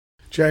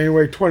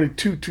January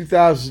 22,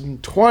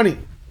 2020.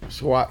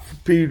 SWAT for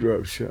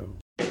Pedro Show.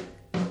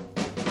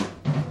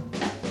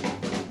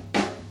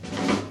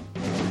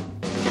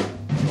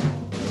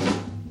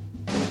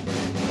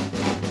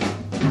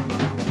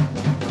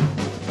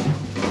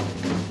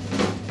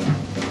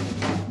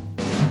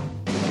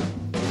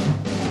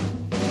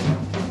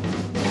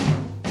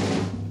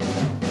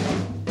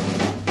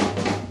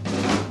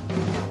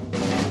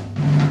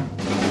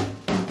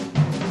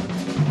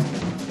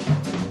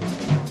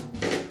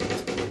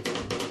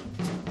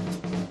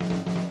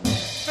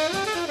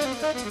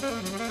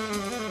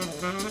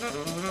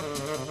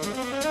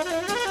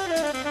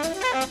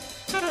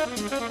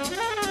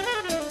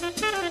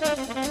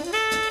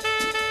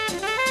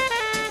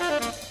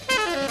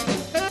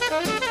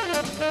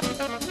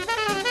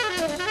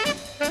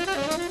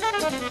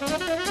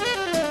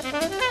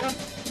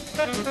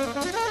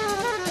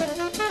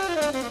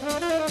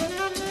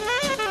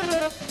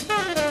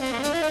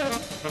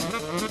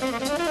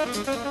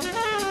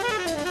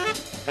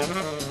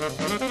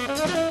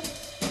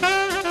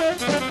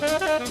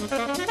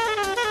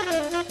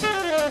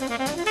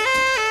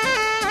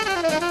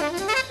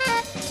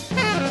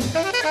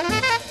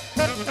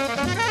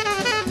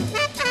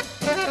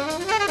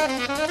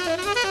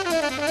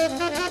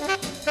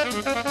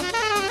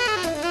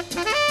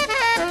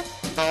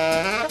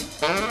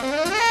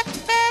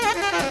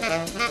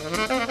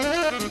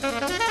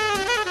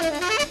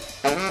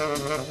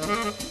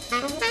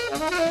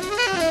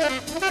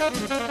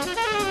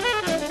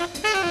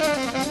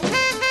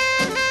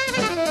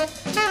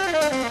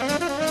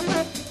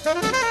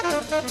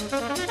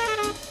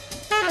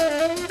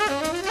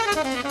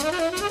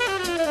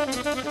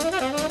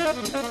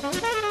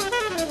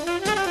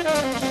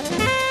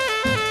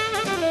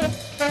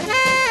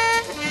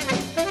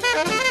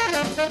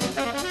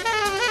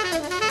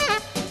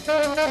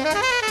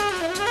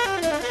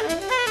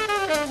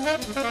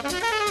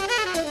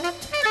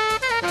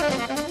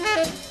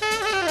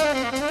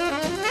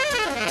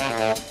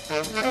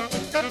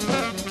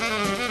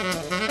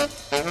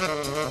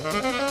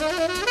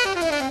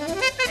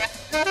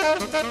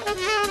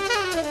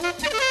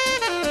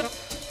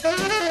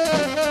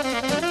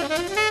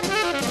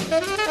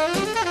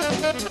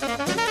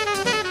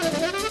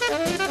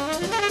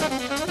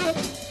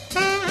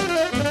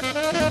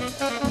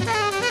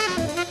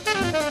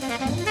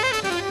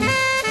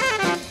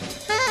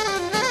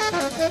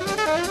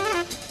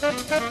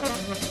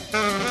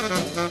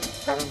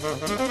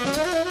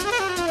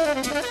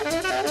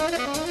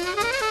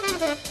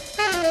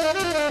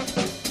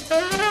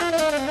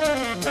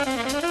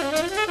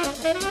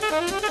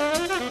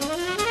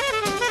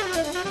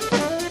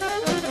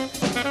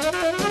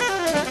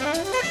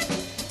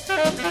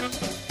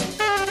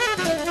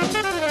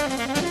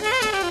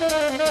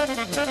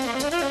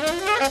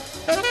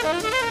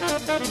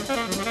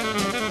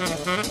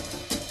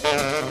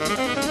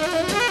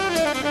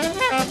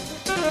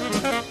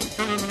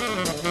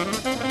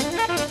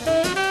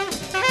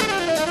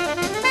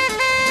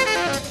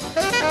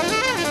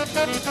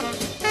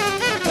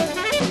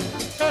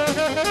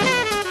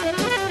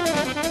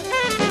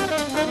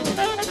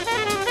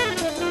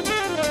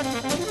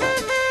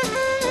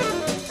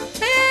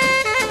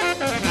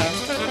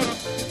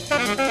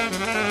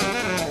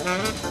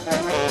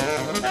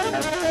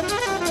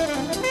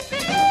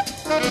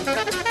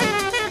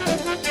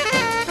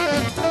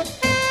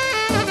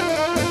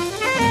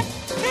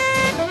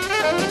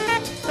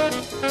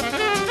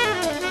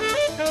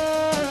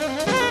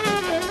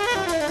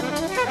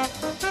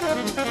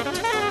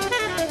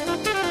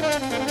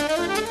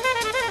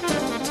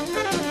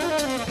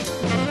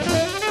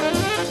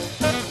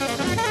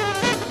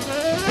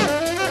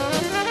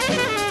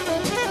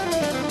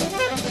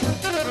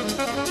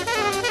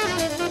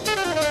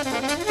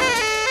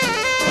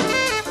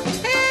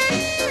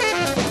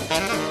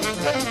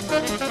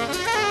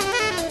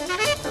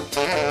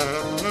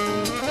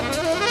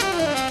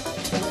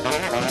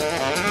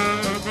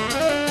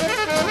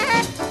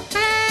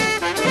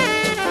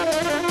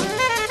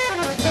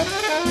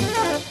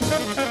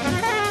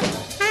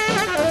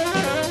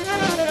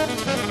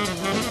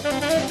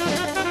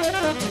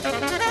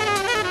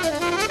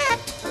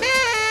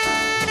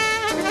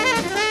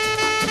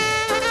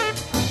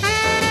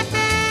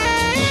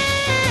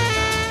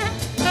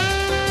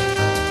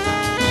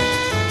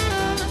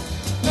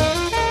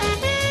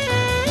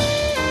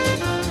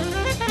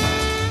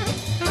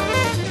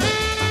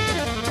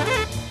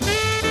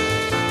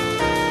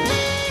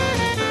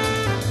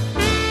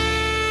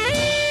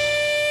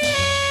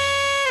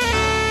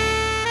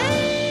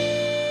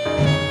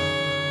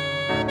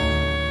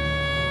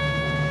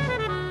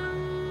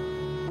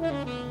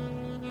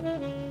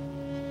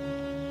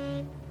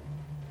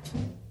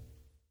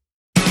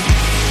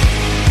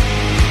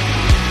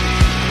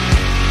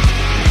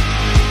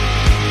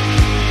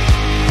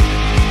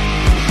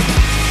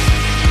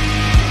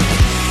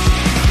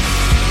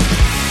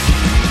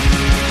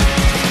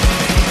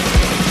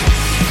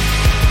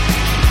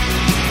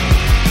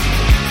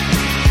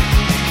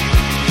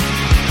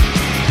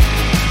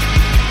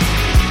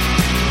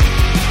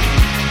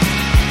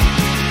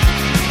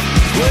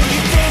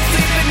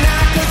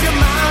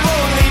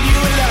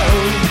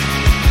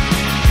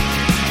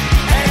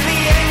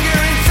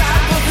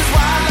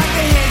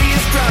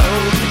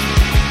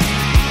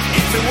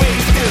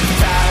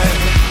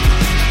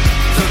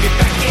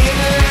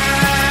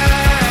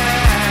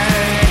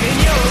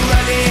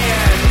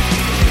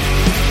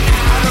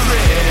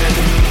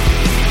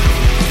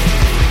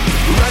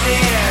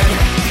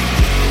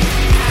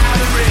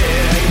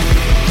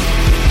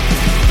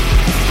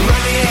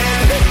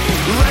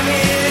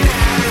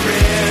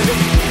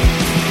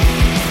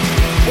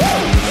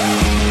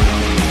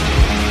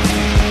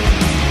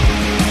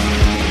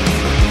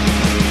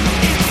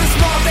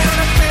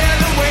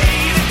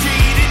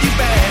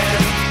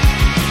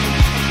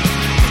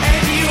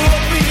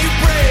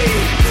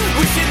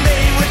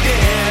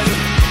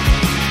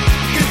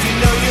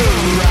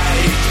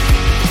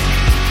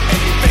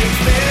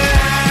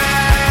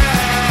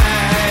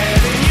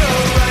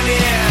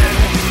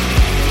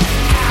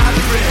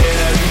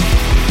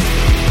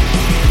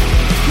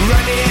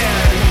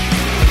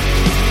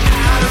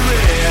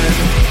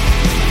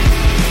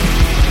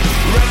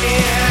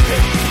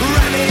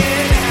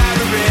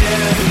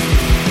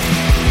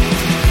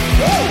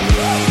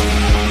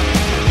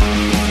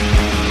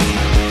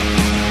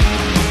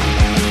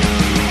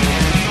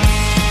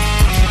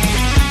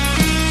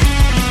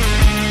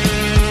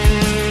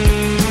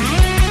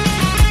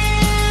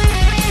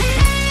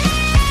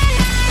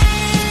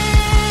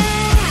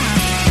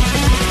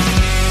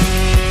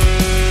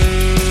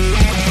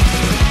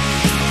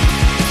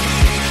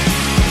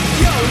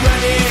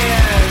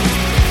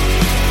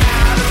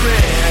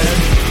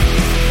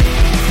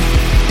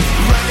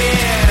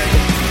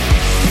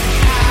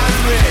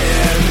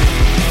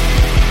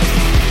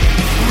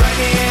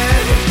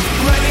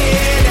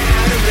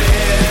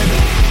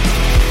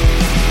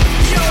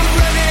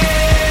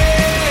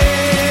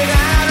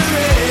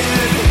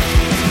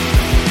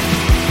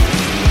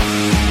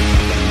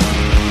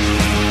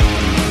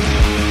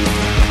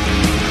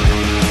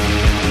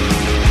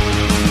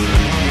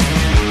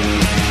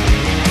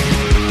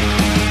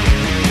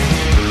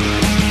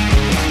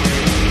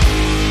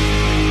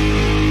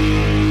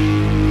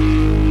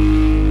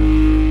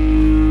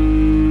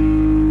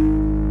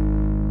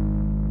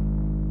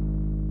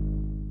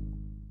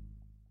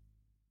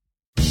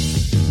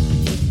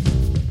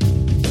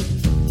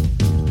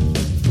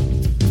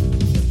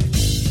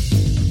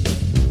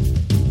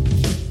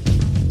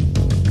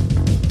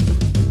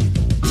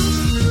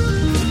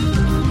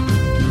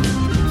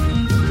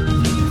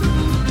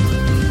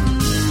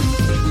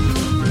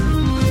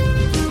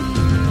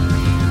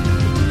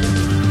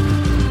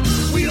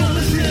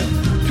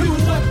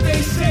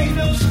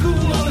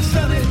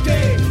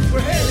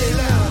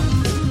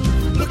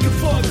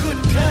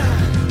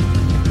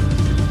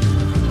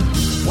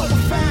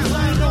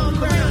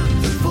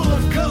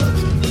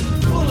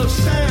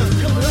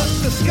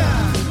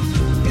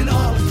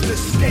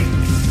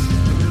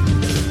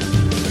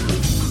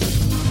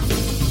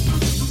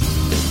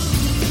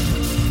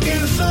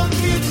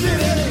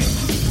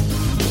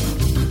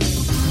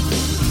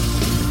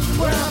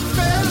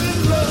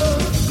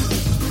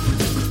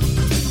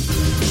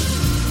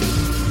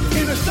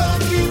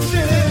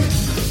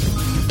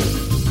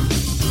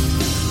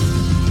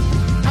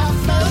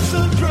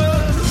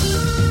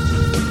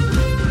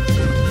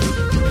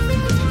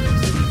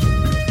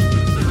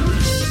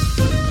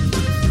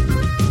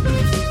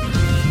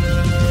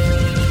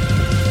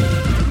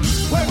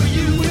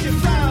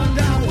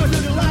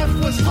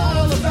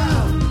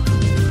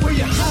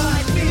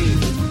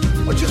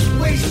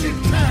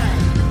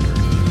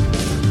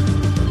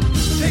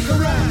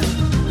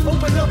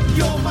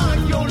 your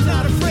mind, you're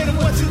not afraid of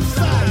what's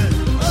inside.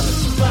 Others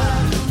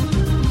survive,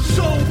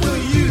 so will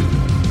you.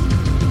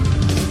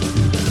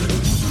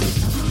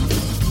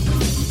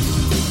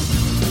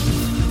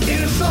 In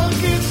a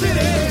sunken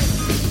city,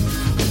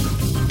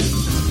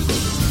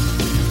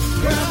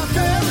 where I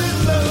fell in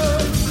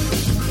love.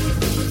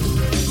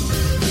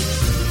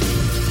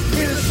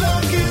 In a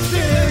sunken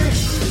city,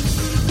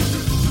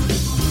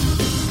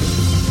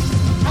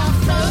 I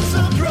found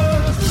some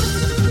drugs.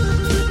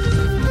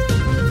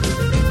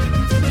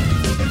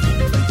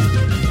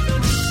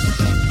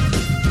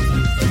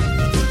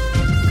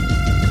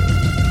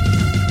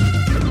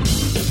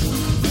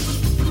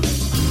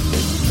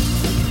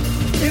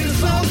 In a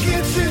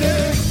sunken city,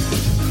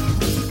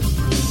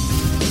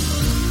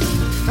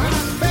 I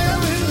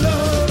fell in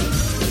love.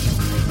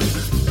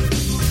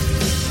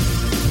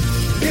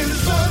 In a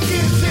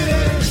sunken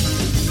city,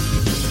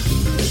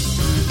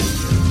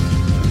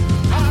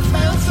 I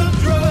found some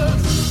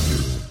drugs.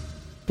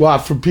 What,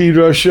 from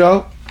Pedro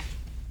Show?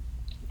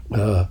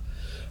 I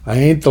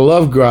ain't the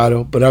Love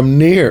Grotto, but I'm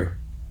near.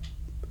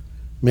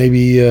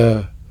 Maybe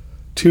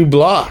 2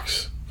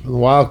 blocks from the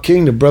Wild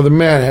Kingdom. Brother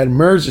Matt had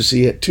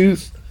emergency. That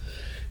tooth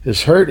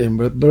is hurting.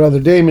 But Brother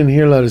Damon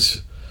here let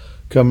us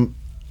come.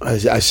 I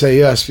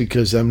say us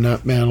because I'm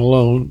not man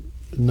alone.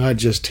 Not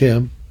just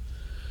him.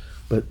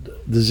 But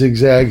the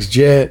zig-zags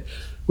jet.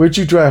 Where'd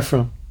you drive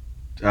from?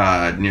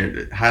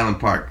 Near Highland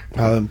Park.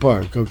 Highland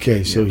Park.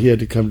 Okay, so he had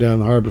to come down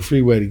the Harbor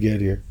Freeway to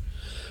get here.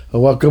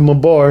 Welcome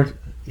aboard.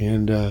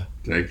 And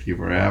Thank you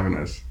for having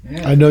us.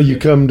 Yeah. I know you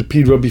come to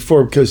Pedro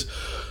before because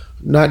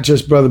not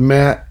just Brother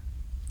Matt,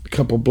 a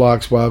couple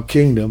blocks Wild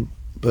Kingdom,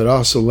 but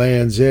also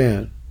Land's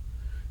End.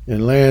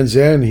 And Land's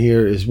End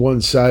here is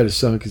one side of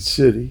Sunken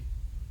City.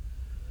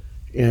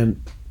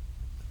 And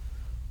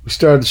we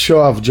started the show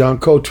off with John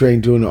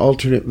Coltrane doing an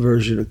alternate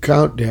version of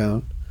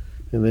Countdown.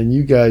 And then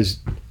you guys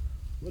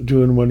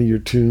doing one of your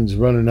tunes,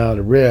 Running Out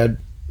of Red,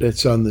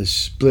 that's on the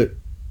split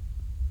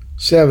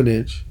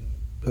 7-inch.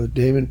 Brother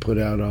Damon put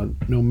out on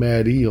No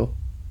Mad Eel.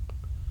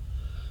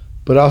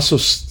 But also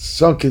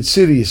Sunken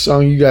City, a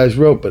song you guys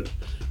wrote, but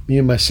me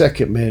and my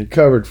second man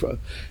covered for.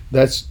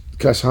 That's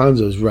Cuss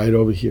Hanzo's right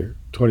over here,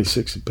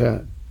 26 and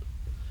Pat.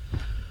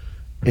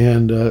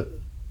 And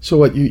so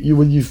what,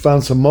 you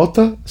found some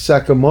mota?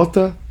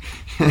 Sakamota?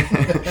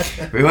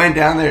 We went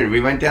down there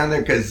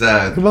because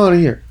Come on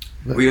here.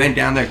 we went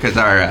down there because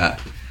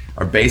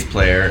our bass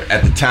player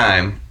at the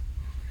time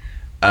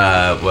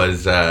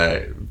was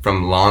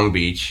from Long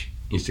Beach.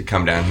 Used to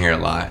come down here a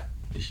lot.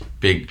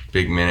 Big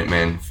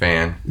Minutemen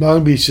fan.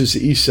 Long Beach is the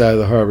east side of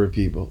the harbor,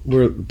 people.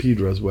 We're at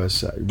Pedro's west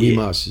side.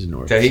 Remas is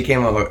north. So he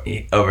came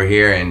over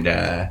here, and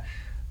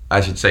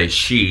I should say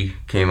she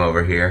came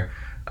over here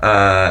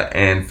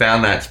and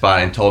found that spot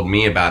and told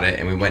me about it.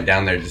 And we went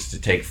down there just to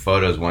take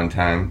photos one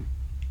time,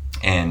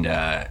 and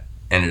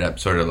ended up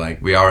sort of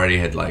like we already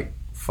had like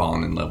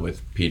fallen in love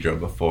with Pedro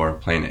before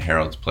playing at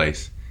Harold's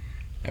place.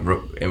 And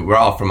we're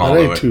all from all That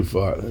ain't over. too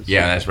far.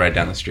 That's right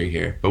down the street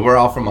here. But we're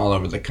all from all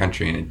over the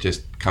country, and it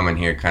just coming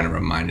here kind of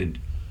reminded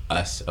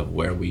us of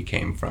where we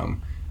came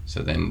from.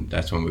 So then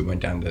that's when we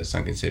went down to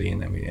Sunken City,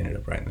 and then we ended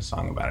up writing a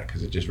song about it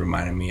because it just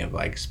reminded me of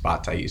like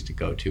spots I used to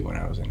go to when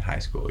I was in high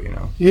school, you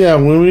know? Yeah,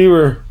 when we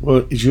were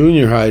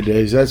junior high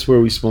days, that's where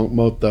we smoked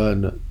mota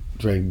and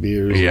drank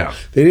beers. Yeah.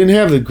 They didn't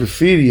have the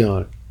graffiti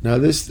on it. Now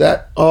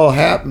that all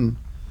happened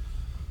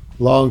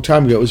a long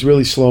time ago. It was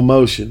really slow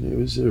motion. It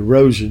was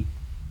erosion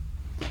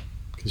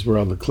because we're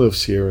on the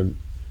cliffs here, and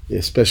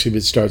especially if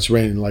it starts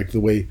raining like the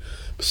way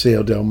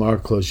Paseo del Mar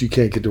closed, you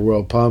can't get to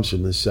Royal Palms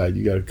from this side.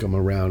 You got to come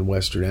around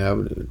Western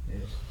Avenue.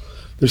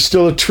 There's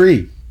still a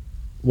tree.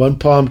 One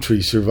palm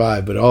tree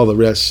survived, but all the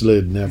rest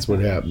slid, and that's what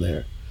happened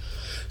there.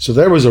 So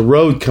there was a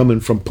road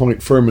coming from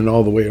Point Furman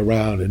all the way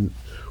around, and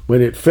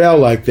when it fell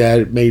like that,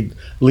 it made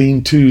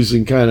lean-tos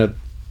and kind of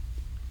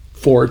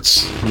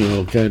forts, kind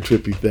of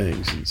trippy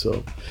things. And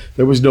so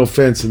there was no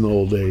fence in the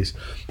old days.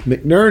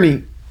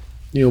 McNerney,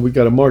 we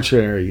got a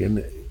mortuary,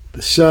 and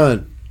the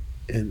son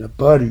and a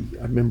buddy,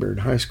 I remember in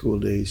high school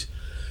days,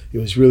 it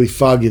was really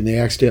foggy, and they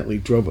accidentally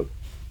drove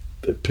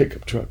a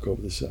pickup truck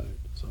over the side.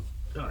 So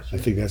I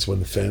think that's when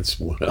the fence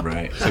went up.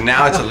 Right. So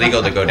now it's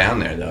illegal to go down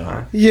there, though,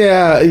 huh?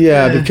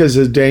 Yeah, because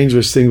it's a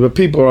dangerous thing, but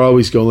people are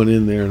always going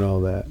in there and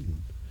all that.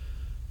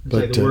 It's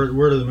like the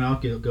word of the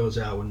mouth goes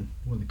out when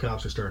the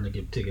cops are starting to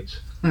give tickets.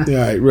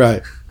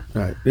 Right.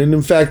 And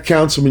in fact,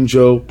 Councilman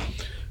Joe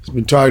has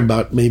been talking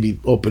about maybe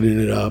opening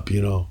it up,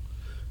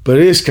 But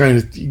it is kind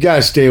of, you got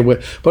to stay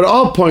away. But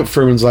all Point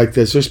Furman's like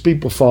this. There's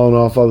people falling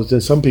off all the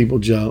time. Some people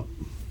jump.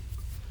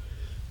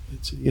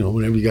 It's,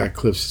 whenever you got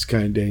cliffs, it's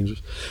kind of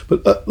dangerous.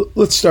 But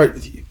let's start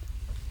with you.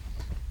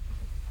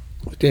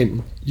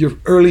 Damon, your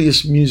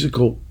earliest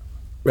musical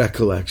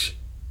recollection.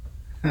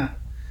 Well,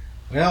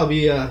 I'll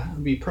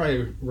be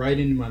probably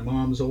riding in my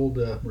mom's old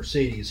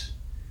Mercedes,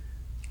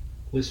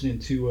 listening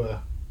to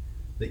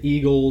the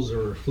Eagles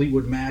or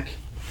Fleetwood Mac.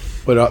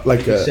 But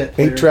like a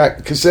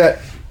 8-track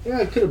cassette?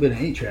 Yeah, it could have been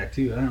an 8-track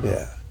too. I don't know.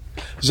 Yeah.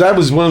 So that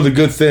was one of the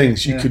good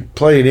things. You could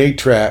play an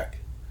 8-track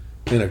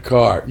in a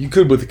car. You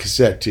could with a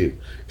cassette too.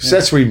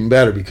 Cassettes were even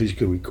better because you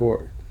could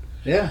record.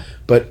 Yeah.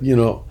 But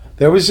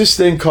there was this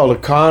thing called a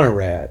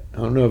Conrad. I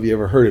don't know if you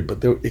ever heard it,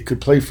 but it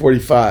could play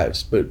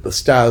 45s. But the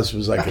stylus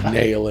was like a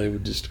nail, and it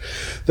would just.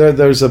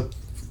 There's a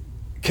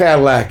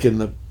Cadillac in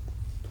the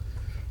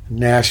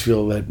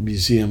Nashville, that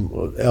museum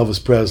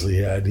Elvis Presley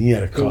had. He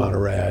had a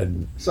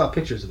Conrad. I saw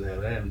pictures of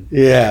that. I haven't.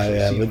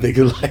 Yeah, but they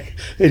could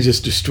they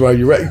just destroy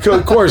you. Right,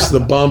 of course,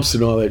 the bumps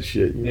and all that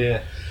shit.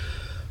 Yeah.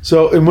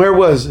 So, and where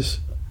was this?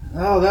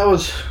 Oh, that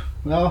was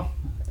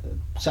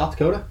South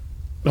Dakota.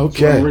 That's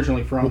Okay. where I'm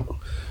originally from.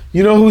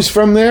 You know who's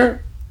from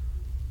there?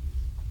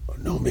 Oh,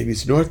 no, maybe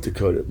it's North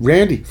Dakota.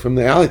 Randy from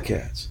the Alley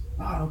Cats.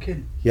 Oh, no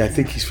kidding. Yeah, I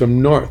think he's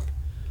from North.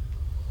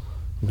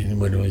 I mean,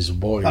 when he was a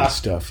boy and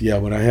stuff. Yeah,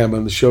 when I had him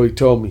on the show, he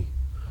told me.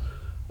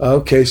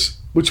 Okay, so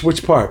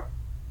which part?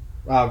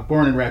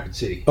 Born in Rapid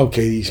City.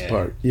 Okay, the east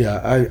part.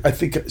 Yeah, I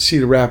think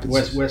Cedar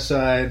Rapids. West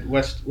side,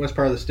 west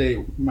part of the state,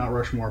 Mount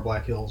Rushmore,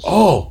 Black Hills.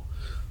 Oh,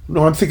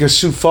 no, I'm thinking of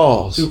Sioux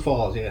Falls. Sioux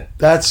Falls, yeah.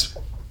 That's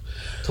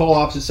Total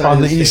opposite side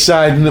on of the east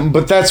state. side,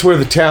 but that's where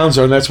the towns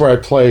are, and that's where I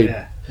played.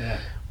 Yeah.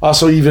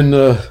 Also, even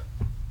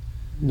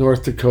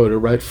North Dakota,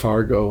 right?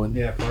 Fargo, and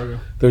Yeah, Fargo.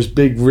 there's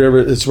big river.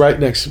 It's right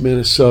next to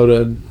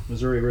Minnesota, and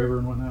Missouri River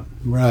and whatnot.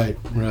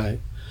 right.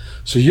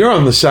 So you're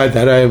on the side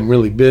that I haven't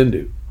really been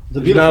to.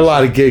 There's beautiful not a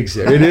lot of gigs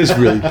there. It is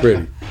really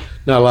pretty.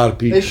 Not a lot of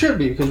people. They should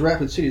be, because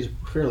Rapid City is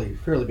a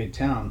fairly big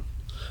town.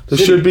 There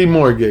should be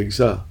more gigs,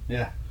 huh?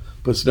 Yeah.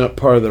 But it's not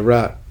part of the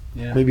route.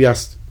 Yeah. Maybe I'll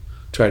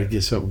try to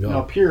get something going.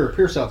 No,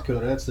 Pure, South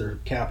Dakota, that's their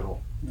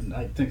capital. And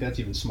I think that's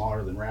even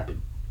smaller than Rapid.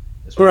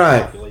 As far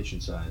as Right.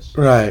 population size.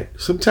 Right.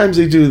 Sometimes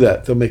they do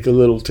that. They'll make a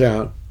little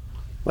town.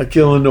 Like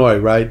Illinois,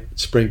 right?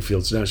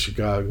 Springfield's not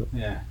Chicago.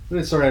 Yeah. But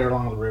it's right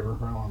along the river,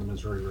 right along the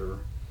Missouri River.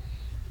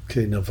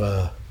 Kind of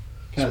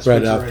Kind of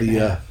spread splits it out right the in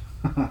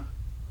half.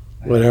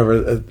 whatever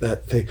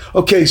that thing.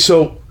 Okay,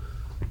 so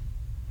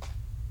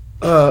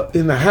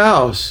in the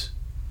house,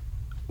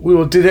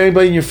 did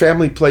anybody in your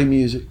family play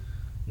music?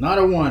 Not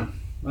a one.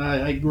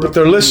 I grew But up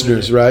they're with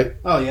listeners, it. right?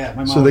 Oh yeah,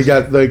 my mom. So they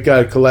got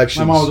a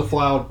collection. My mom was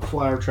a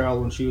flower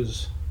child when she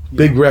was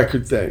big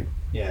record thing.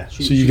 Yeah.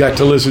 So you got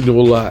to listen to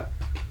a lot.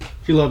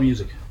 She loved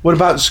music. What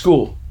about in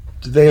school?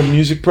 Did they have a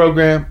music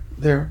program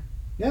there?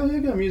 Yeah, we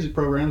got music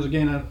programs.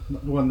 Again, I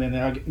wasn't in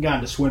there. I got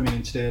into swimming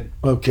instead.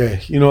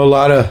 Okay, a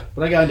lot of.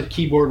 But I got into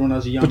keyboard when I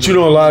was a young. But a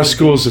lot of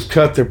schools have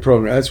cut their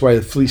program. That's why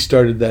the Flea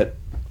started that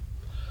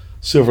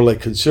Silver Lake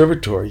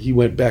Conservatory. He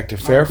went back to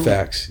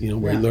Fairfax,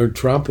 where he learned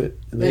trumpet.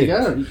 And They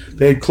got it.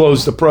 they had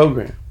closed the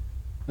program.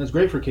 That's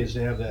great for kids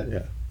to have that.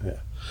 Yeah.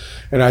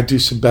 And I do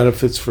some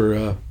benefits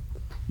for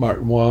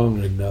Martin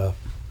Wong and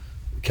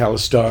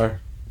Calistar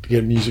to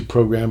get a music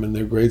program in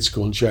their grade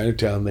school in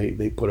Chinatown.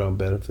 They put on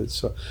benefits.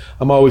 So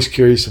I'm always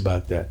curious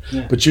about that.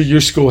 Yeah. But your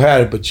school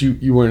had it, but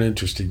you weren't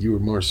interested. You were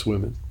more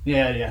swimming.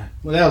 Yeah.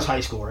 Well, that was high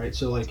school, right?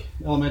 So like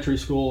elementary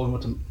school, I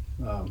went to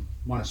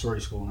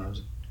Montessori school when I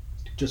was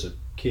just a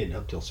kid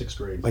up till 6th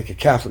grade. Like a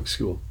Catholic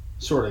school.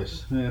 Sort of,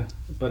 yeah.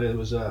 But it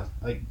was I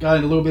got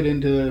a little bit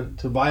into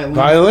violin.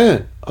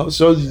 Violin. Oh,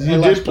 so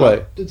you did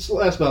play. It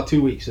lasts about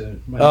 2 weeks.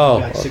 And my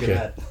got sick of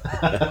that.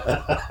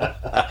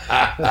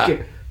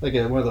 like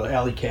one of the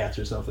alley cats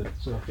or something.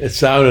 So. It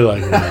sounded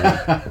like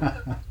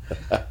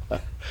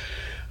it.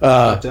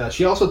 But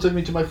she also took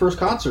me to my first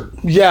concert.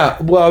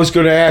 Yeah, well, I was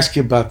going to ask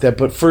you about that,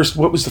 but first,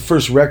 what was the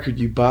first record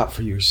you bought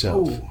for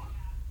yourself?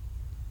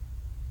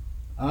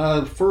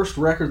 The first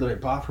record that I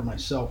bought for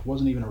myself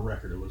wasn't even a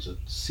record. It was a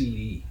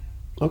CD.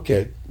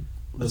 Okay.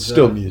 That's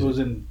still music. It was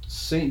in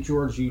St.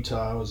 George,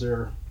 Utah. I was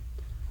there.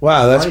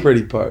 Wow, that's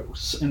pretty part.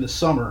 In the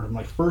summer,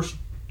 my first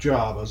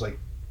job, I was like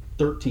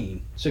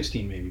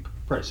 16 maybe,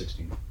 probably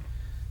 16.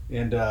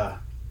 And I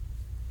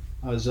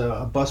was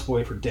a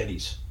busboy for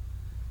Denny's.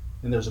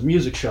 And there's a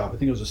music shop, I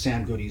think it was a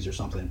Sam Goodies or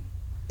something.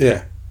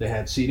 Yeah. They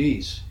had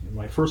CDs. And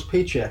my first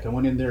paycheck, I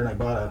went in there and I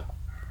bought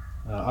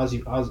a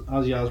Ozzy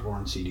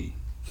Osbourne CD.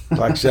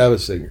 Black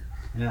Sabbath singer.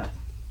 Yeah.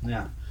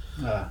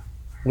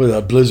 With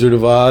a Blizzard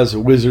of Oz, or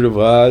Wizard of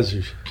Oz.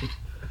 Or...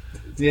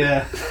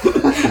 Yeah.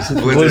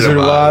 Blizzard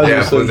of Oz.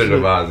 Yeah, Blizzard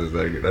of Oz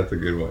is that's a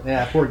good one.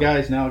 Yeah, poor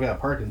guy's now got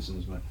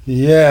Parkinson's. But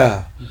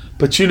Yeah.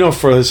 But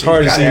for as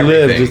hard as he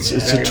lived, it's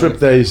a trip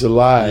that he's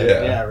alive.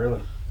 Yeah,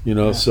 really.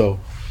 So.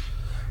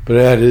 But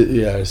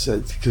it's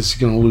because he's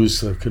going to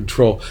lose the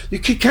control. You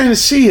can kind of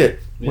see it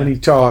when he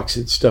talks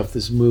and stuff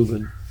that's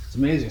moving. It's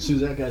amazing. As soon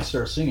as that guy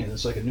starts singing,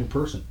 it's like a new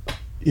person.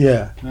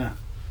 Yeah. Yeah.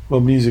 Well,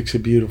 music's a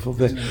beautiful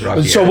thing.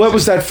 Rocky So what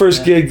was that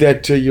first gig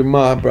that your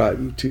mom brought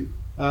you to?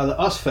 The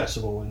US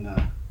Festival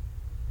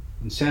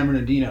in San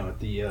Bernardino at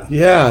the...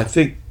 Yeah, I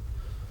think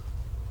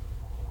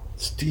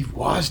Steve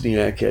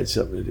Wozniak had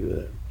something to do with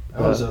it.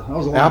 That was a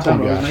long Apple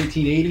time ago. It guy. was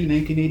 1980,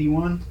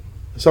 1981.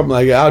 Something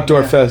like an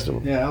outdoor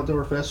festival. Yeah,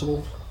 outdoor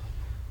festival.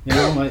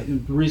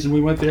 The reason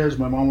we went there is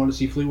my mom wanted to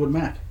see Fleetwood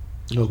Mac.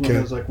 Okay.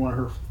 It was like one of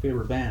her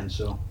favorite bands,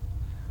 so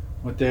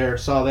went there,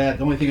 saw that.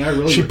 The only thing I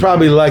really... She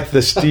probably liked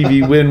the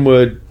Stevie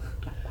Winwood,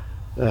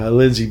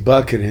 Lindsey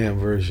Buckingham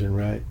version,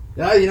 right?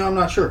 I'm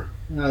not sure.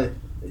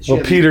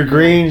 Peter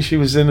Green, she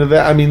was into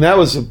that. I mean, that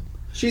was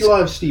She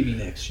loves Stevie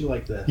Nicks. She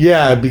liked that.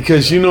 Yeah,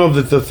 because you know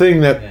that the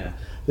thing that Yeah.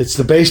 it's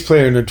the bass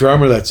player and the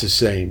drummer that's the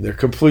same. They're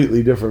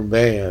completely different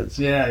bands.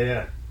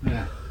 Yeah.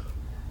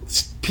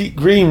 Pete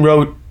Green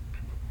wrote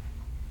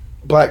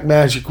Black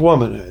Magic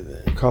Woman.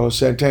 Carlos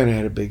Santana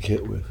had a big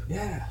hit with.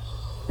 Yeah.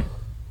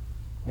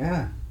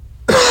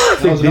 I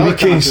think B.B.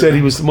 King said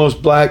he was the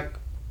most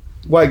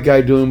white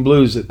guy doing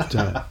blues at the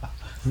time.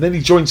 And then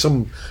he joined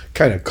some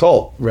kind of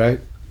cult, right?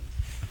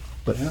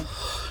 But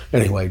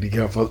anyway, be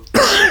careful.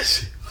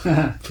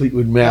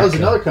 Fleetwood Mac. That was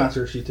another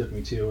concert she took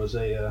me to. It was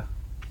a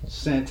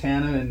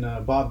Santana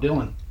and Bob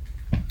Dylan.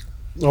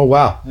 Oh,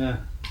 wow. Yeah.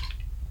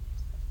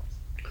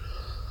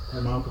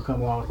 Had my uncle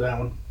come along with that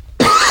one.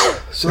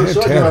 So I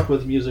grew up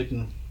with music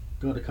and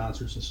going to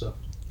concerts and stuff.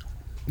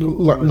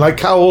 Like,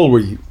 how old were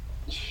you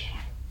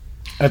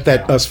at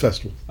that US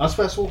Festival? US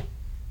Festival?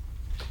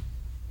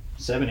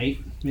 7, 8,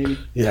 maybe.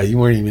 Yeah, you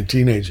weren't even a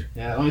teenager.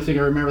 Yeah, the only thing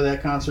I remember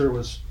that concert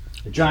was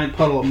a giant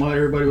puddle of mud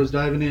everybody was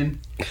diving in,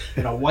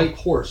 and a white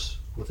horse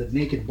with a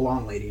naked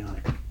blonde lady on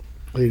it.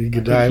 Lady I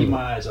couldn't keep Godiva.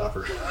 my eyes off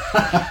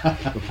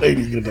her.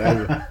 Lady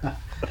Godiva.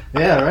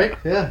 Yeah, right?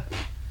 Yeah.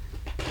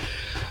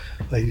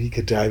 Lady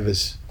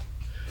Godiva's.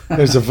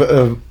 There's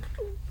a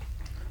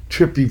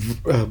trippy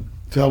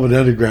Velvet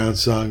Underground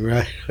song,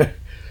 right?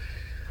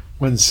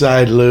 One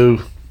side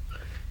Lou,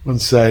 one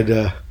side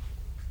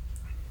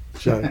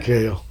John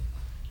Cale.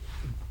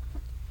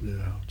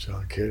 Yeah,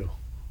 John Cale.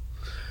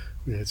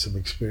 We had some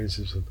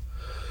experiences with,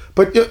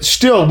 but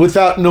still,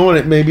 without knowing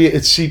it, maybe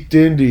it seeped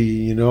into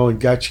you, and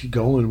got you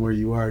going where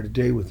you are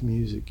today with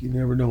music. You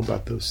never know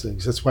about those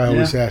things. That's why I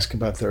always ask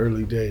about the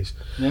early days.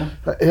 Yeah.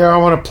 Here, I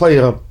want to play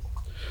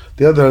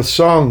the other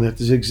song that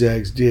the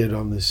Zig-Zags did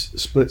on this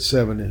split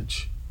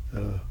 7-inch.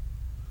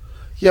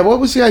 What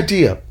was the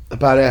idea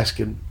about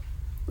asking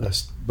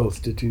us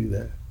both to do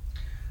that?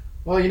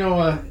 Well,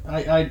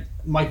 I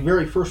my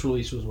very first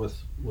release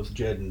was with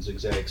Jed and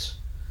Zig-Zags.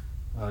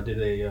 Did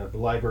the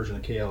live version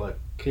of KXLU.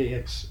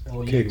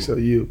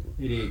 KXLU.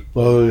 88.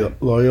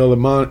 Loyola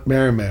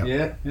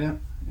Marymount. Yeah.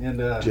 And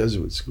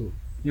Jesuit school.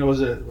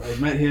 I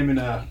met him in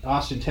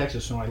Austin,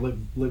 Texas when I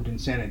lived in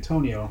San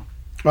Antonio.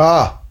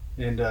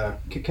 And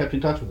kept in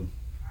touch with him.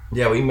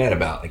 Yeah, we met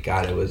about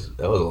that was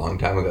a long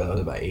time ago. That was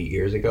about 8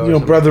 years ago.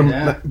 Brother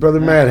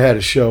Matt had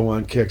a show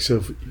on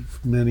KXO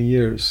for many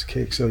years.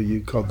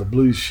 KXLU called The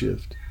Blues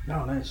Shift.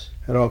 Oh, nice.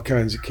 Had all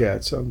kinds of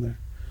cats on there.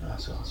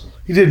 That's awesome.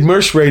 He did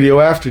Merce Radio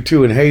after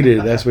too and hated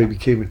it. That's why he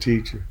became a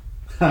teacher.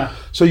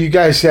 So you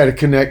guys had to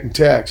connect in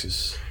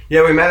Texas.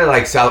 Yeah, we met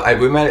at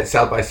we met at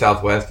South by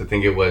Southwest. I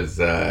think it was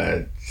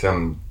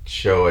some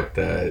show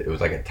it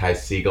was like a Ty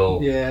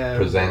Segall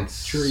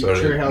presents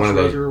Cherry House one of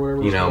those, or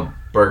whatever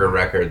Burger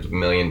Records, a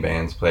million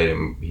bands played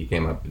him. He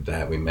came up with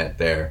that. We met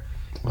there,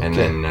 and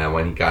then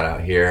when he got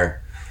out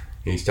here,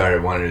 he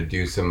started wanting to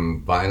do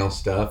some vinyl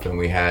stuff, and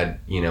we had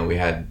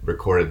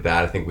recorded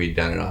that. I think we'd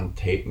done it on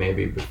tape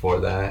maybe before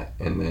that,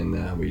 and then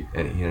he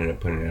ended up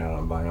putting it out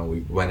on vinyl.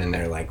 We went in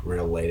there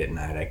real late at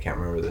night. I can't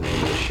remember the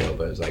name of the show,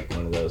 but it was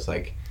one of those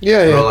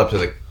roll up to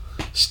the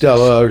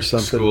Stella or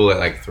something. School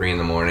at 3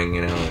 a.m,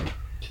 and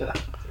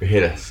we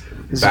hit us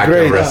It's back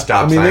great. over a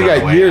stop sign. They on the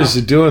got way years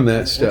out. of doing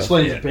that stuff.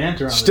 Explain the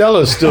banter on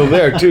Stella's still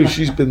there too.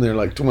 She's been there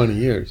 20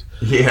 years.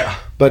 Yeah.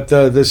 But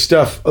the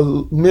stuff,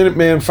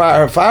 Minuteman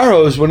Fire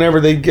Hose, whenever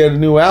they'd get a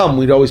new album,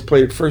 we'd always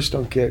play it first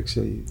on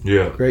KXLU.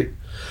 Yeah. Great.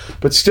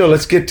 But still,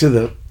 let's get to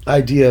the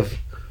idea of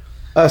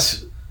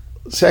us,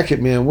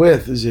 Second Man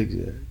with the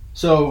Zig-Zag.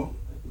 So,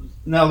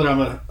 now that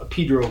I'm a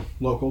Pedro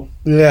local,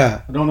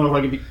 Yeah. I don't know if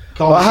I can be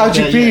called. Well, how'd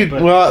you that be? yet,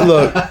 but- Well,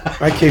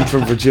 look, I came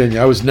from Virginia.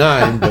 I was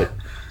 9, but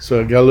so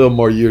I got a little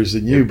more years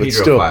than you, but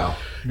Pedro still. file.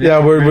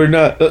 Yeah, we're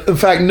not. In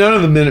fact, none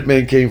of the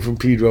Minutemen came from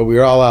Pedro. We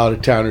were all out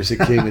of towners that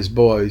came as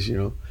boys.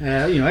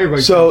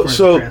 Everybody's So-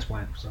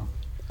 transplant. So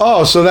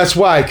Oh, so that's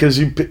why, because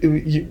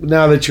you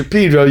now that you're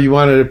Pedro, you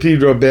wanted a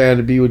Pedro band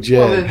to be with Jed.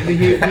 well,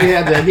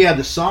 then he had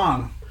the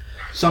song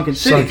 "Sunken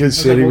City." Sunken I was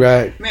City,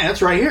 right? Man,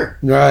 that's right here.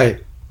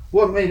 Right.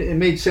 Well, it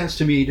made sense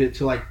to me to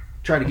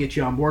try to get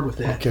you on board with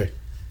that. Okay.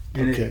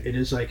 And okay. it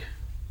is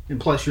and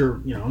plus you're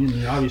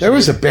obviously There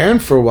was a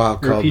band for a while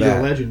you're a called Pedro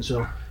that. legend,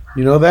 so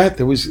You know that?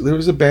 There was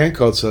a band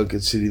called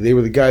Sunken City. They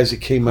were the guys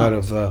that came out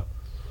of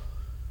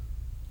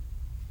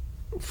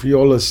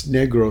Friolas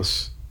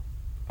Negros.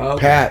 Oh,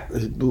 okay. Pat,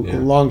 the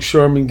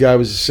longshoreman guy,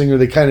 was a singer.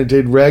 They kind of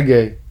did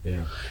reggae.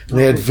 Yeah. And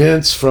they had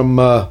Vince from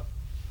kind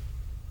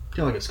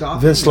of like a ska.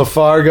 Vince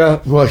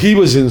LaFarga. Well, he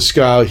was in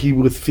ska. He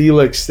with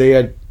Felix. They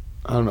had,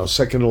 I don't know,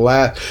 second to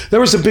last. There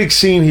was a big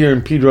scene here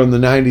in Pedro in the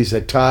 90s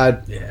that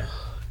Todd, Yeah.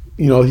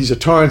 he's a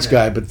Torrance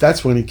guy, but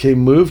that's when he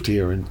moved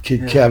here. And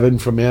Kid Kevin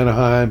from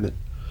Anaheim. And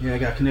Yeah, I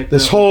got connected.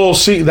 this up. whole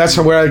scene, that's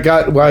where I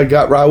got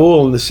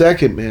Raul and the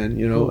Second Man,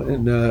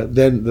 and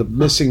then the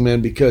Missing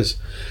Men, because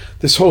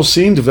this whole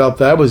scene developed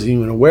that I wasn't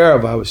even aware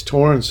of. I was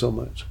touring so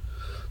much.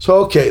 So,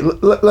 okay,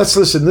 let's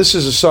listen. This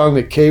is a song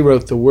that Kay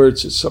wrote the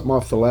words. It's something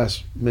off the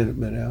last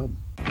Minutemen album.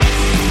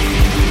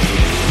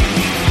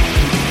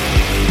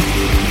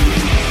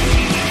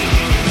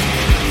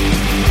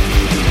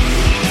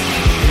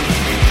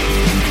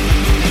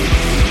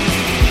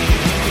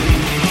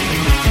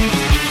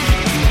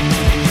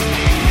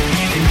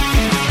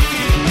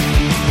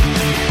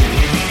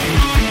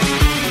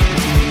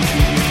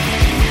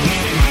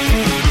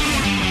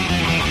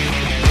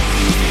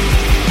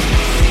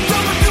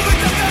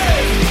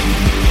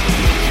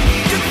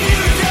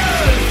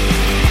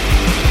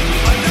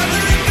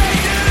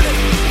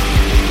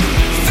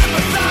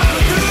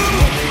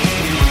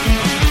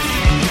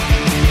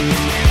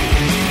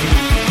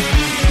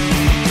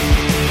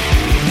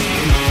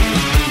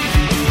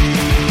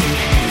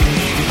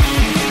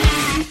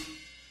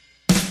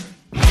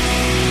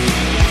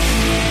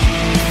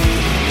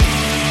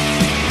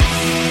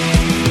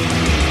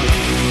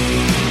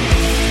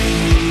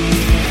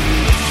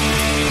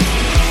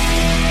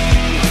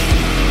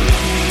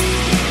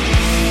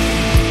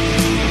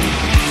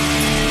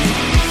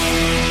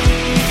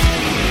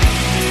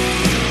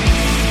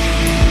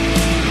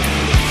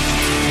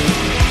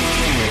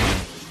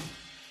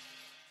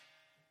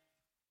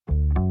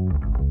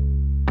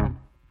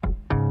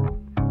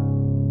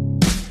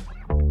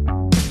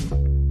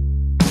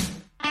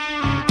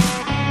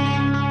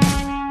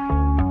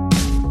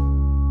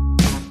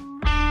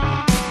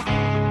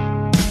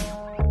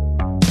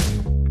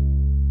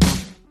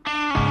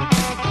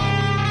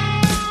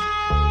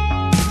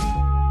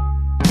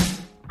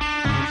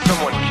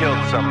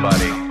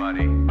 somebody.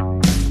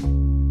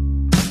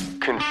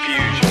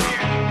 Confusion.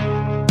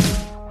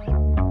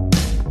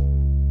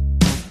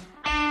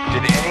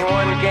 Did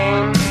anyone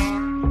gain?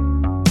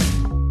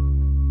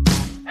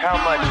 How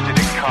much did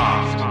it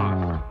cost?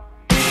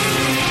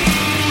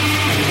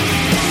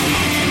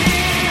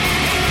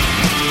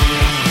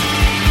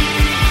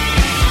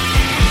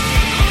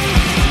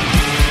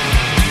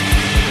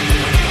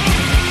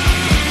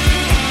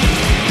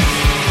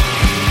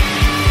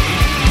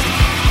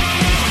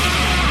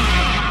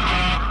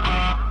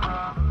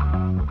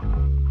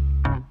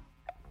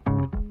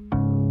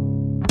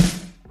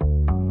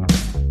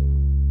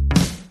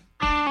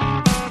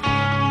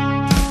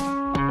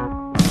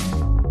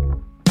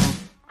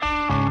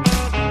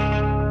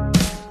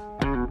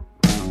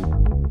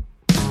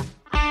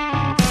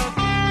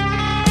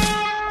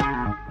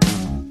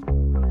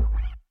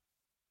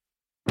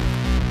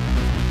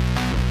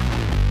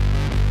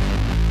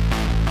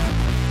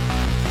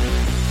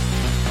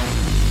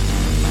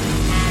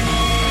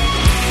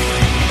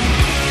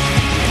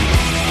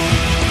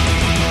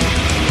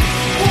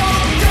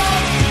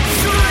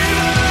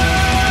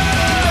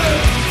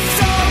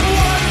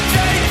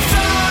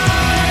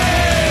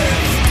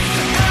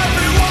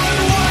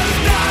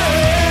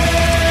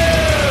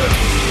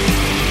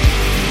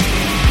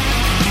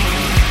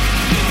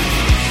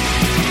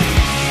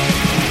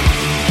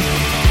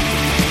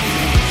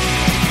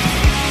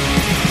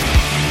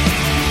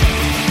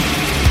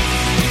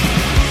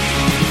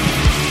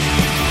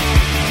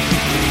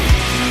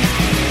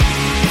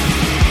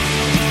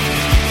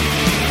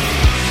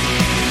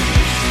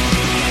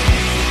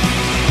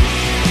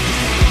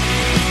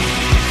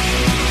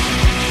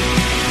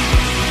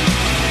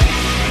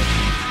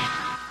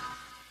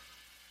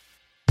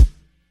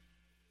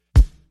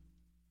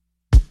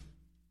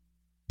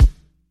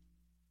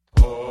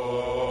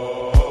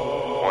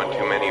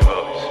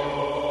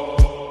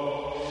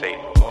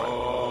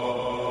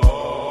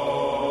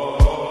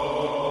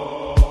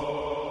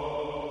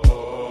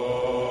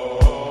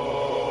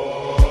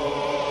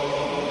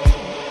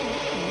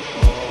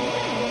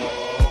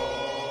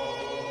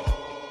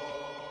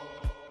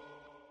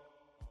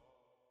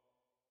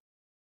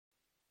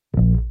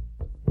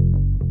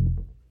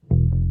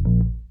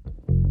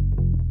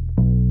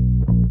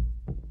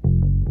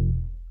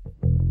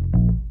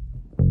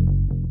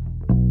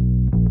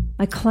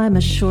 I climb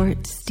a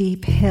short,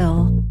 steep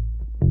hill.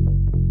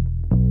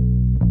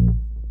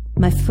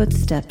 My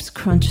footsteps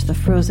crunch the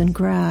frozen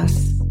grass.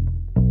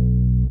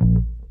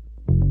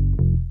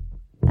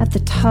 At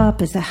the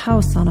top is a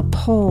house on a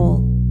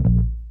pole.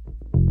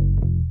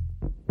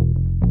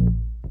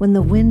 When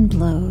the wind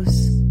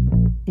blows,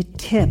 it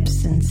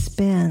tips and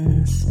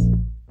spins.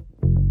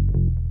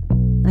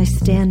 I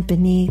stand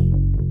beneath,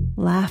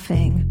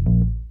 laughing.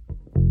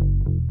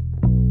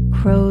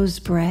 Crows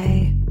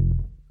bray.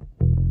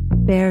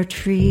 Bare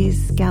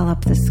trees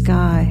gallop the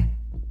sky.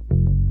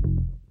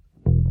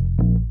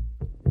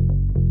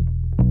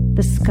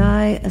 The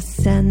sky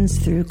ascends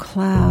through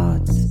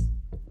clouds.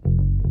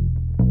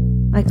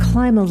 I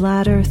climb a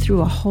ladder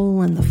through a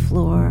hole in the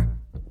floor.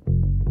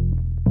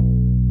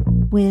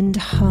 Wind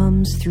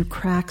hums through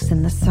cracks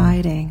in the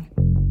siding.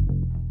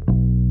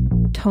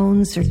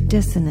 Tones are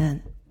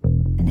dissonant,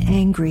 an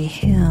angry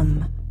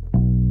hymn.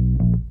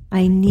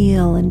 I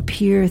kneel and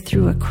peer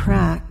through a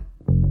crack.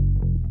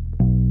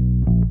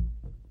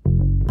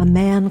 A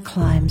man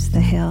climbs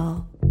the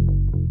hill.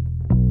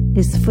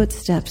 His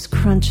footsteps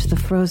crunch the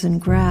frozen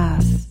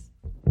grass.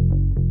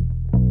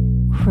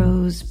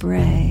 Crows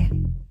bray.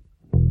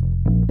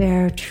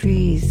 Bare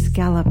trees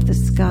gallop the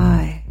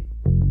sky.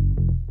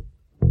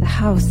 The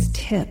house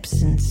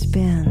tips and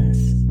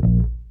spins.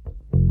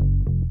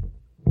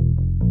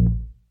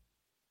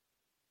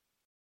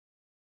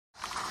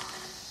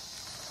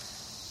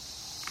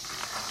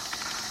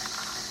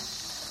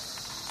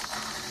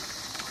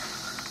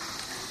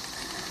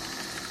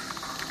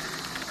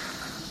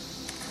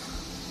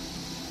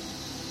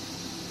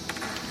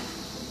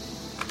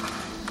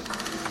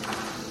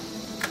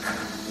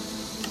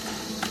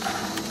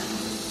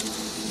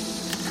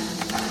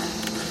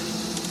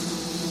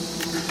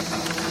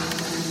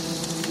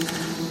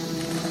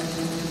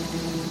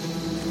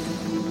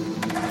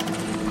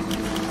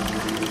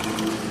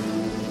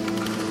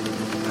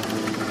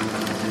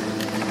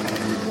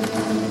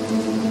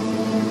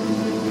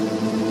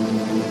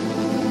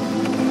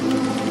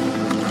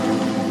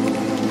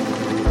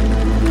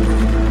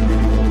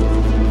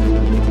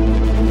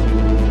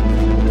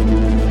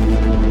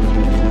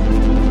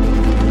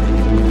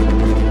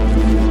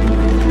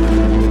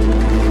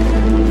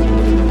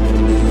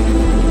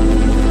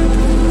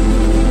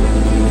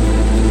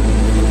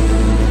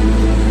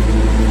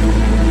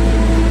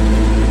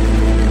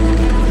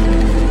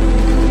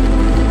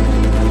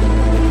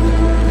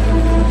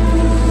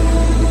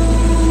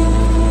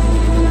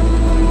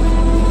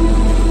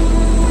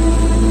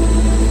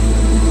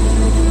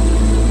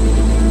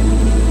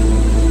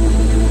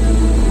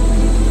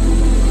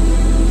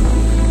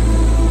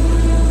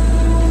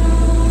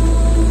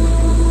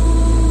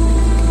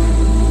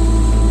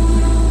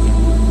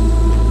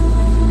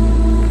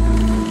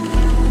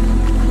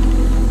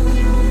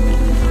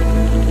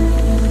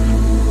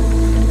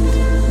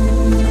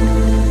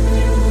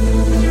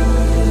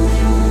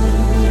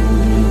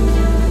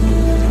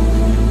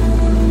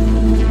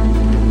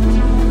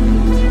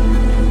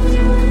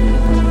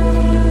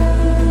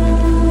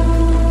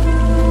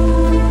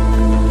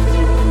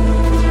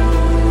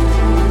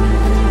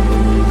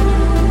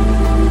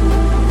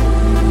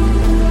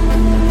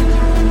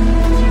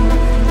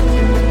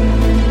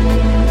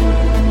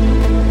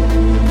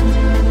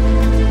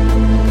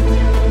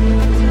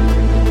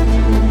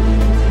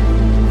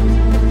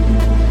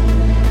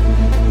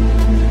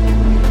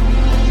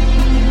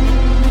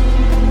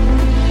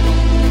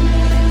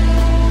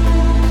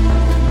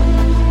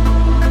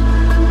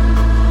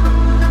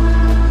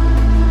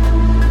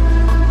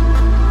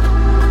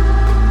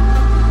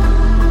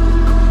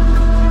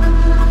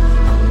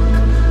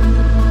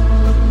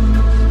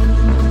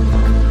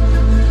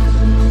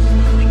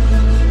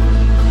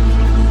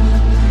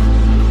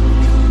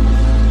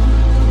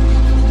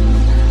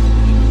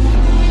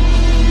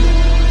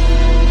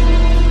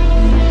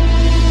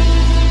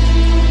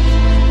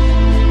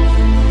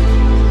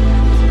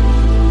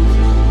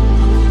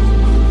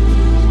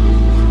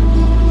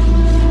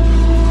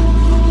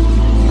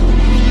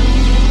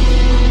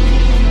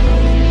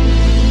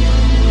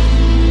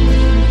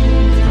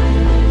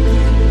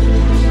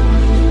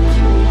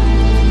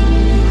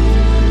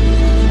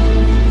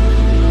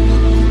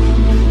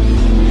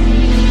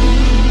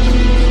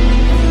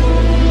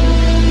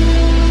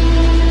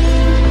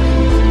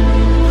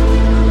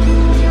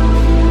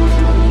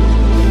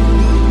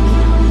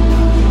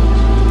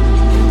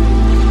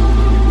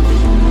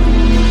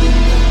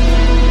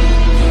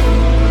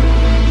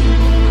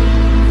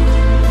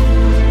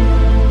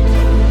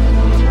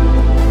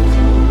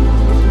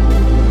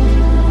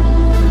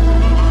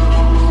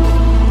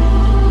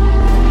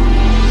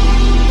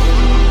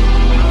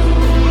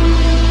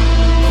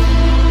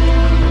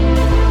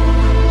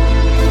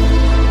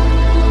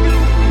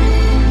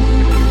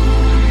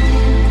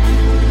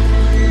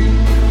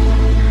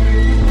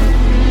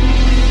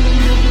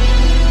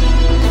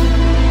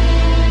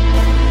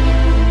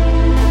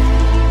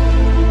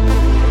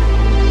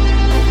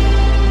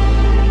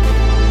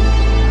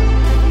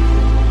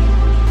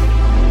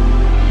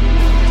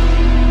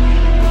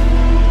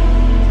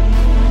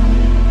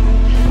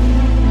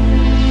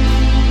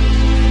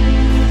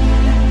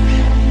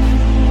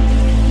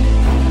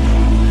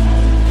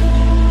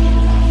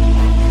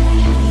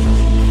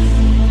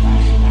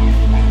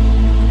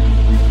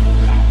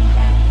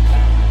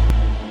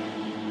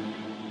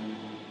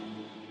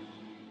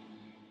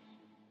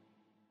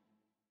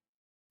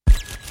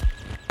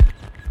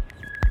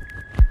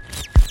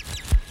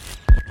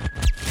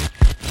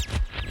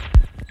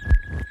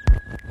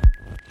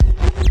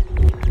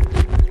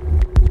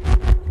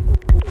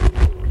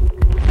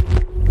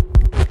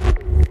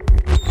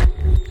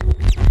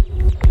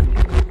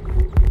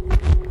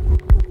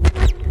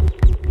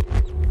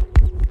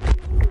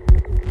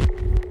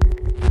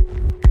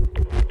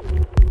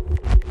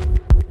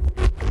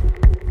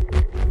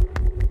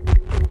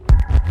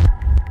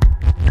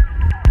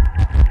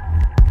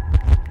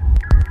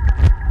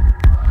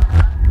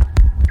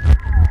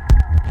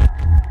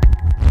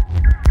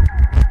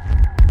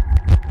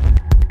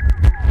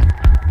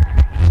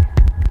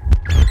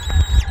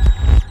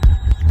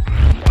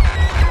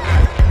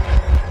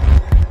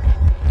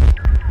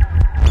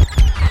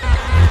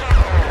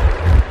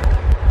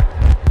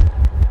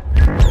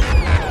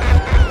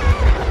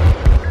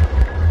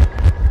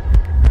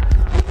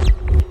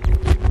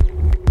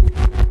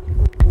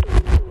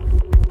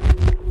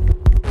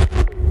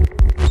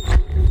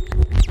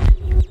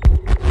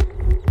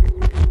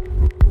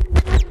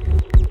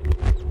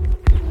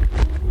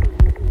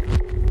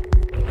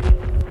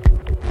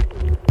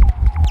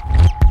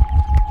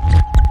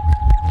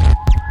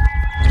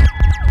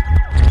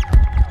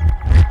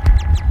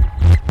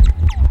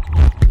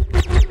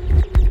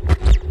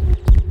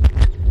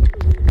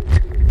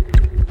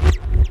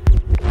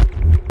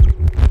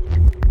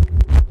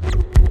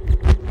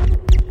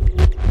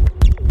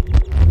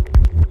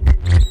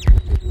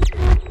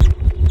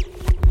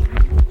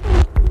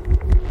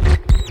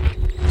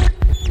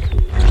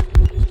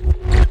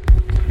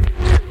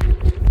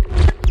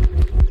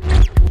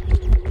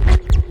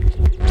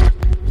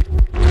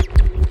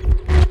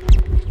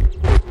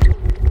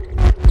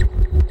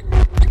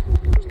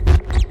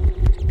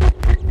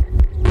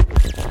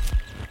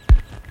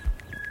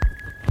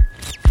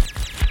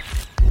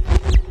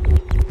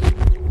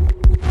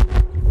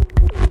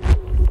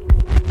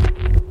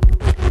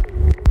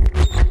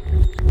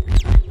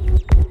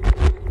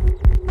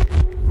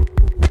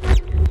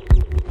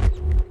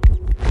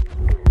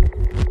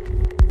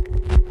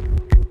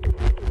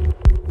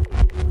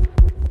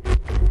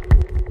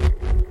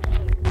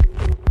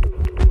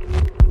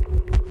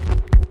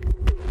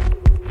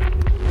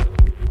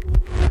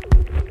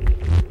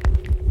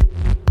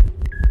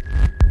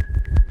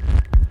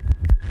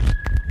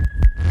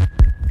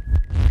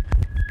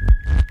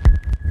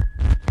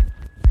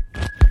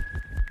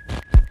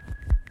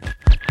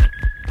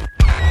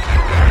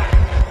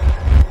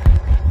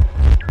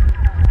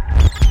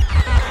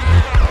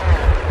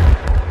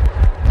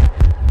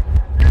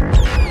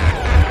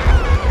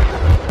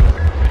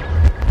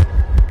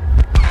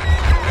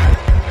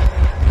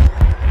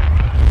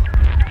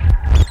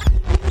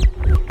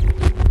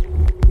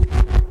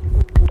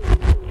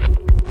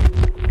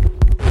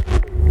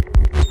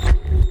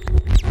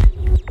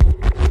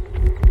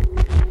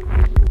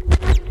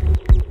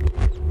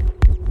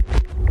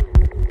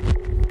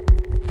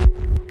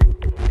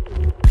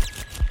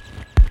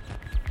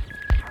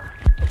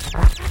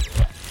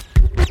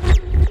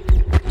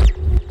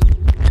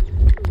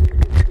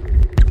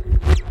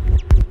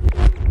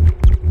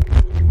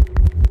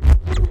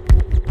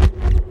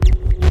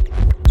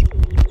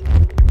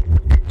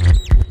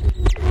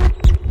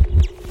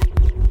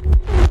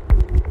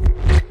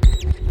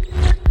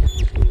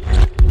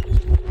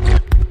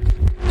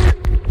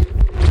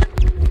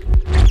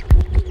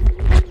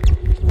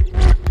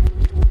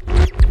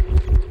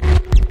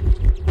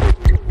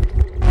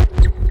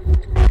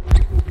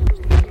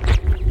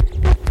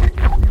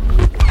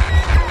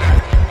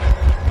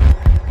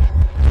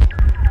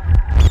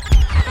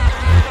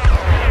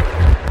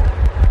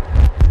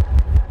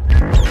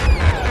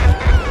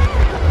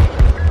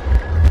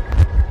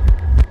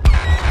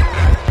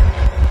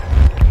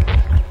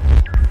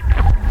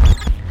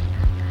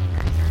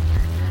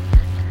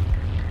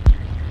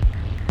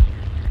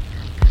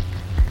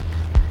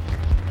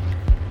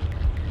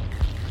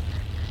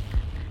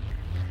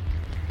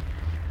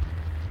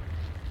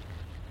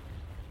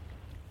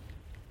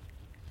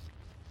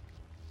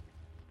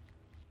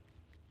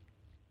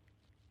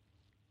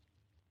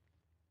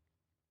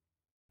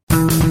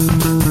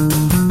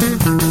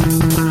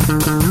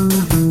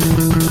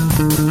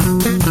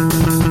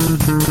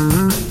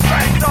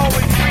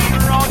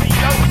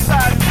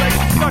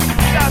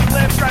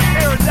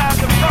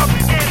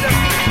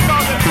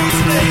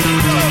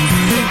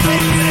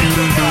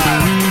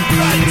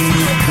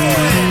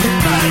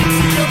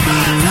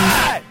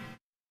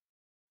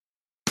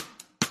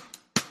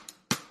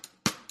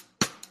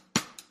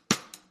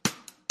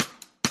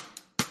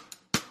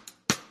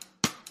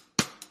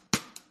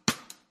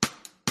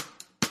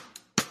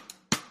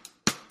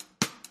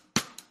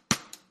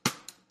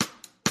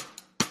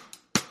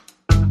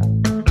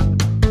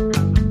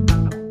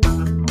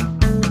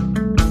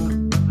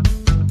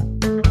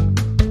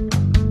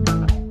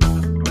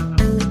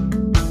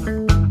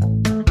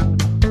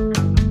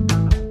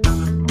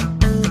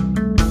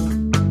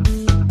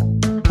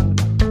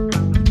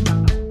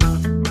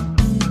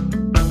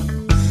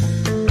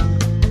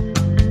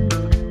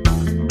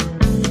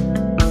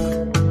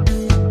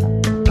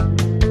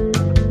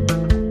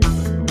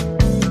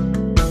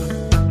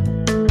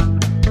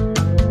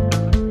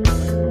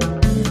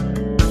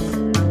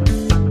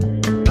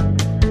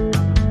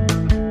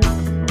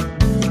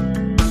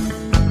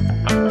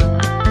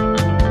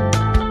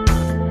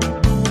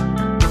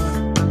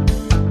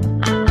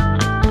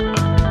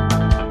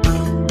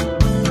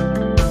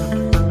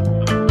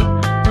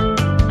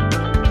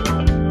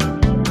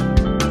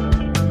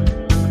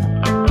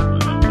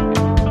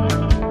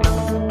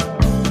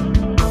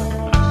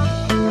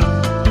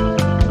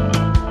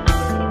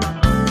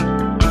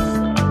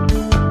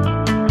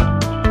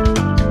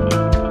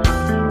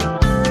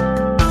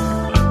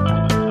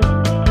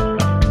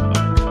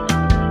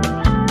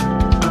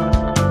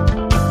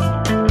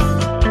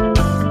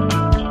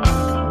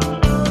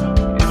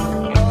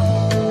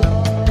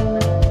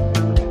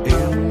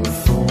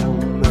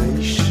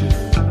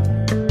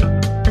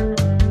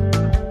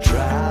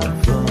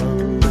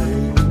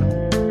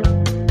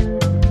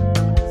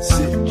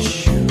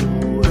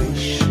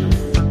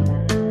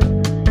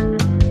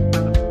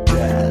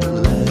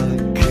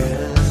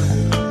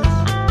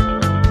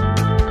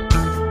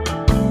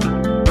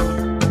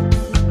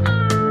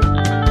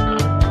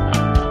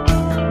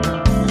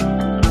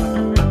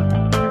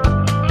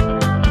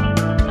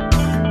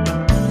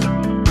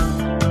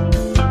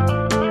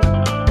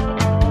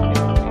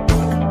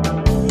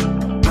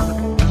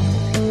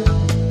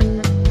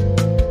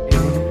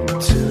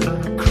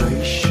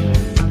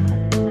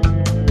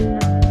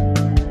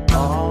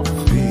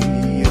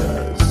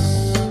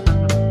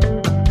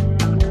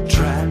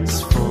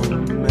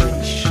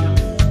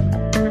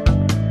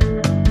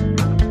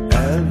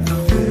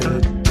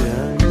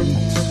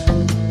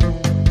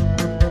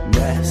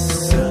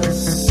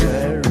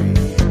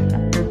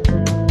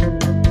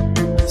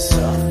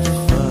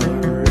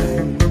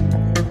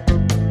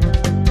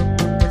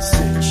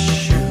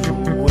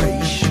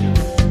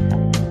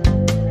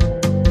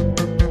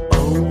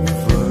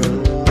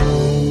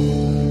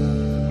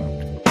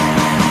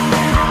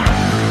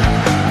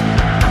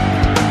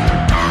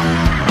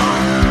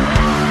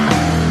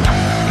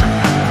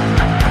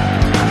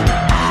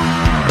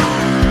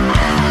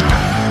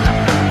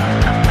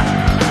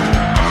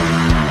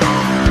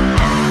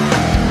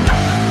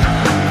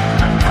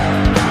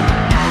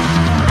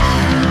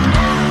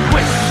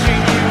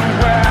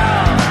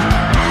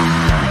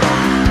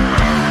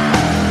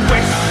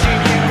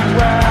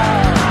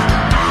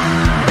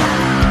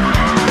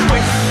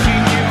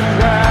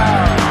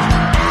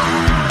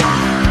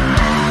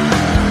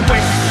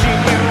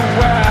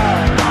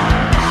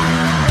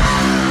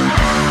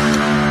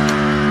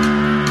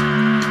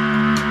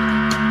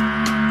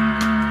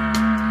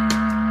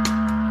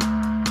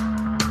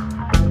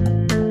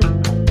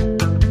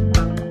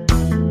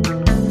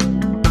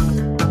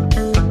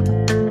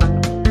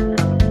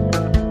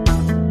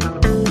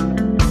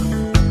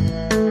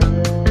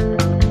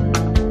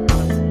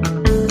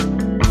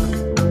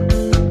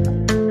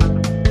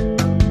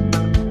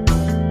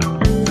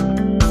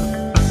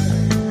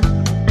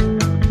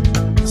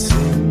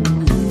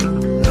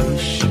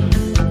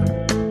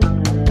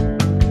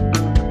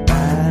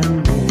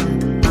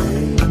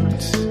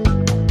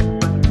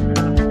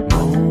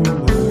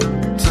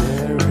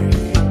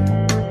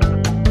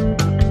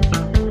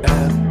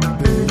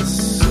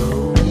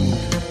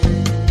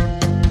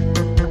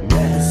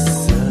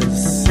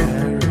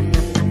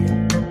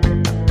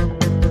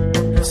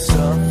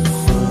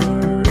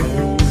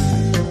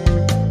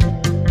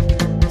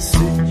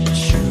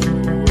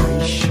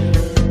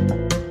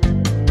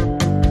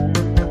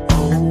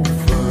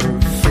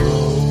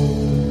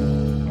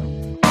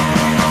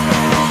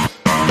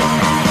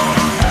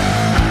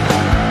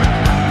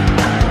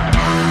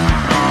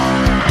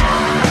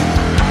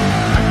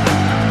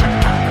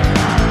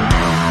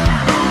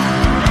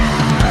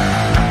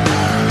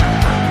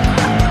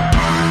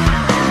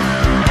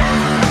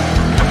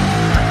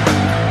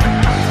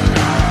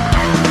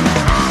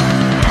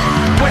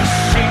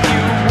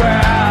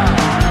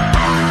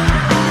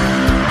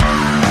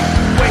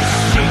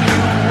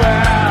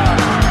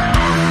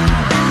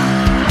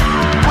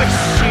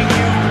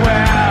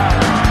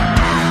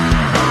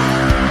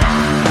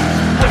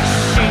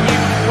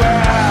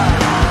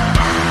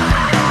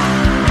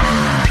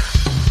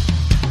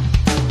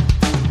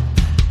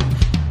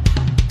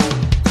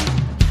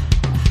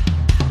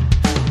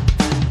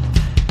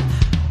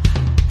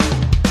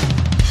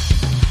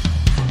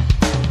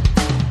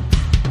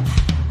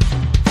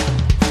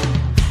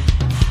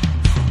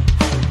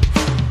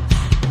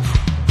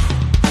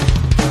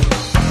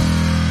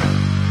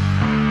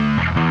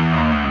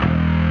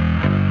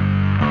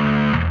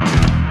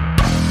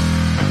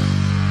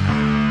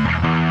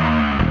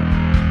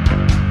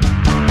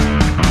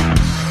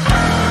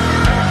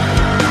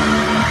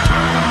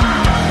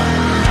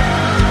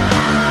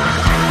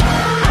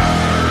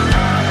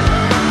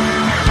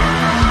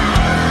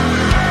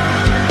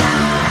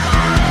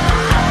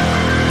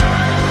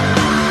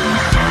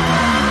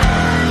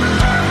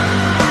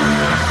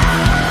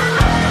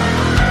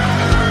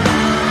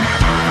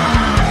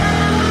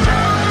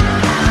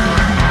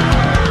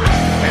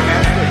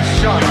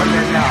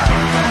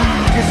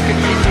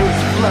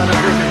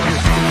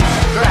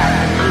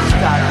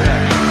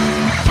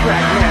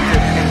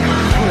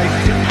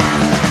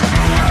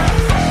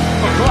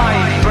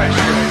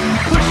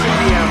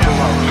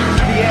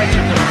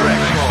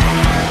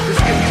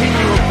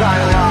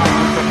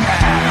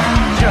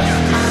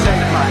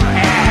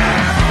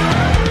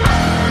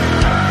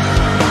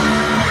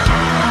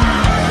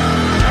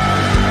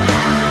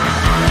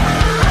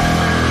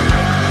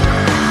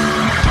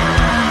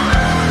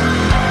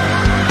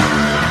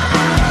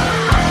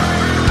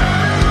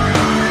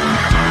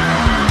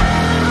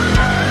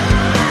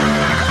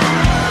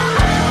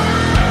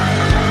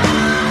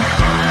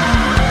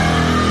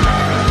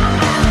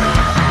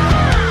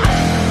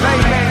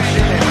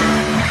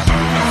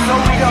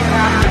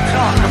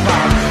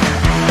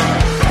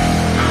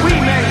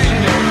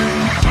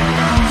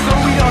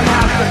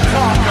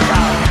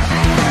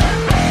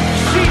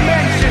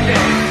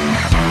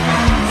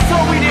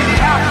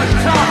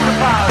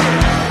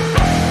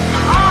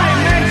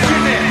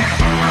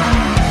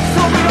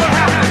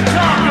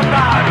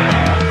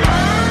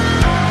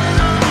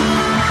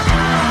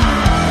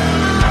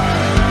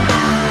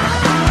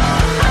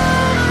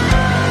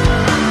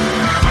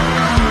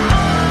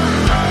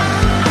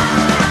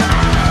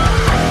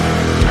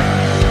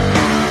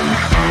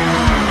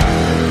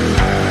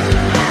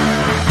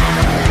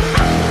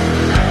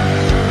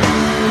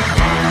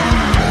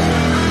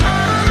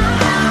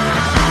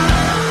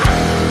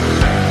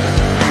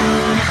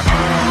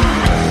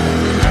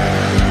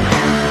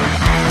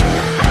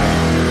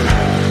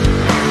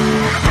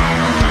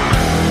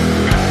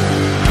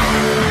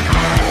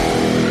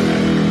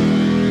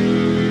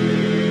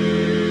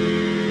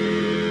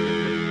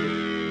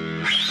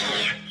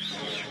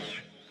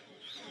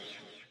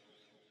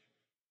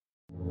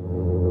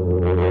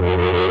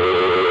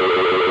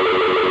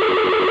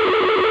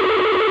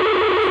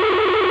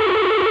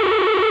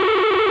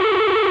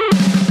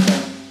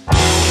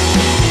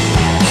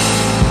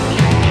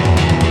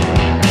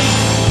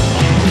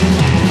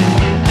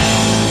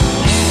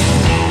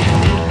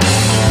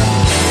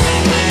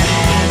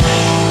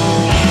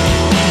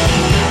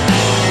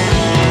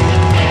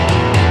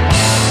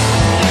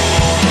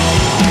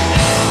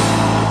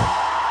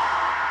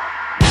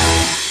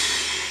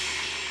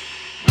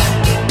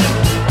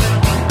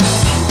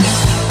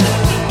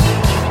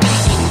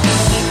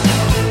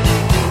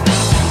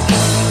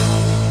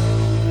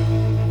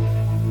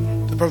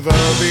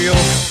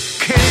 proverbial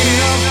king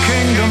of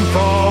kingdom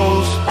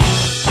falls.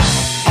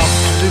 Up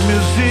to the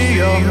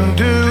museum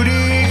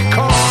duty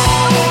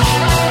calls.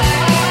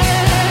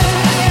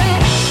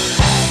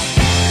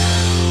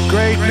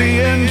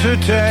 Greatly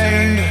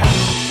entertained,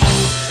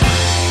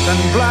 then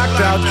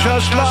blacked out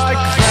just like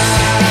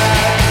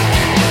that.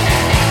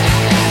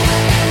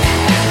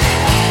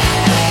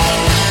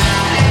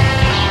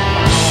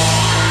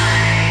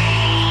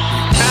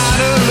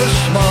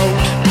 Analysts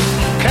smoked,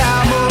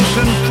 camels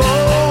in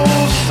full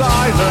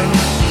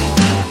silence.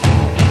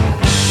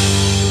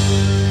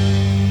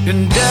 In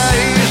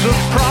days of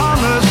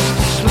promise,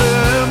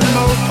 slim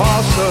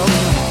opossum.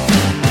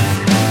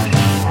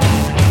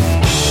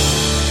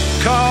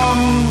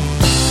 Come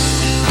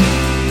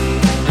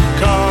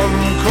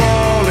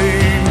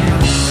crawling,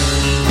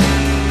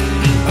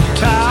 a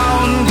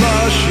town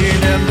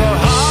blushing in the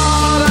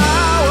hot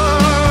hour.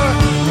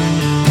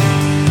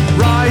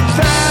 Right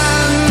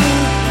then,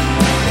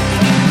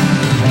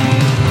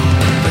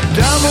 the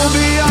devil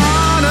be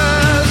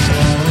honest,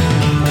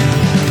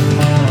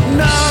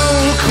 no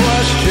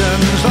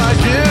questions, I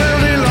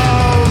dearly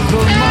love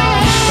the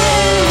monster.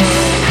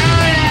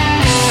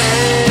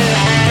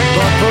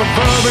 But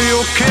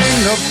proverbial king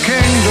of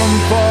kingdom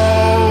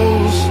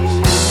falls.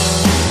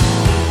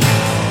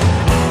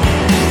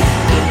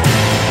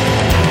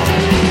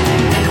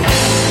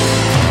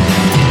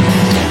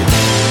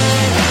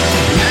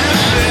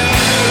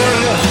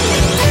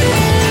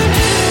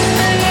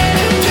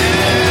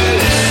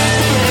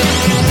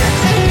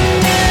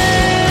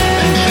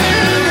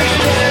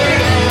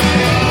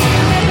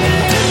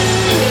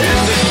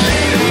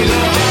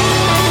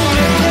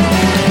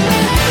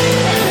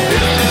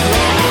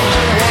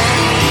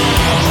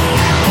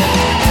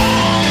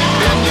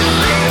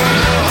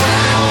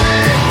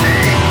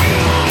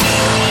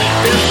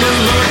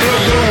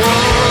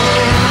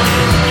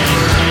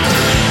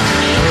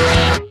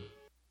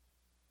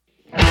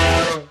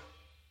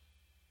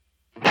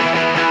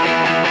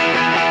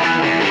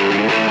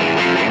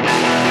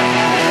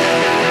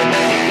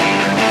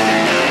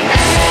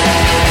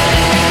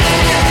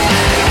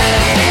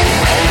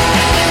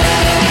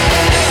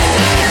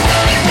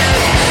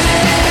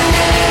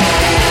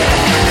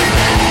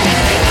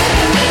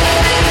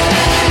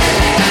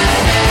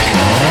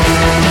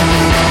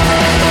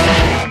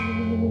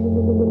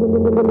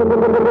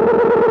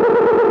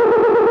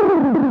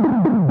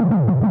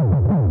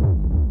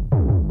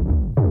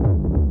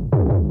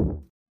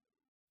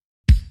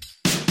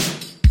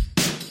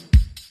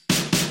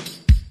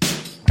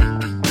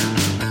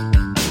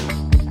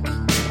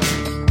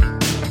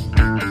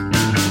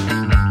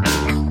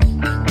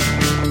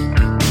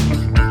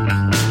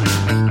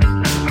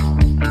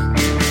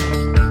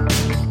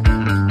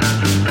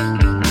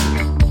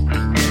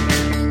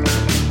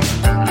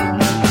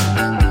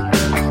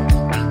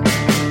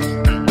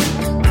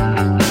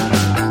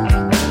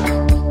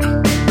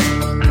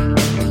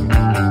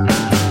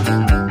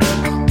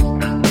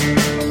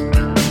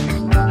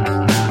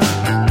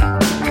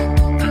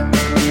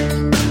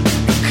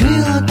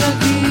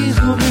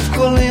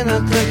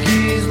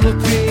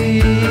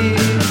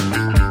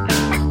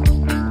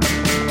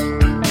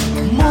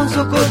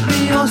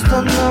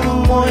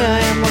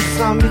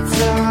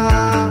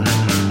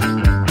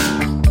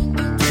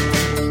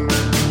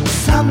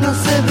 Sam na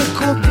sebe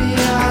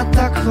kopija,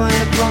 takva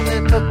je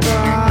planeta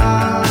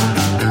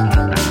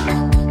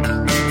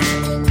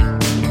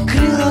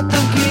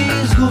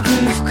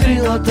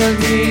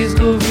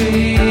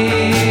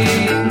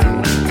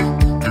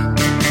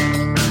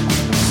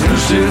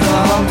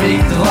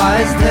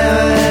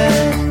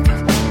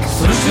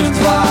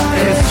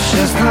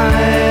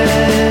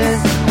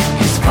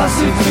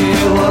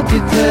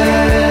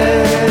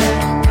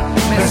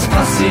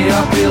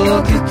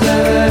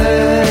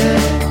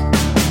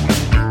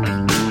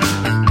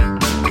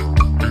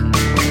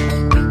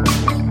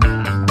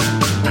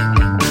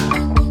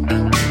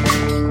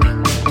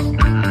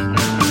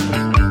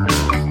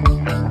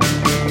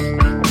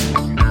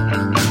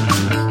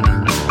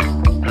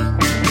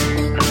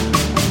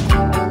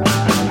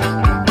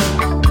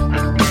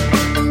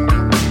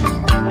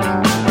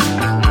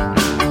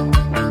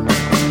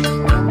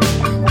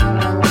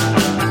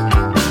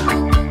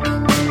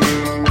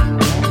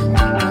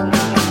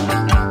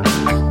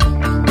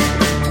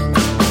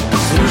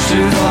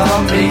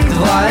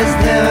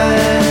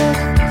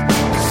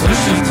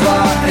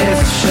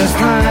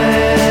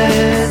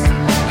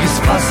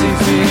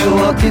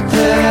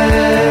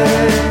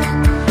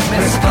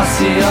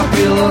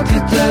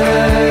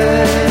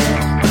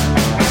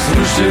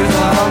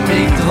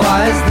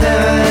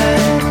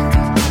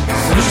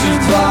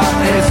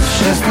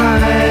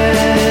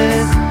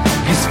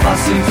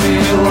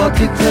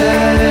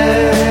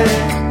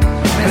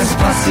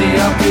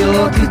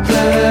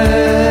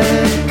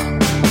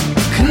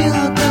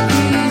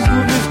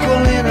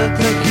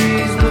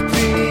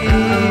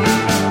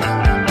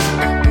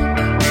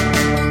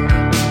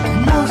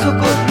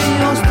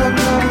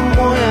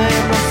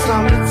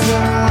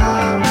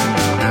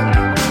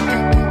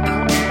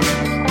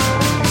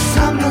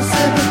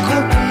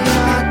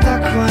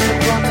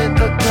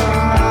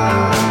ta.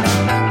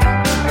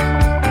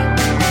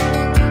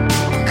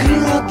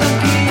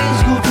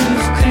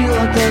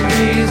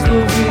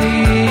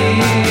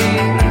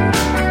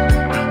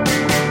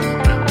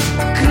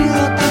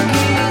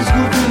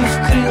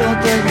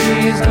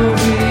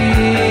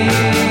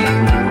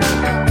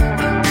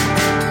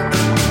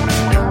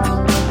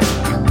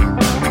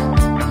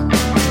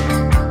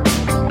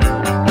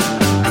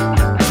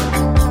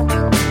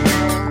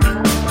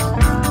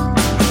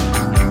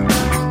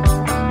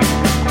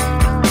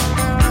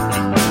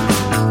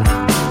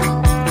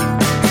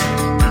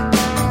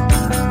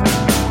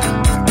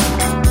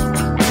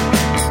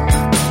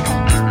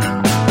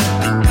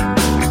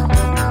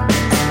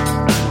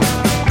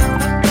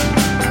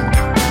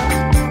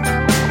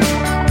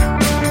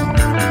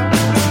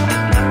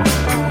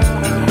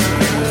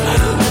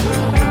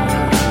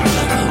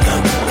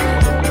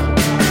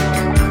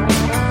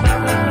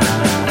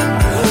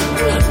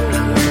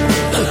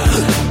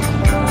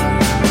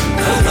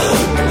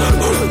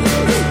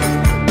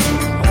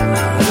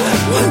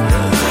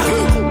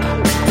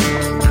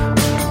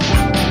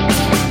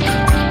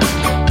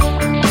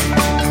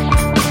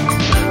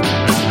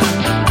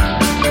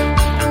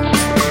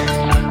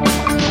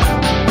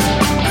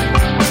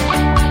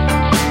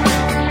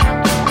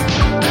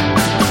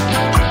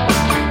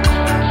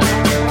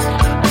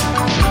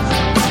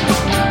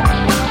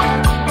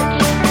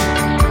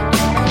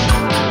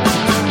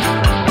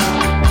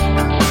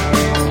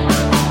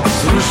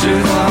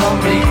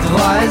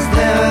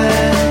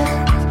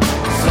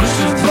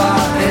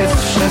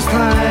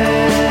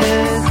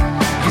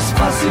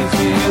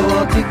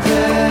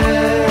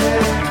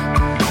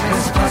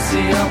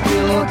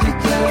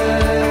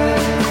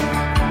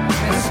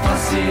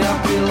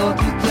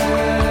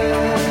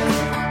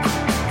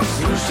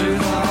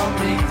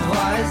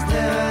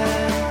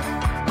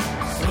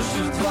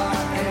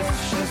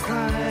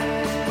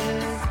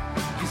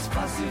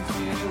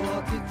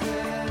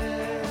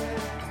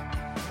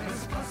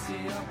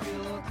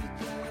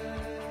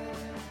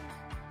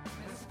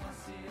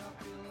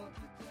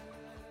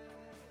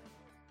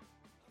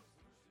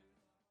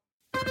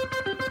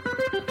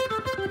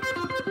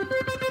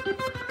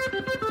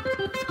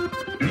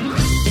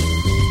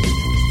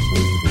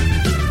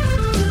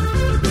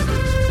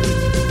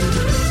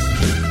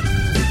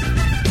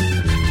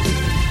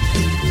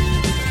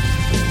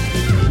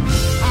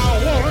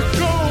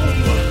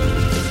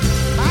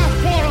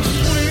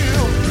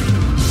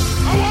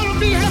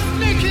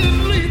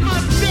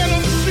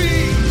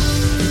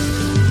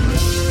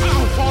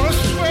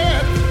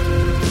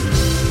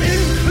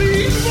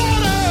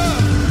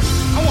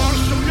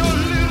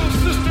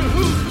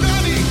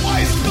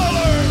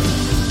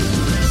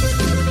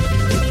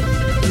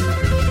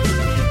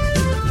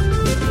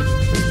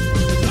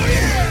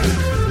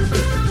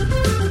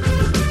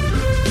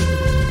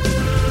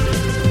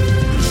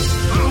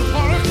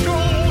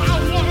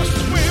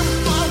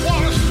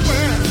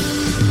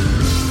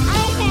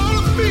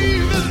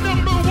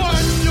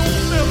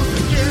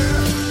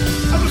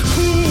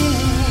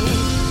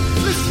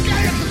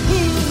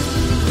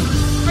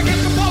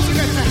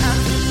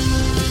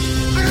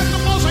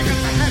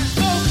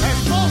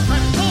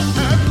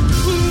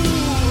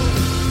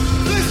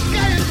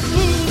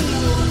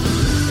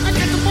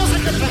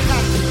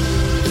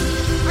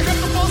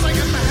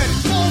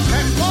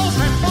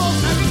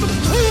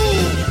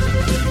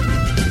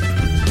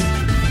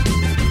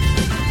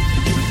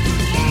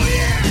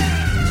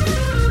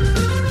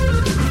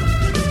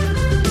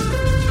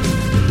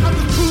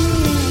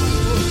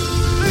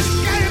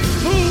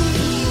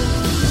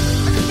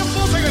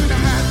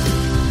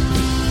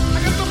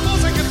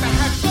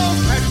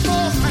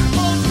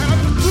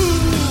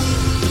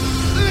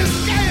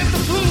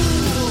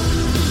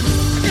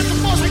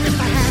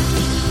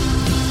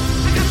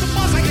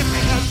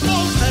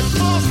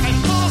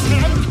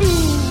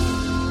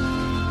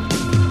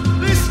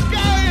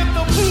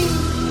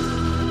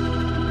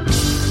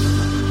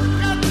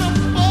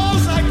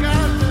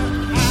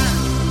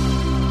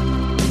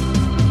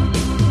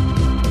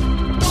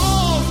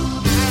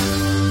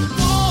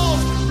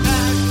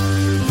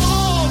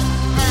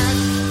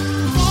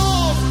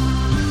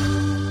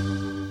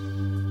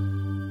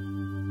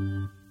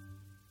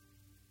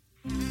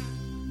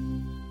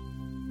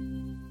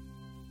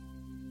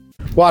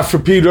 What, for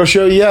Pedro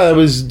Show? Yeah, that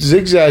was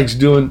Zig-Zags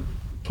doing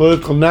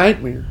Political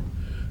Nightmare.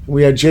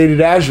 We had Jaded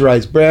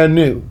Azurites, brand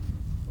new.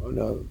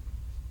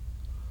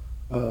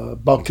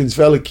 Balkans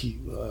Veliki,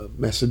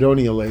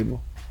 Macedonia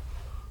label.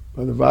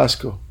 Brother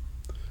Vasco.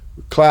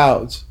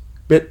 Clouds.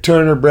 Bit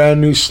Turner,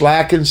 brand new.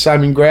 Slacken,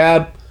 Simon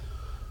Grab.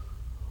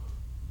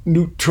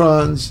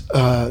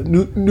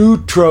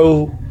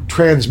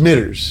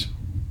 Neurotransmitters.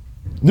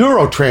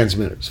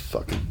 Neurotransmitters.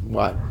 Fucking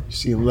what? You're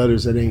seeing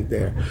letters that ain't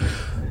there.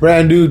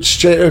 Brand new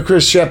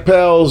Chris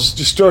Chappell's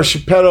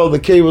Distortion pedal, the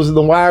cables and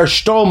the wire.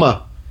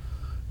 Stoma.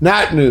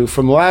 Not new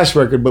from the last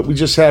record, but we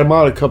just had him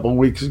on a couple of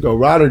weeks ago.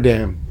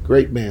 Rotterdam.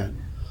 Great man.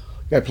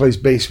 Guy plays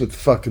bass with the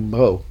fucking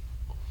bow.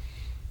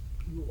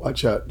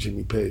 Watch out,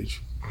 Jimmy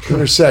Page.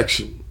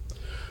 Intersection.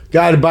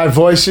 Guided by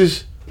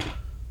Voices.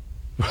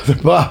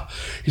 Brother Bob.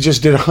 He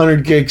just did a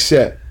 100-gig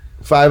set.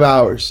 5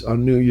 hours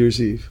on New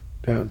Year's Eve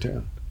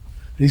downtown.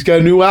 He's got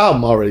a new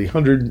album already.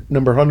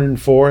 Number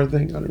 104, I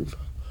think. 105.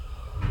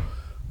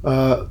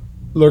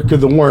 Lurk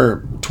of the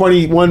Worm.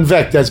 21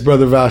 Vec, that's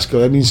Brother Vasco.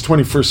 That means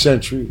 21st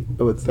century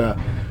with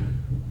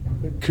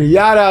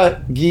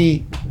kriljata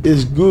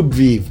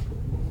izgubiv.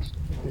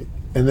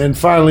 And then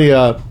finally,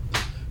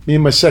 me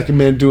and my second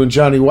man doing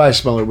Johnny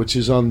Weismuller, which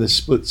is on this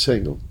split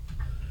single.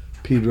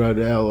 Pedro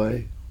to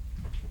L.A.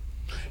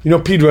 You know,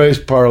 Pedro is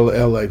part of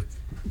L.A.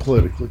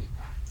 politically.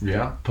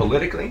 Yeah,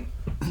 politically?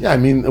 Yeah, I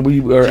mean, we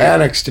were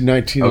annexed in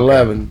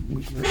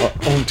 1911.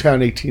 Okay. Owned town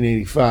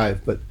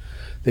 1885, but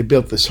they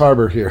built this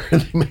harbor here,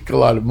 and they make a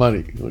lot of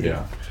money.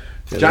 Yeah.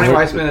 Johnny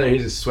Weissmuller,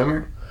 he's a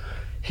swimmer?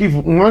 He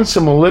won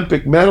some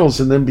Olympic medals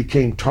and then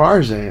became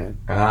Tarzan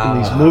in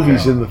these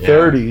movies in the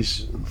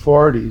 30s and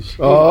 40s.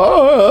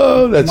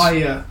 Oh, that's...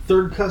 My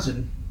third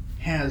cousin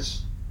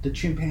has the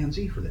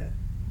chimpanzee for that.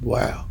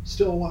 Wow.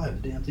 Still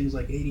alive. The damn thing's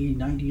like 80,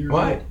 90 years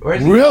old. What?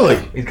 Where's he? Really?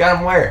 He's got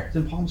him where? It's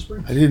in Palm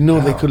Springs. I didn't know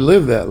they could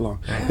live that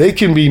long. They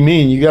can be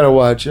mean. You got to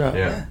watch out.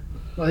 Yeah.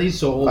 Well, he's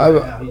so old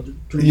now.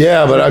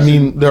 Yeah, but I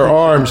mean, their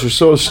arms are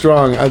so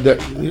strong.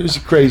 Here's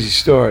a crazy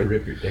story.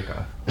 Rip your dick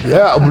off.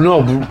 Yeah,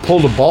 no, pull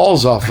the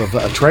balls off of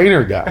a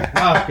trainer guy.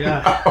 Oh,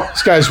 God.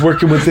 This guy's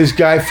working with this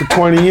guy for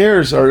 20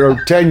 years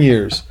or 10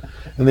 years.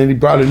 And then he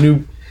brought a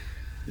new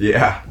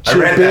chip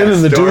in,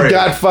 and the dude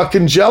got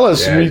fucking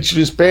jealous and reached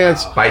his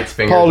pants, bites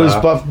fingers pulled his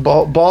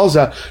off. balls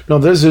out. No,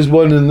 this is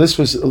one, and this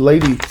was a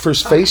lady,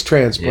 first face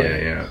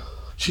transplant. Yeah.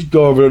 She'd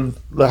go over to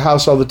the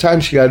house all the time.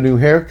 She got a new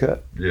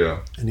haircut. Yeah.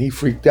 And he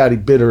freaked out. He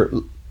bit her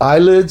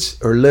eyelids,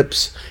 her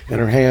lips, and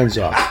her hands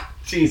off.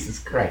 Jesus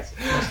Christ.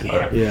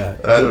 Yeah.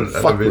 I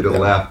don't mean to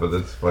laugh, but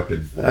it's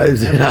fucking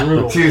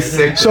too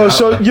sick.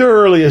 So your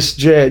earliest,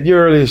 Jad,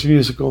 your earliest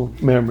musical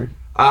memory?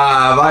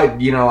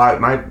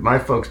 My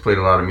folks played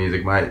a lot of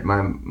music. My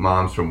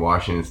mom's from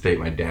Washington State.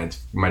 My dad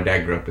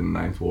grew up in the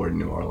 9th Ward in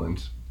New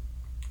Orleans,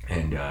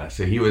 and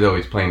so he was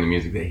always playing the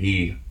music that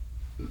he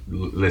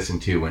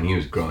listened to when he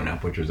was growing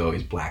up, which was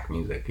always black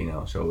music.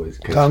 So it was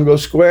Congo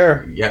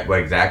Square. Yeah, well,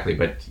 exactly.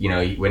 But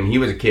when he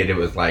was a kid, it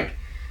was like,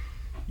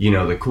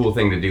 the cool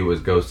thing to do was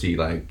go see,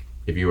 like,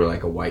 if you were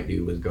like a white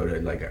dude, was go to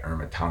like an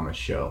Irma Thomas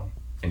show,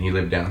 and he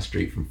lived down the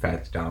street from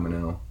Fats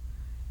Domino.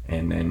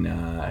 And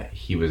then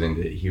he was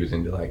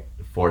into like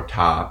the Four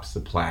Tops, the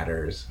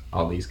Platters,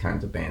 all these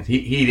kinds of bands. He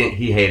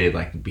hated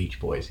like the Beach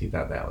Boys. He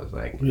thought that was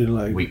like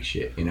weak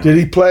shit. Did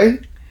he play?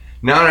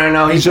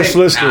 No. He's just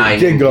listening. He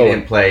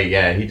didn't play.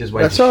 Yeah, he just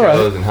went to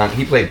shows and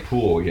he played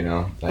pool.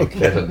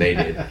 That's what they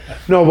did.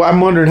 No,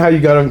 I'm wondering how you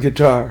got on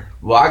guitar.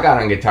 Well, I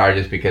got on guitar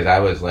just because I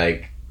was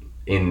like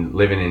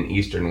living in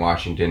Eastern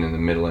Washington in the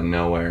middle of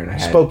nowhere, and I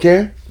had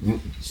Spokane,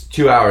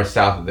 2 hours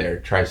south of there,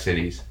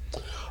 Tri-Cities.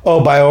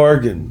 Oh, by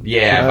Oregon.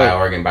 Yeah, by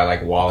Oregon, by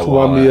like Walla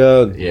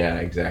Columbia. Walla. Yeah,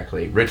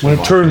 exactly. Richland,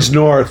 when it turns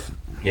north.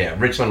 Yeah,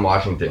 Richland,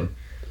 Washington.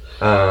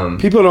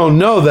 People don't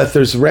know that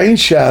there's rain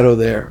shadow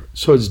there,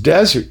 so it's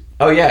desert.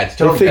 Oh yeah, it's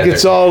totally They think desert.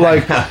 it's all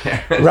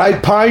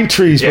like pine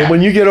trees, but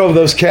when you get over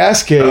those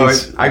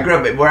Cascades, I grew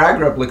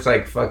up looks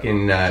like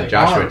fucking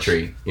Joshua Mars.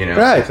 Tree.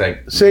 Right, it's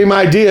like same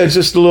idea. It's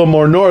just a little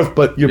more north,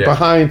 but you're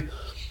behind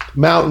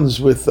mountains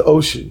with the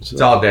oceans.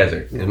 It's all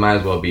desert. It might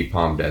as well be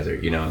Palm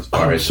Desert, as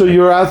far as. So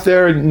you were out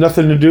there and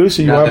nothing to do,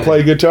 so you want to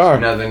play guitar.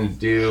 Nothing to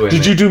do.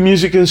 Did you do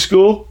music in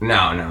school?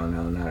 No, not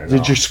at all.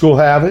 Did your school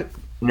have it?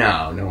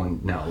 No.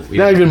 Not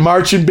even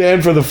marching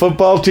band for the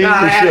football team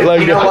or shit like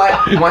that? You know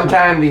what? One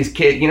time these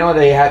kids,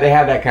 they had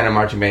that kind of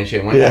marching band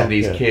shit. One time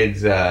these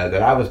kids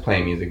that I was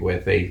playing music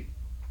with,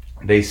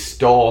 they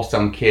stole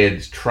some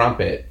kid's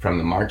trumpet from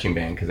the marching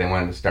band because they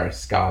wanted to start a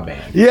ska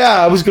band. Yeah,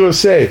 I was going to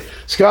say,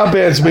 ska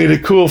bands made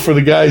it cool for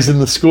the guys in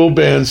the school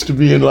bands to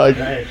be in like...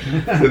 Right.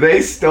 So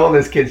they stole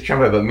this kid's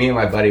trumpet, but me and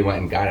my buddy went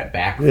and got it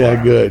back for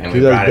him. Good. And we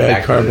brought it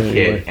back to the anyway.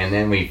 kid. And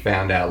then we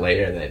found out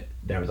later that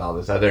there was all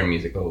this other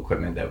musical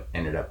equipment that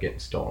ended up getting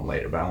stolen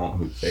later. But I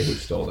won't say who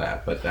stole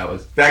that. But that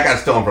got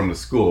stolen from the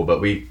school.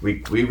 But we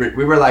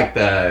were like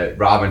the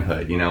Robin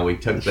Hood, We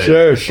took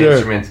the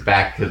instruments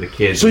back to the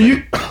kids. So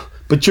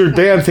But your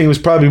band thing was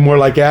probably more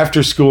like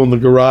after school in the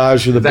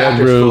garage or the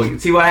bedroom.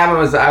 See, what happened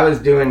was I was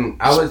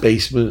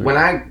basement. When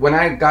I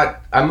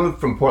moved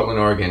from Portland,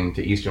 Oregon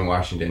to Eastern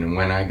Washington, and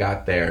when I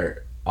got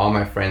there, all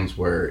my friends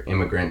were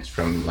immigrants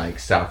from like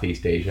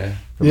Southeast Asia,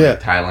 from like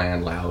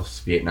Thailand, Laos,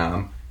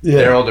 Vietnam. Yeah.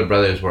 Their older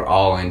brothers were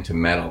all into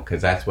metal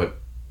because that's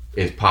what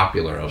is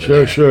popular over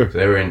there. Sure. So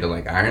they were into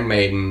like Iron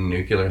Maiden,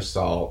 Nuclear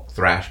Assault,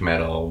 thrash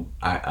metal,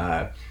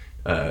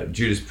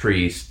 Judas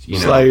Priest,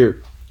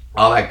 Slayer,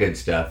 all that good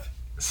stuff.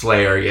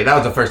 Slayer, yeah, that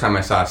was the first time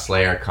I saw a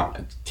Slayer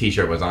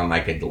t-shirt was on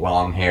like a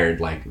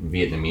long-haired like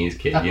Vietnamese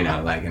kid,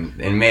 like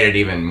and made it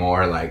even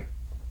more like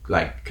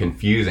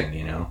confusing,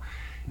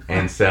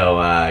 And so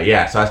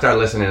so I started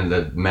listening to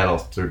the metal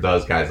through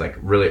those guys like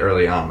really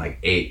early on, like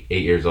 8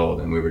 years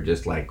old, and we were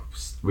just like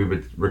we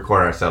would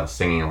record ourselves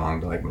singing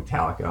along to like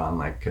Metallica on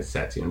like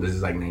cassettes. This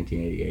is like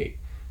 1988,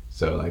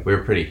 so like we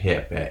were pretty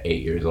hip at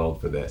 8 years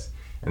old for this.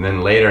 And then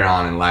later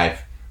on in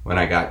life, when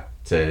I got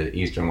to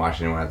Eastern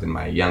Washington, when I was in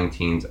my young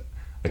teens,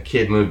 a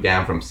kid moved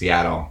down from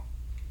Seattle,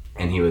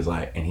 and he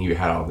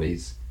had all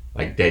these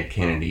like Dead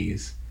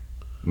Kennedys,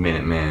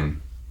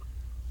 Minutemen,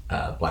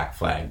 Black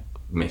Flag,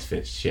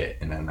 Misfits shit,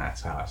 and then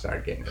that's how I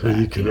started getting to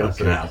that.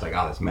 So then I was like,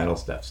 this metal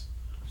stuff's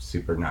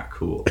super not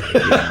cool.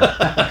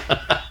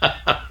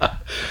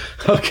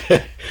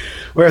 Okay,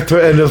 we're at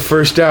the end of the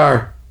first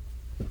hour,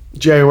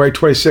 January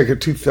 22nd,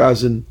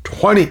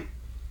 2020.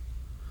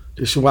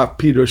 This is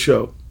Pedro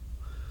Show.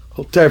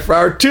 Hold tight for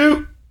hour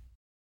 2.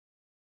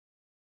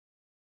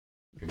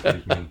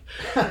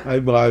 I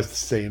was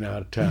saying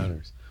out of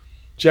towners.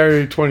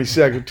 January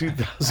 22nd,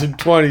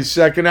 2020,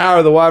 second hour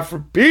of the Watt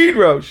from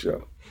Pedro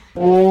Show.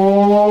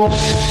 There'll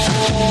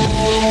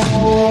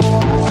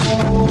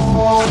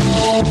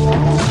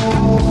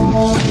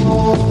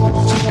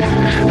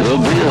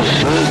be a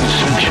certain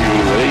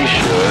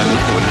situation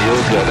when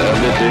you'll get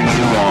everything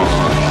you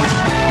want.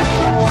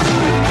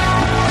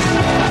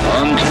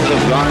 Until the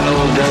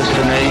final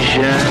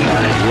destination,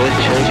 you're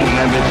taking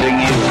everything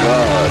you've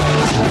got.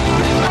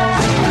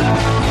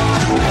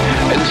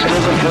 And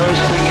still the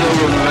first thing you'll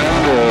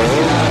remember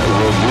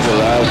will be the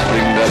last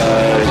thing that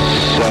I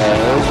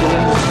said.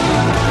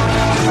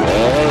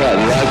 Well,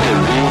 I'd like to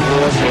be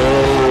here for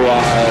a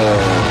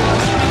while.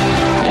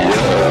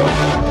 Yeah.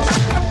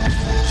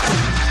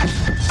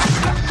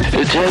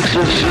 It takes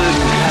a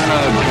certain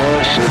kind of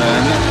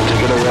person to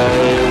get away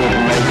with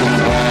making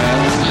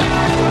plans.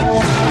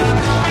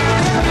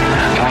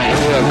 I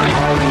hear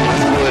calling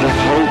you and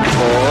hope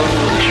for,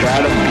 try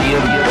to be a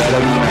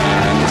better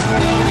man.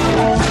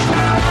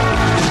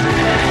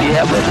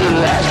 Yeah, but the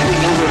last thing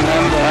you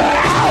remember,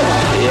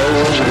 it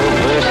was the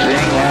first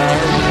thing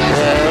I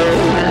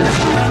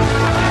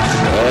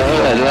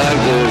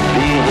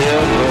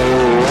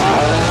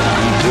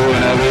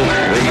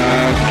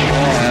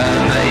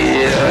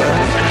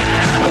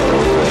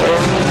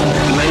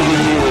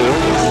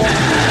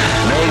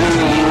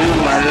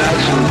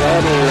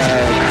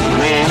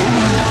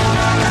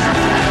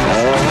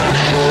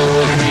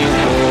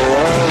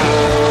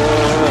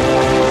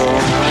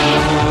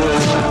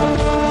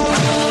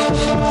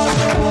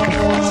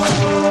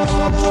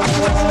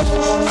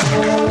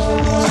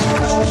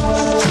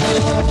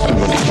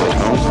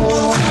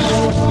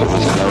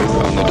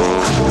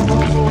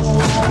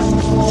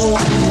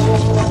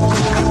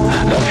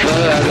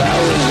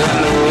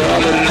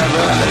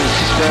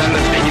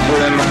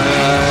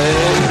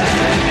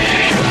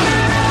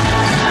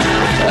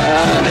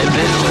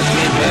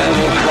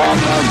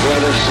my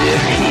brother, see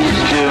if he's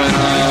doing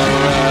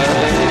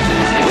alright.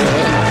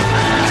 Yeah.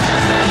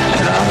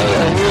 And all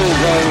I knew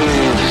that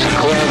was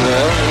clever.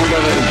 We're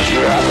gonna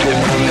drop him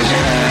from his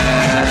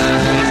hand.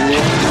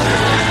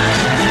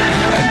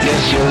 I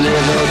guess you'll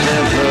live out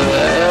there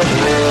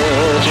forever.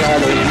 Try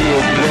to be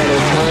a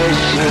better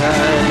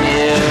person,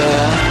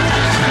 yeah.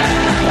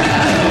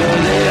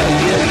 They don't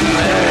get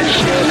married,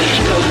 share the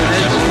children,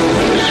 it's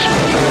foolish.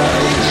 But the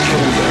life is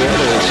getting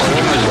better, it's so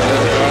much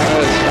better.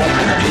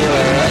 I feel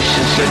like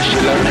she's such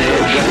a lonely,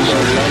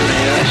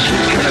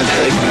 she's gonna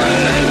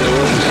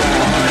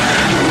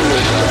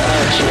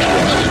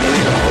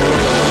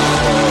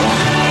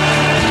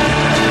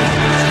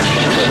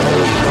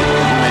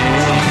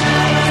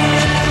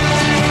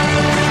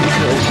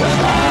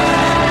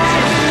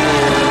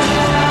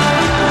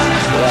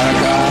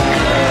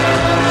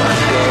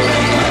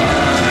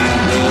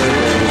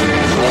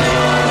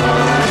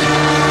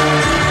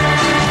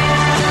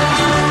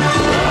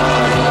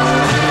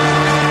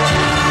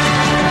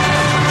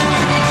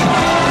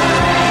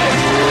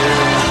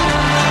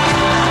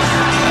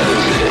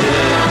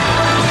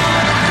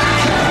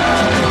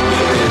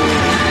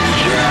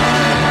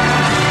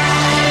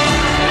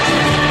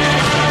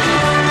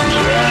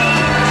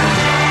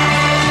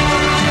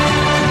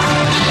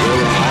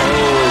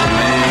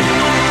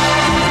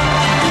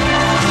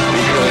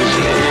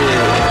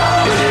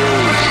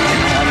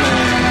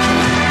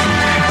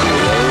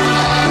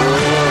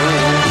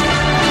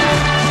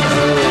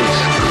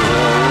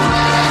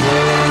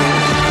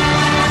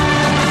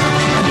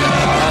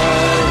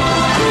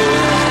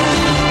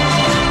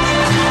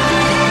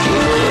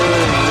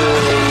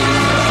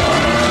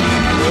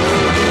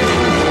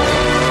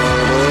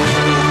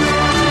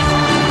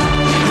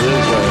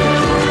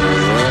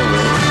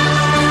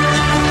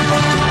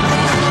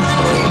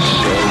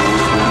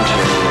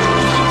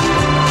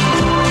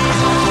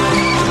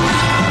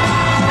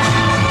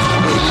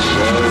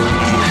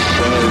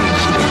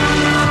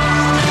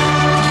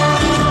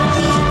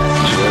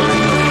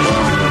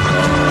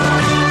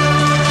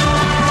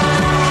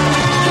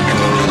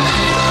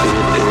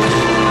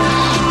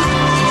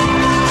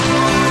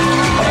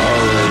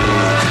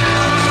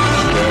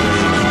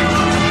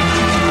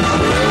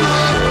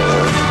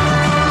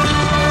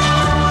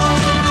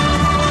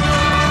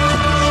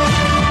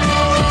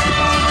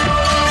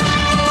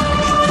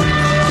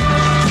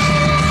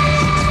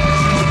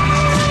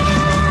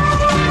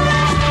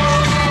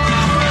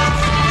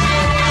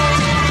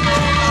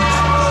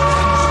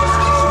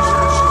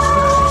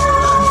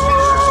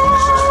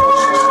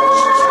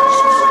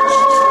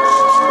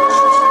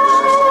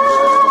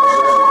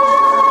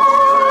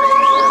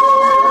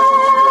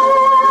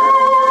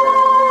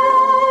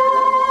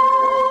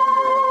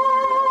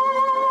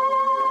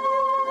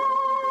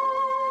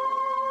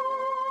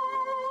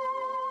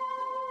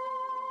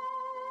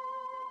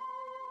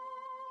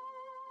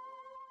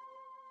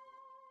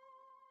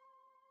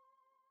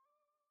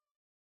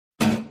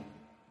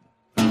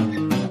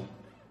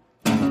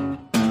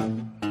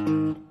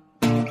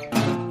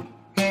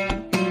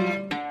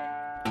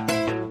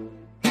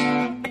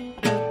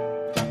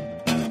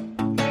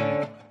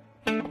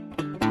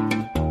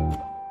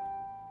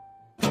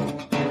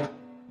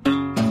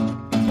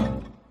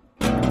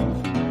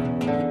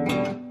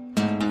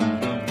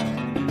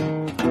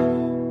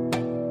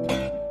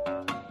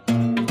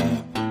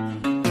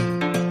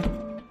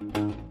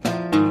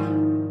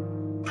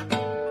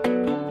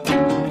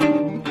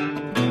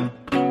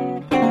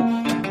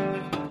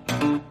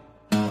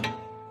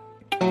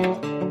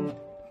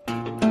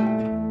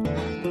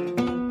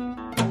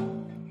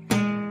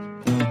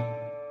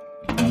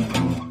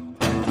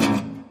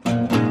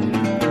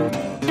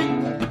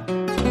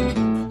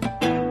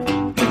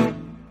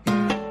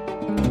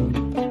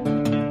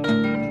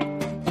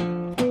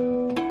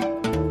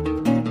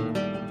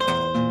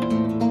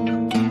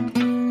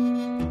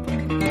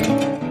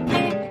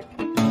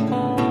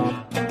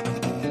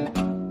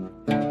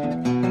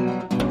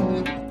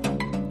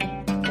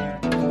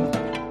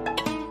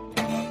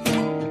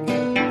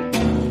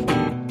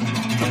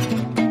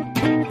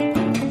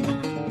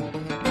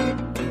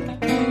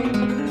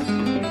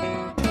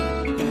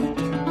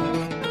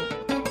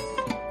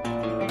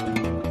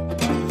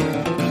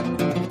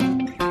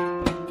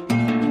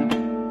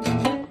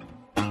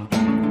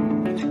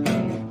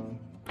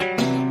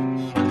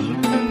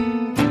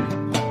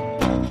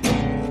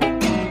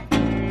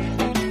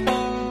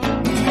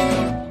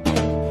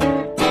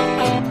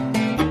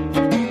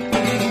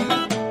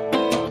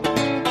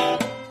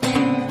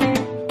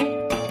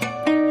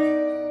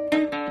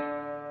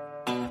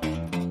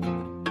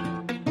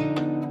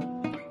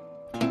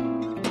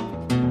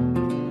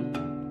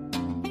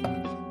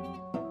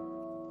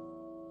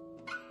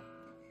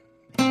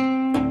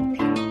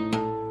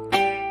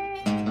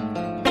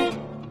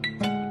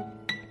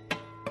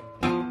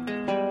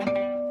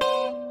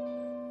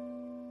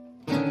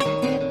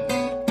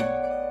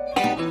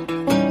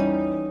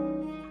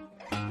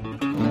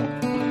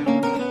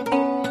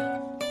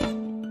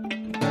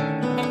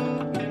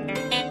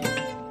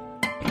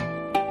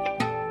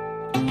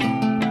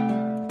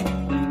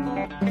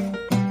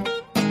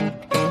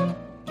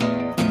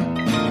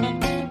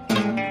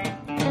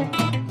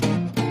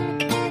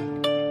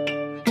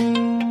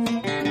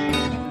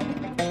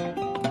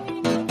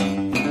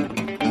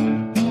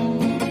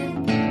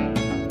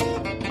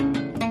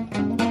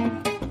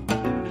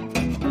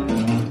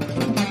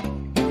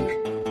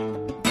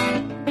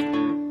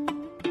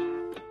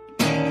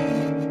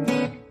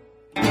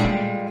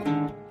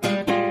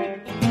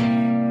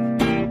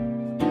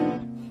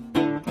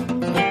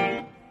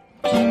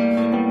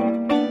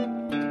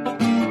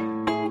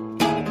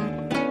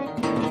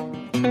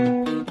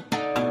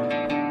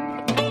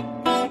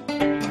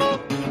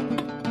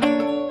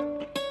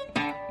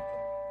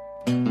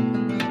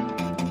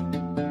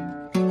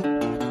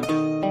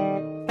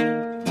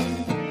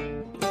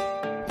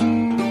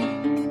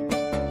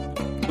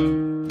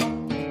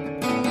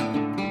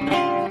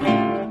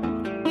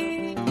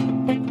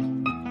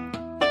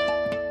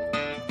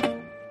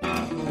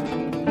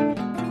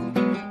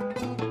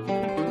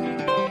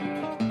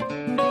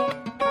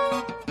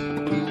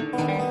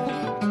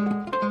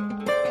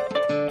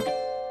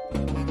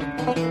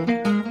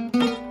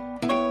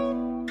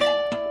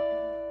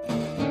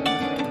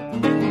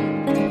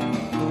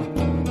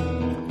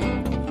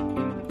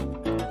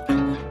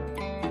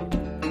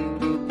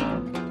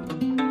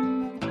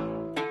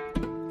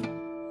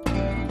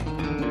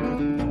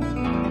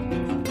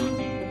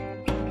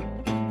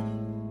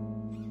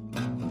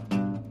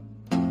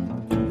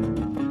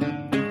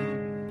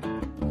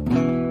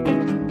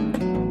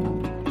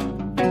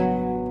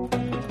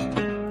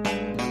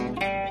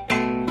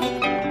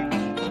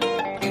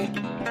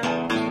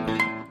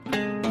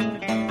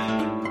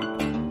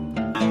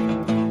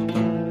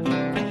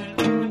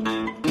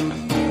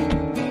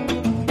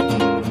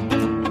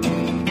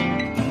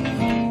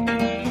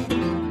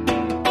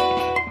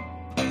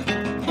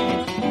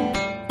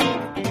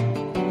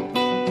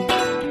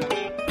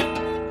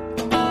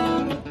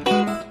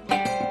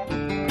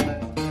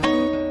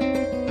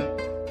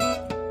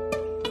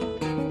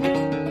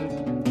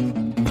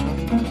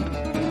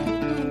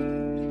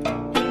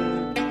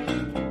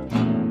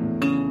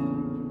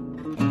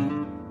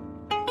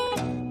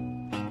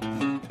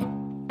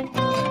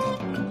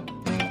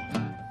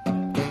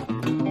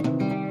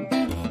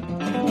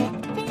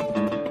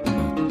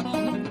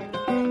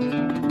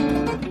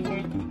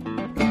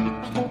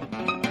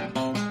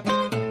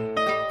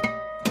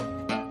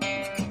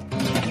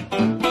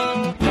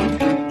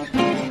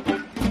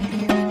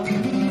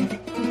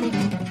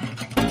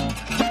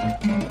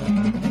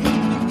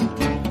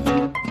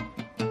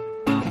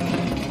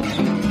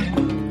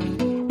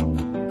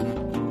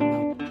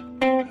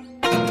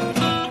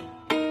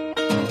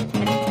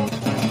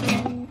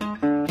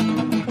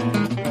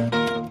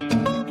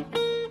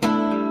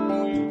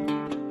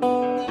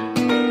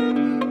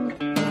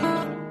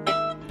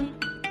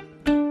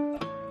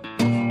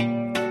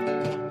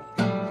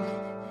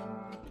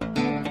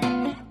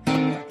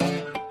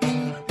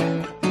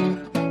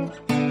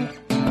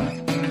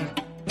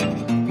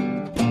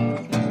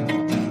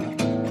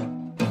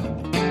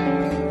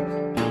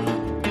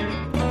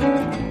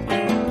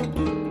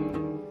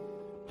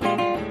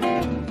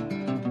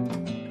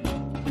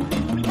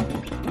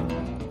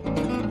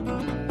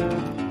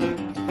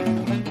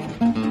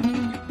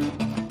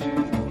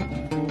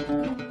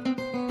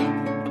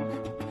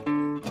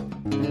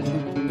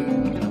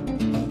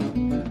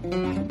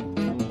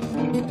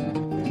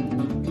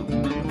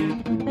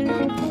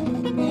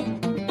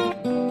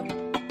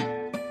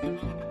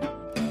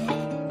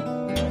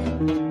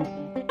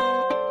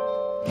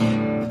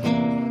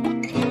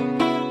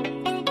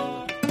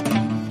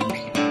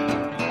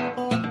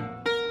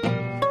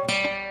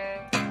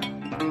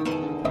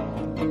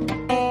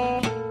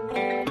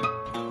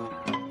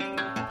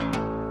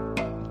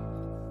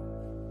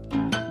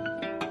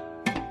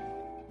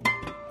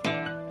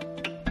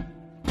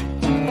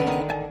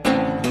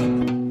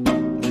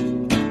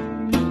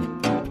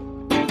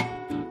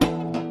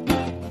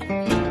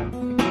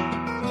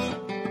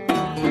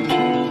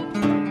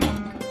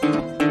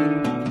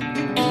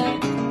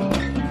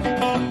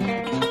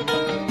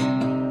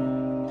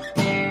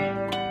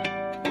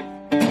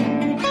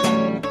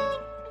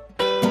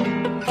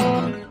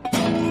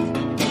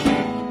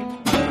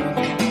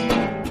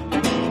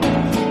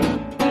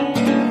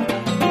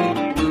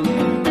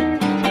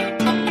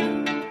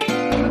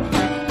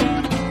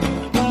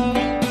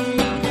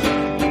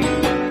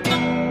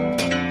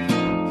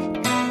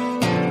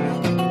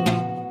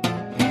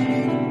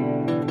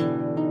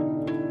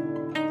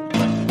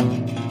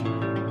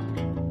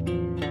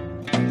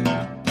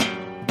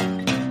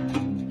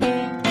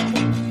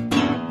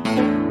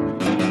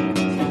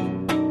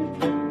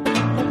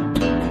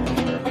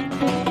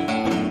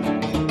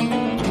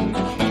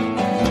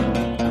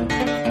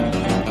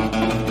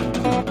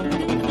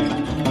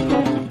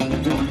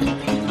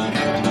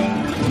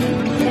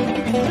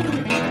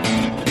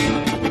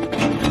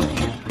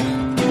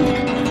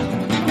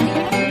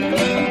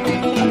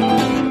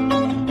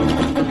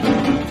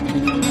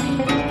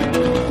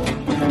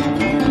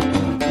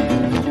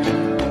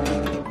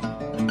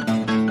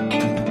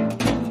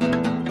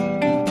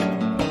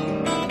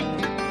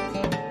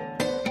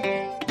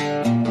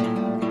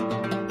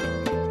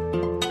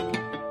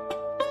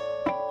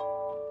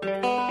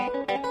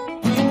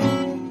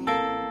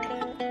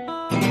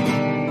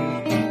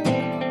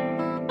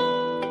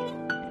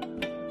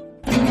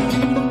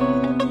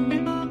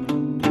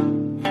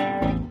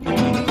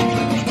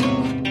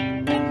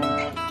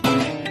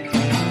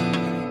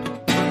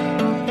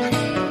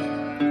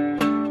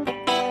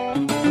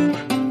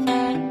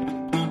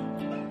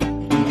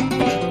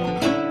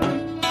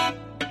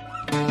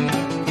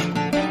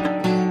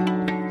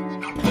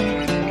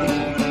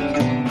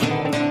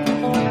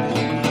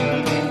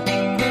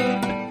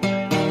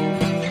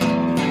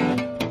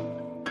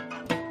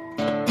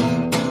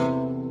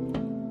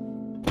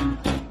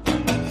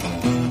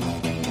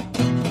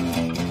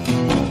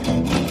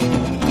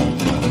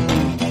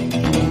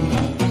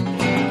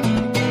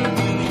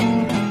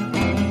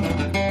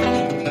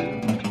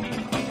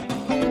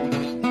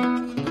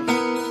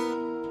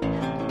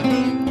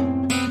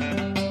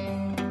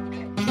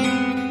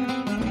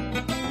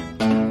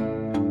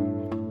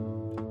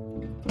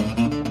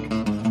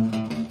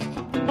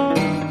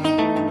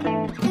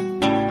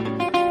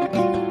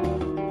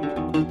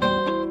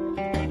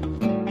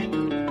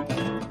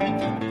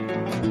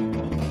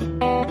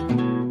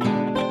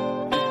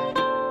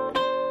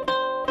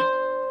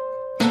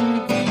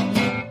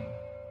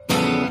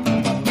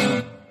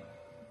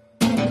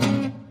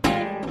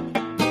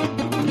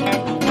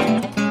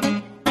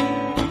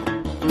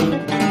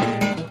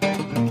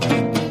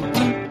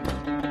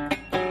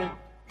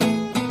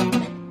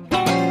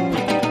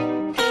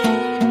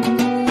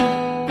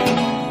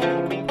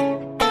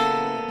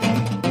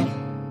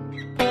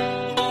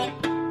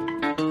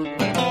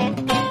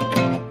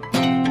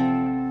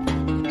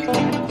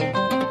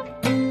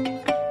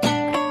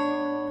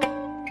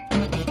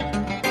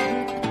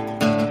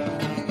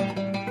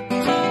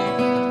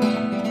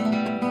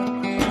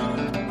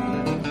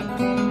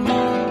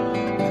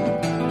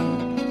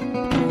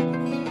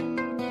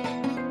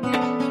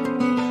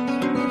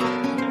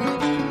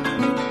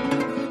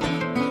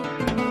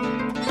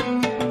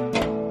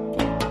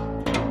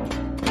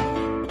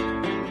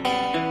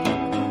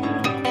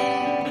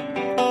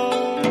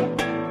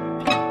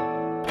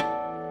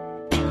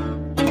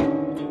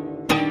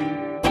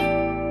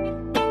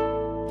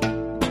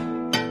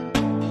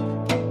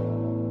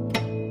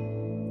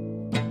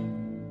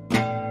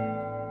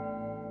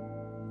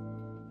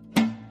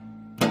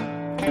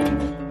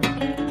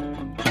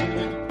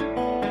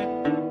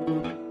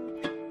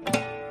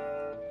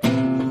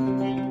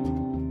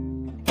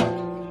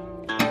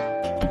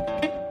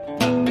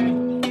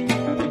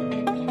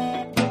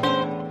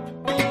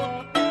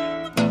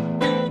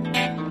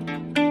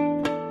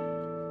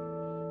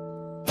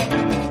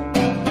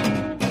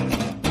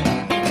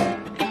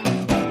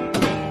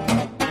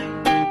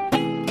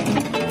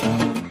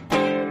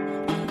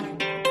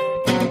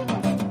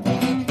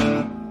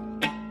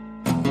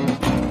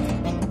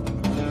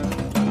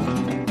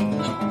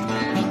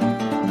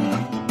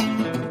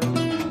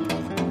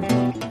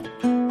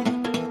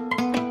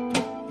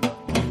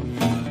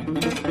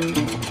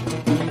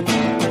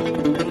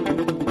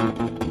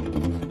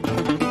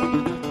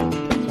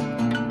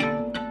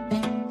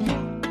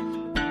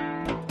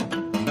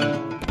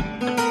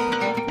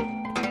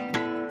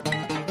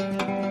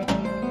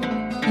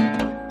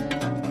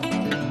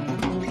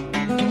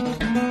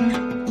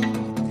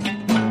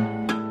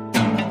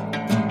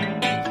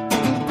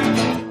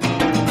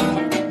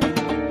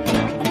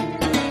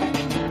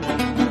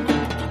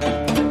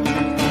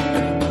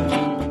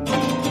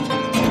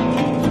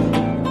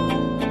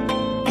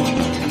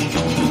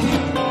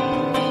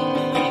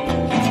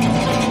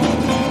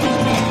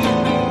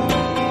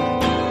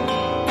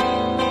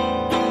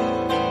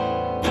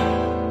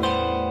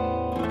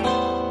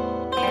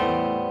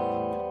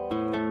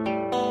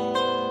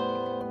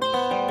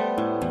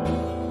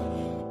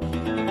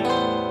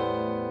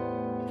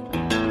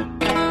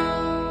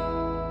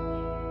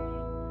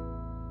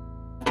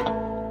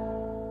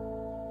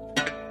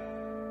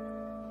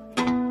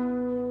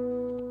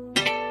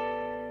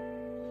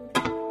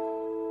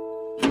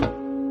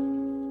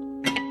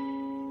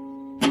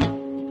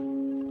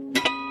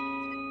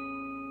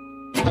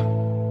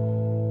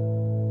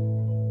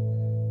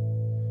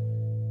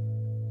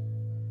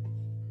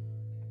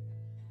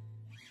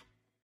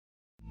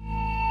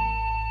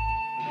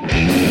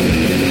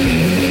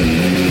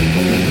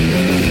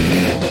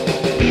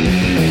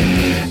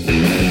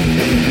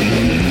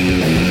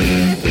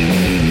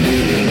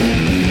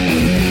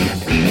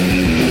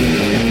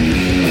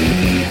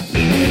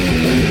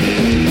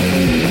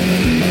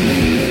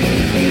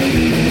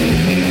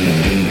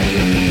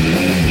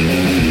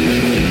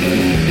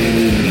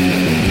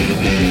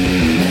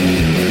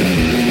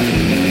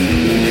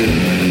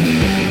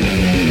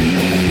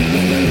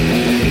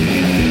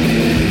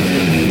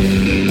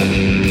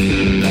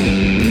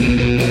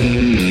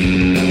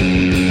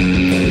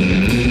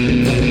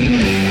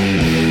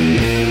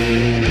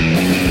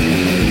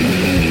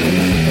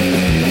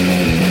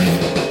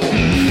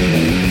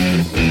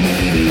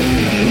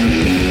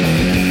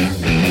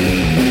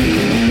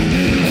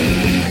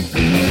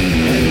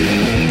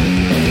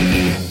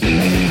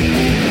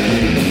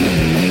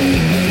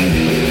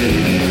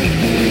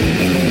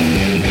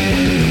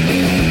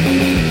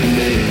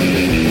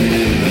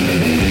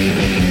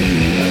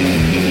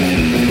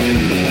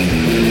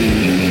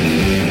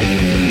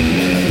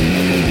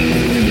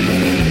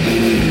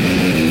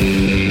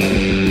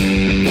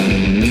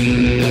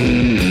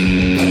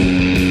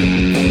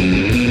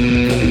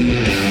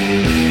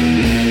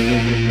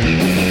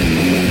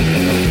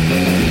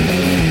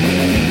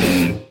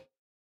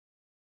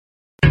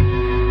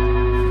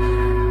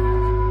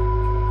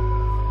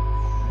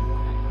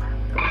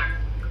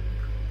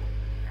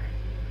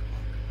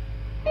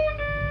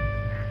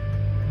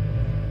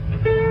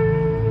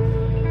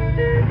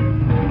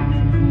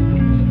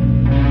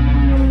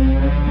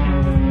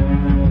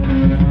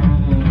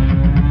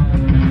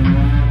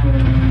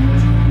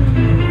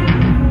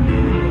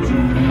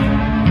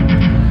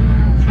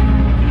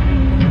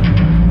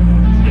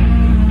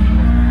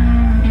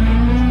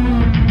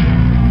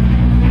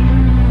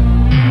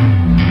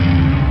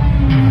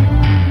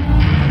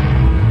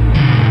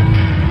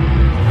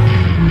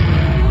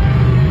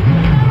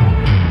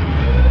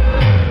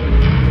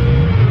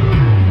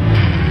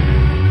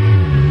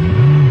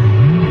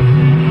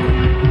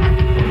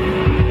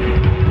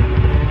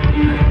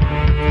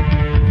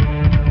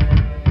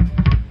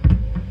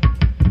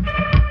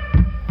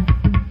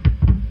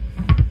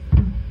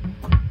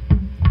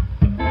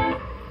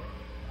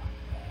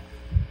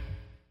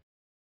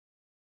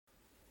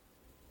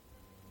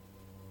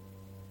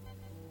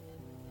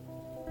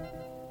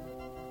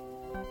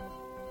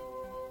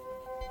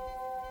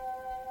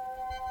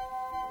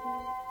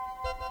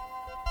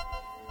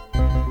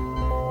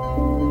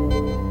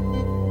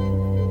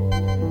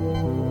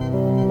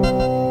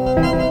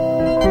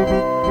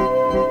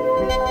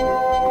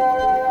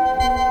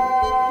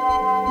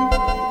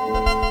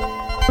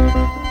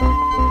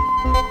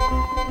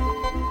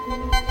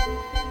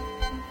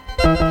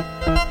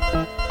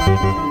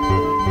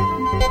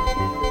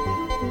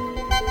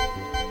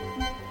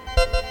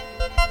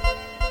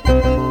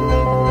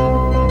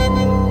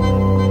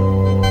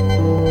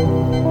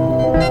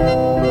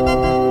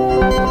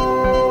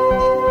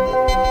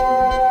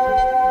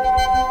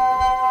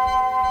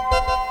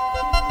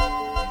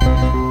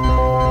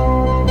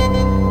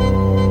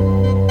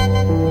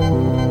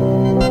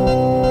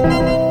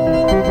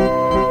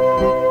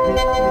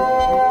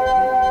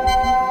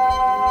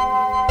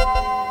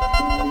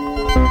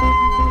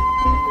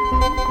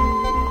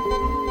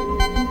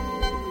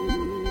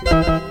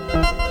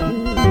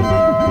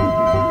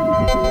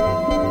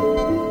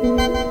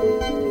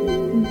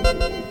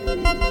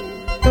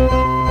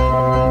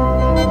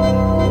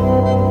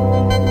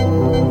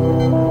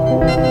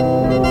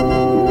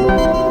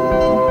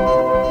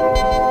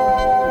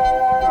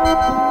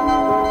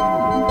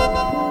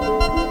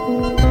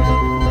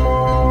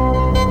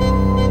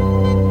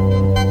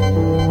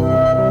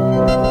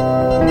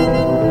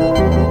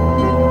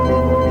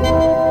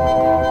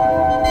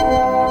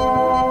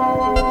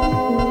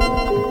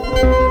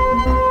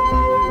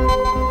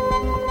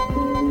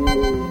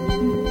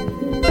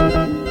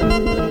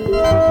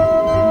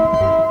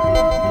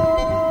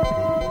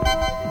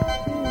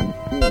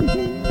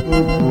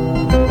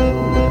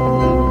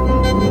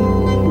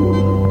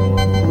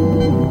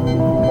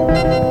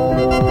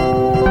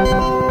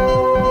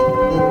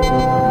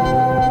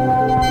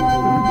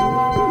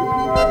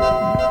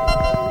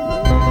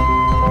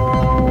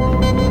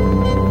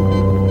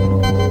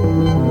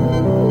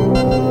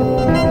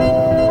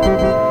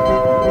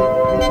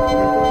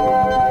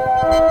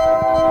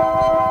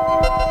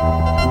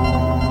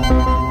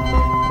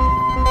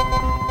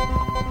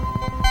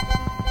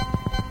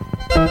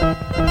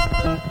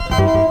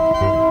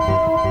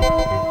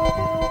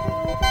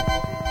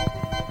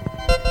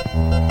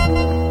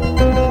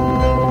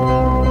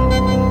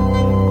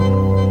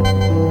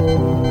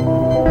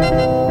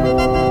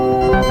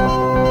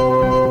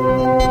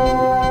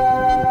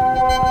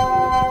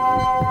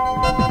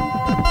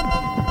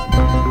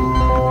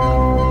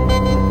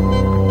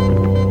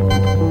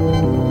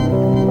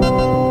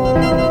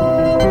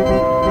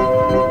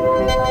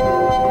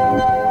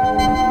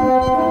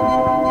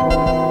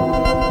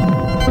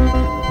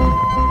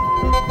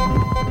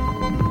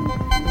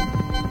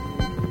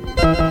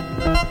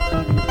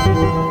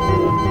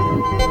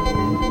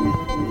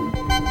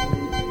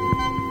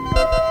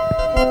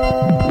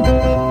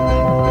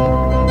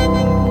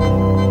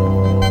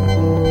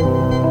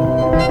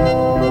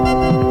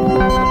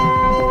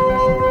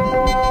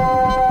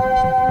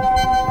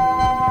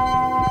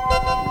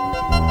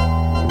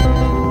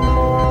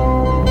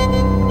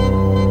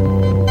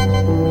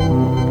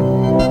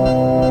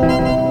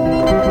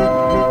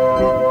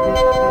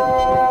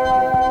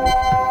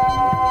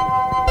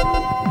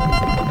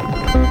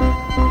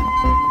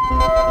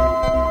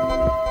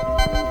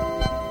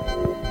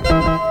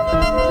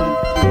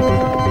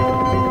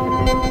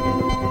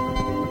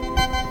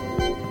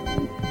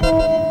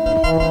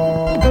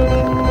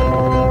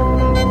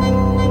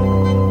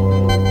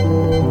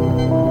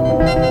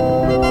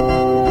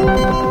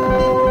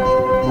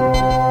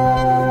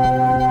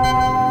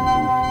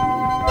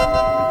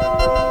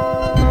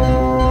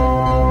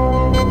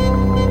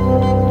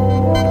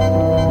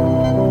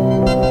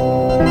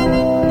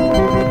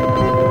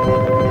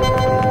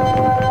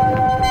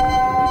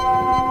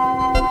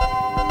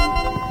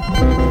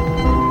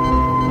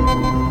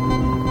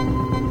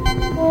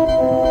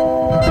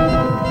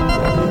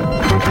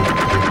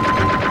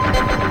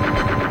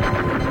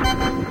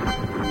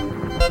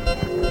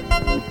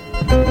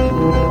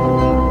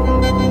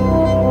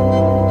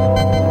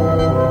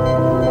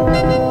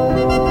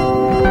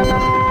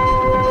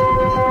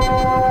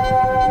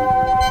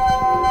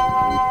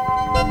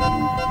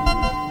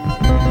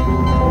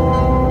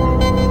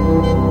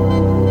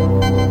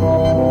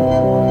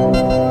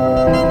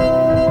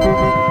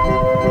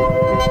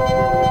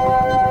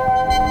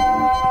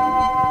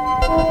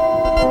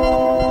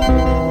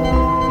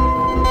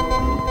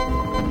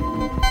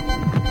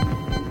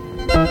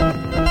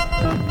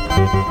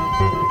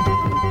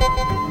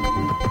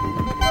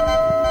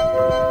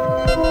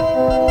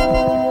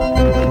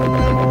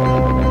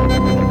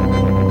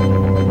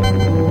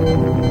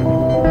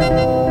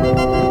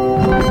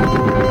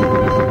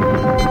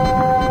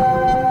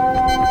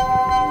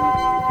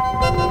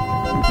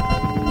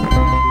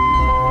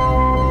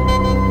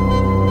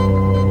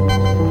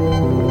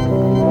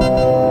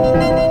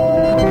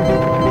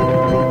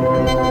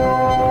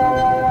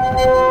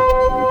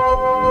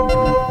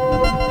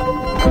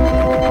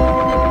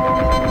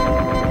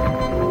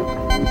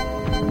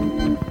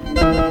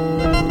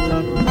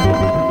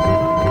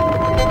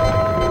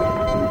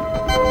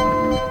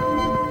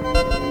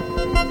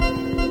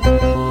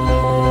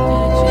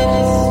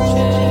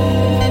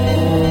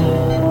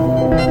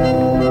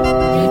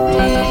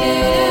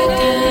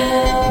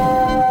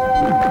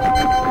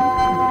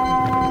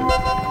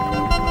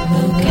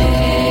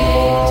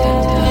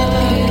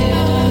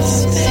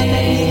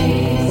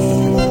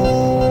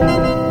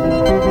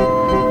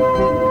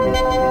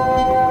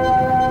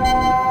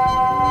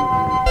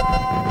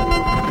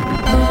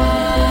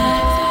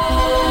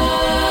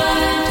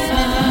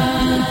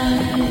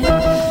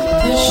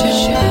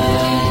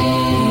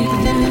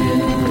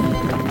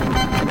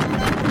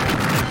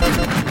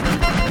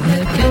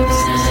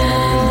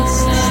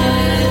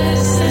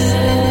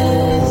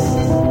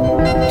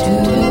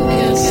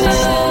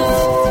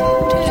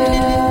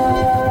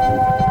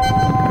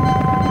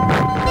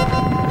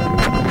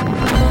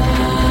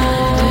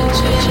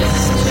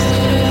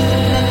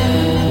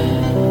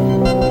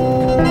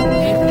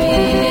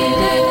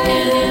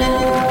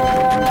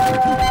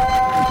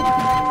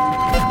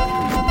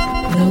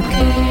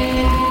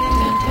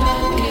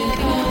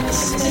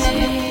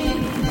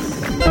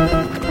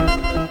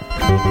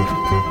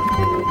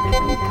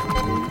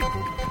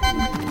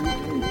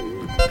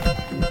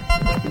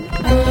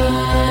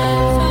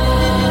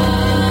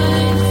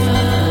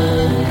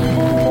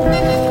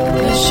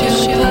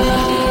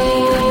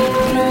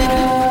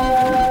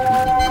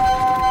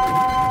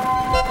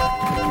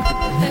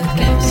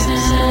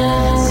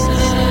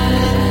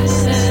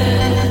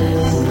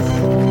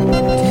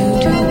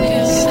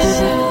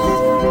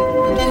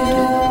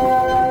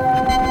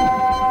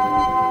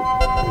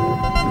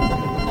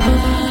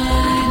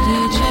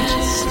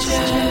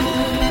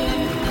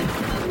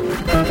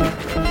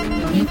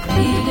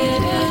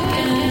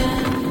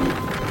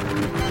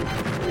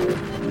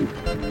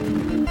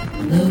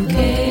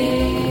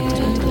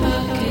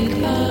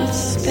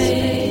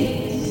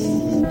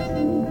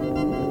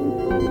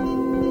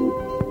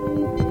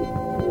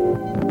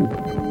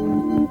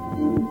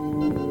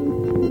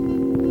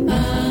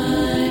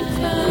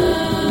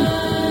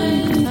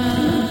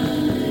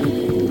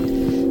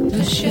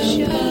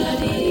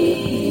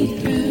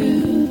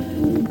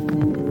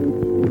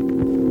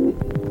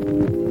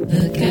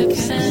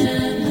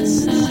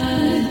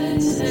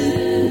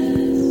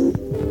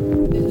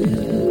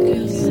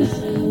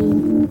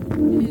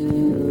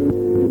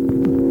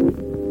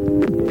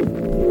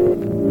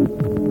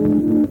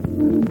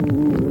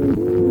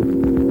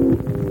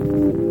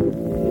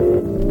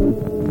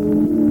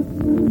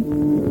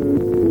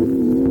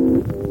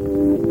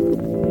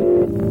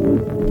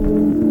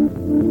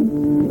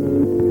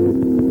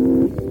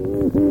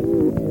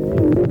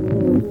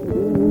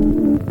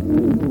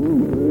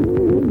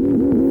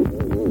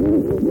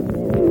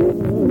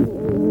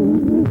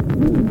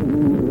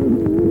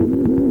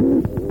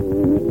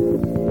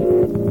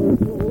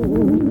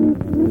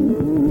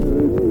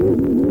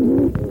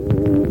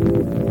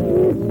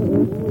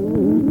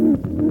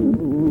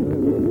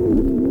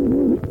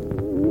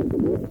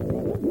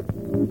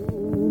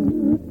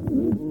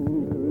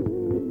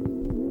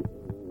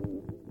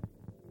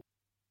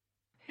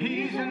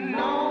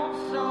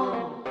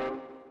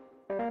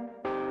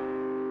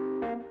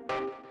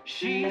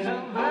She's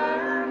a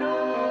Virgo,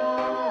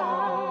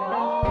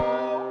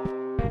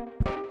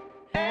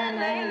 and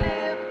they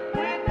live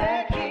with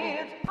their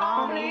kids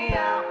on the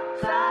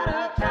outside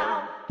of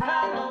town,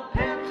 Palo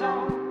Pinto.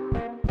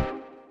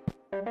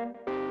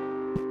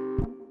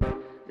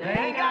 They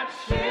ain't got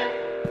shit,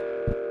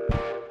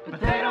 but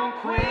they don't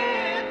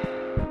quit.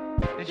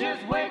 They're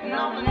just waiting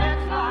on the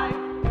next life.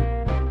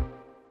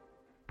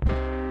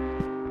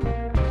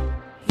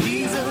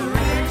 He's a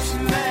rich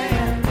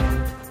man.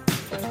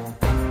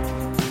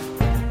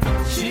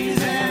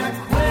 She's an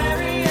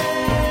aquarius,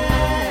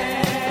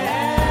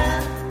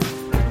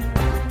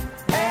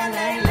 and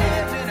they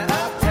live in an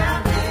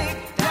uptown dig,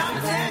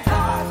 diamonds and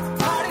cars,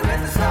 party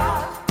with the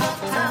stars,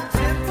 uptown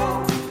tempo.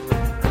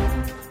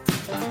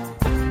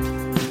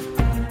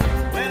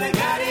 Well, they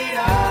got it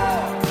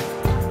all,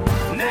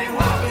 and they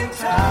walking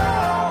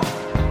tall,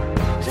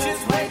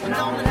 just waiting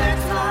on the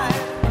next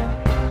life.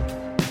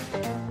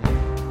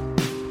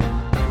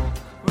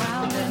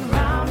 Round and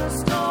round the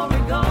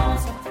story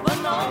goes, but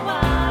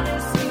nobody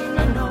seems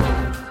to know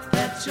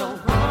that you're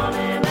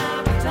running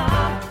out of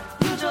time.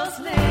 You just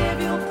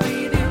live, you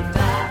breathe, you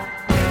die,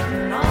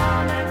 waiting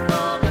on that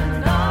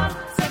golden dawn.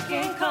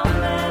 Second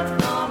coming,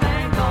 come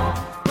and go,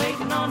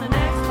 waiting on the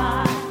next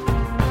life.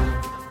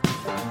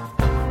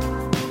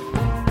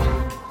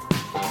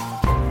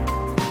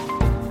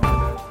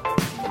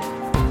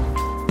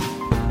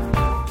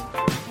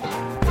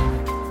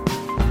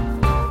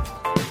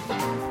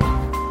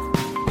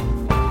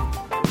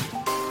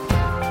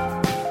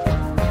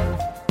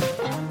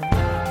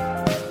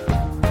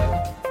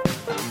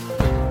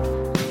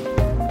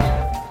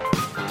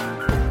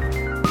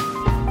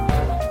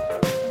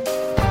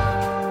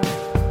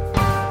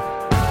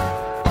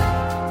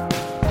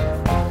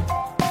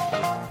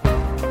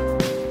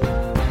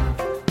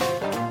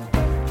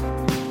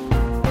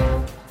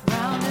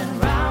 Round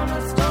and round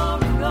the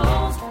story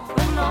goes,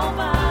 but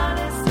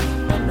nobody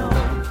seems to know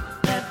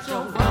that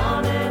you're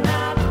running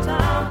out of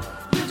time.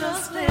 You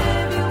just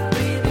live, you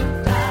breathe, you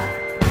die,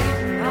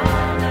 waiting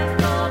on that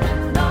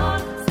golden dawn.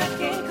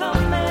 Second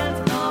coming,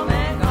 come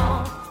and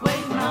gone,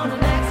 waiting on the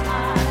next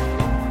life.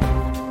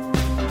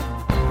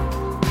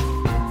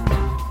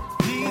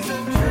 He's a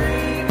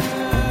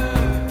dreamer.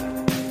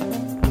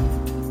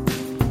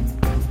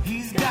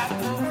 He's got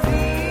the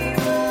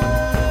fever.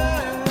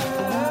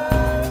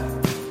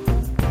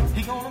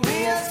 He gonna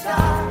be a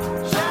star,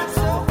 shine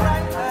so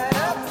bright, light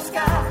up the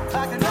sky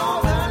like a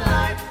northern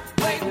light,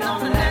 waiting on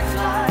the next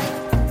life.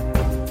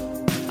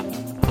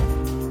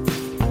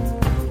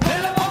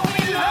 Well, it won't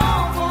be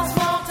long for a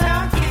small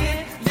town kid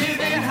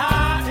living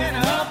high in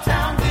an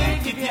uptown dig.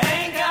 If you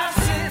ain't got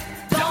shit,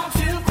 don't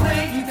you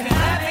quit. You can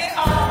have it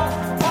all,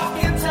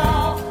 walking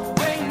tall,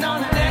 waiting on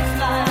the next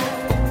life.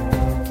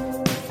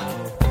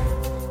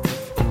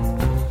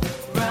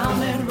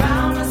 Round and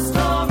round the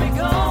story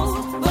goes,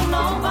 but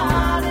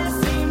nobody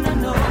seems to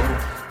know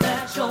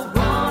that you're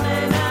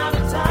running out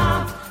of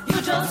time. You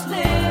just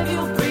live,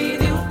 you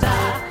breathe, you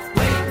die,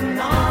 waiting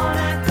on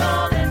that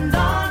golden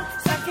dawn.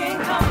 Second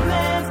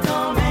coming,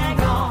 come and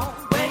gone,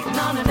 waiting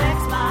on the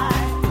next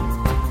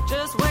life.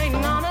 Just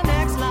waiting on the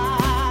next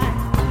life.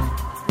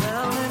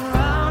 Round and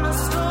round the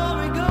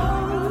story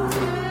goes,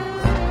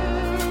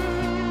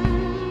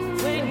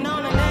 waiting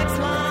on the next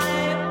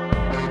life.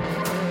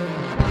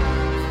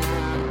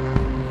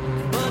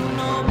 But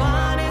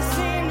nobody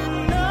seems to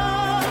know.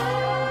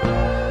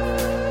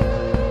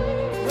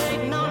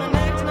 Waiting on the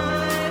next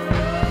life,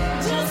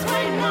 just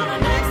waiting on the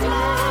next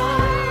life.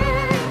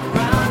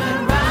 Round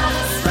and round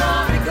the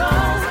story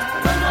goes,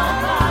 but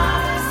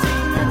nobody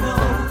seems to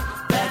know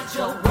that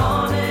you're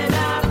running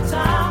out of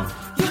time.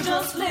 You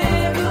just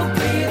live, you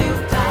breathe, you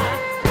die,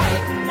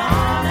 waiting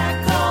on that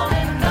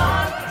golden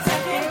dawn.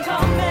 Second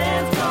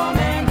coming, come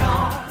and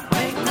gone,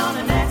 waiting on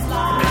the next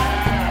life.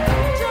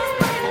 Just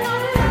waiting on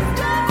the next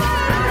life.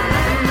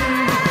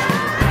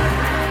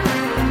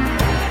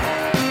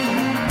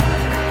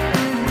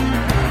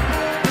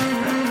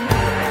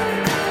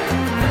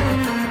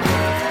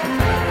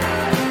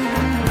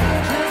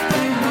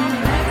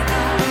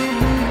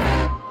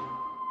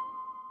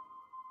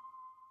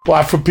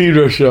 Watt from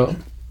Pedro Show.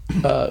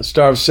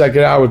 Star of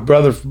second hour with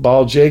brother from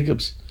Ball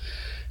Jacobs.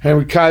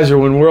 Henry Kaiser,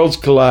 When Worlds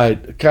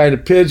Collide. A Kind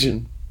of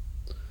Pigeon.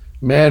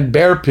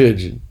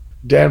 Manbearpigeon.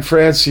 Dan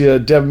Francia,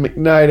 Devin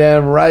McKnight,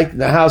 Adam Reich.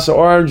 The House of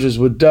Oranges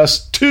with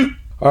Dust Toot.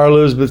 Our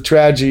Elizabeth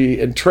Tragedy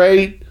and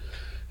Trade.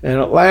 And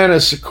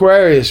Atlantis,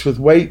 Aquarius with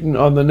Waiting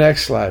on the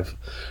Next Life.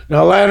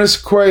 Now, Atlantis,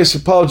 Aquarius,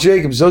 and Paul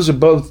Jacobs, those are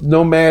both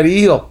Nomad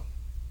Eel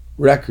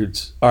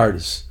Records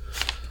artists.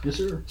 Yes,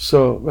 sir.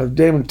 So,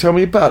 Damon, tell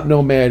me about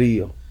Nomad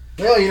Eel.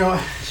 Well, you know,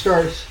 I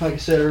started, like I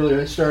said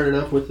earlier, I started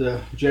up with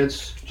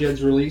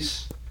Jed's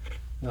release.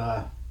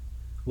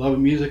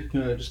 Loving music,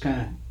 just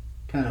kind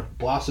of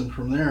blossomed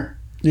from there.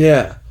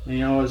 Yeah. And,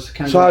 you know, I was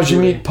kind of. So how'd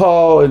you meet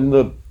Paul and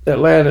the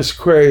Atlantis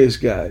Aquarius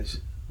guys?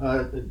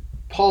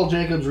 Paul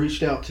Jacobs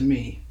reached out to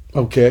me.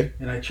 Okay.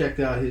 And I checked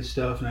out his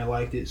stuff and I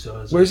liked it. So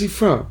I was Where's he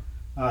from?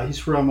 He's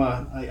from,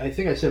 I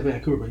think I said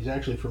Vancouver, but he's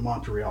actually from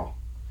Montreal.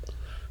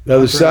 The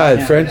other Montreal, side,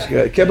 Canada. French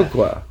guy,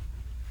 Quebecois.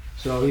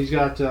 So he's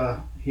got,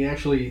 he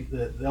actually,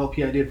 the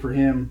LP I did for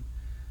him,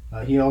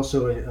 he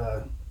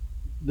also,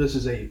 this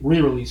is a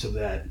re-release of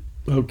that.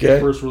 Okay. The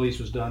first release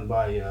was done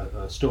by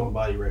Stoma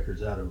Body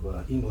Records out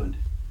of England.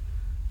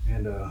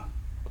 And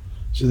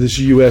So this is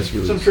U.S.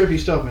 release. some trippy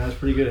stuff, man. That's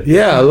pretty good.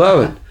 Yeah, I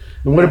love it.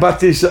 And what about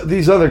these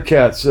other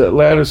cats,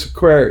 Atlantis,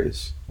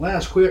 Aquarius?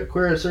 Last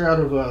Aquarius, they're out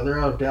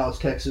of Dallas,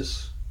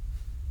 Texas.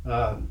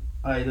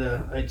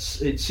 I'd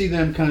see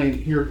them kind of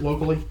here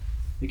locally.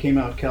 They came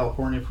out to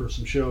California for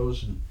some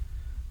shows, and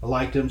I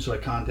liked them, so I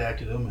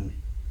contacted them,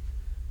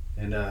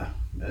 and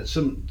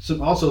some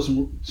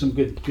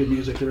good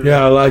music there.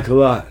 Yeah, I like a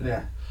lot.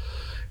 Yeah.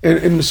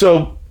 And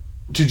so,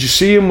 did you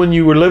see them when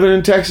you were living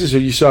in Texas, or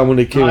you saw them when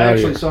they came I out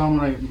actually here? saw them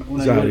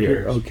when I out moved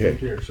here, here. okay.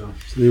 Here, so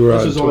So they were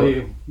this on is tour.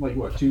 only like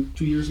what 2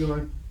 years ago.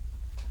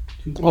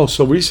 Like? Oh,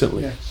 so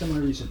recently. Yeah,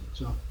 semi-recent.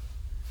 So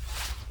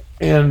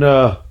And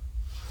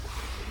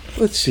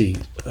let's see.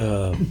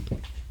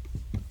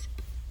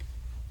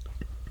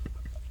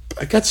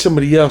 I got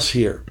somebody else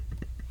here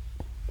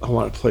I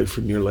want to play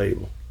from your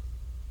label.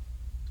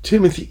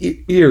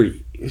 Timothy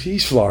Eerie.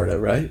 He's Florida,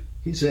 right?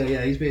 he's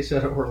based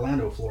out of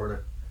Orlando,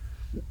 Florida.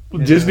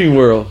 And, Disney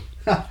World.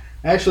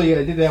 Actually,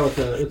 I did that with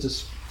it's a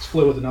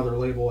split with another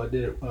label. I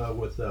did it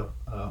with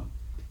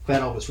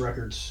Fat Elvis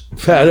Records.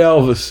 Fat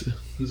Elvis.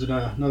 He's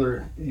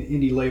another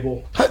indie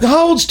label.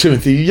 How old's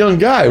Timothy? A young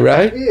guy,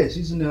 right? He is.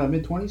 He's in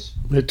mid-20s.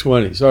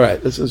 Mid-20s. All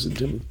right, let's listen to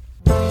Timothy.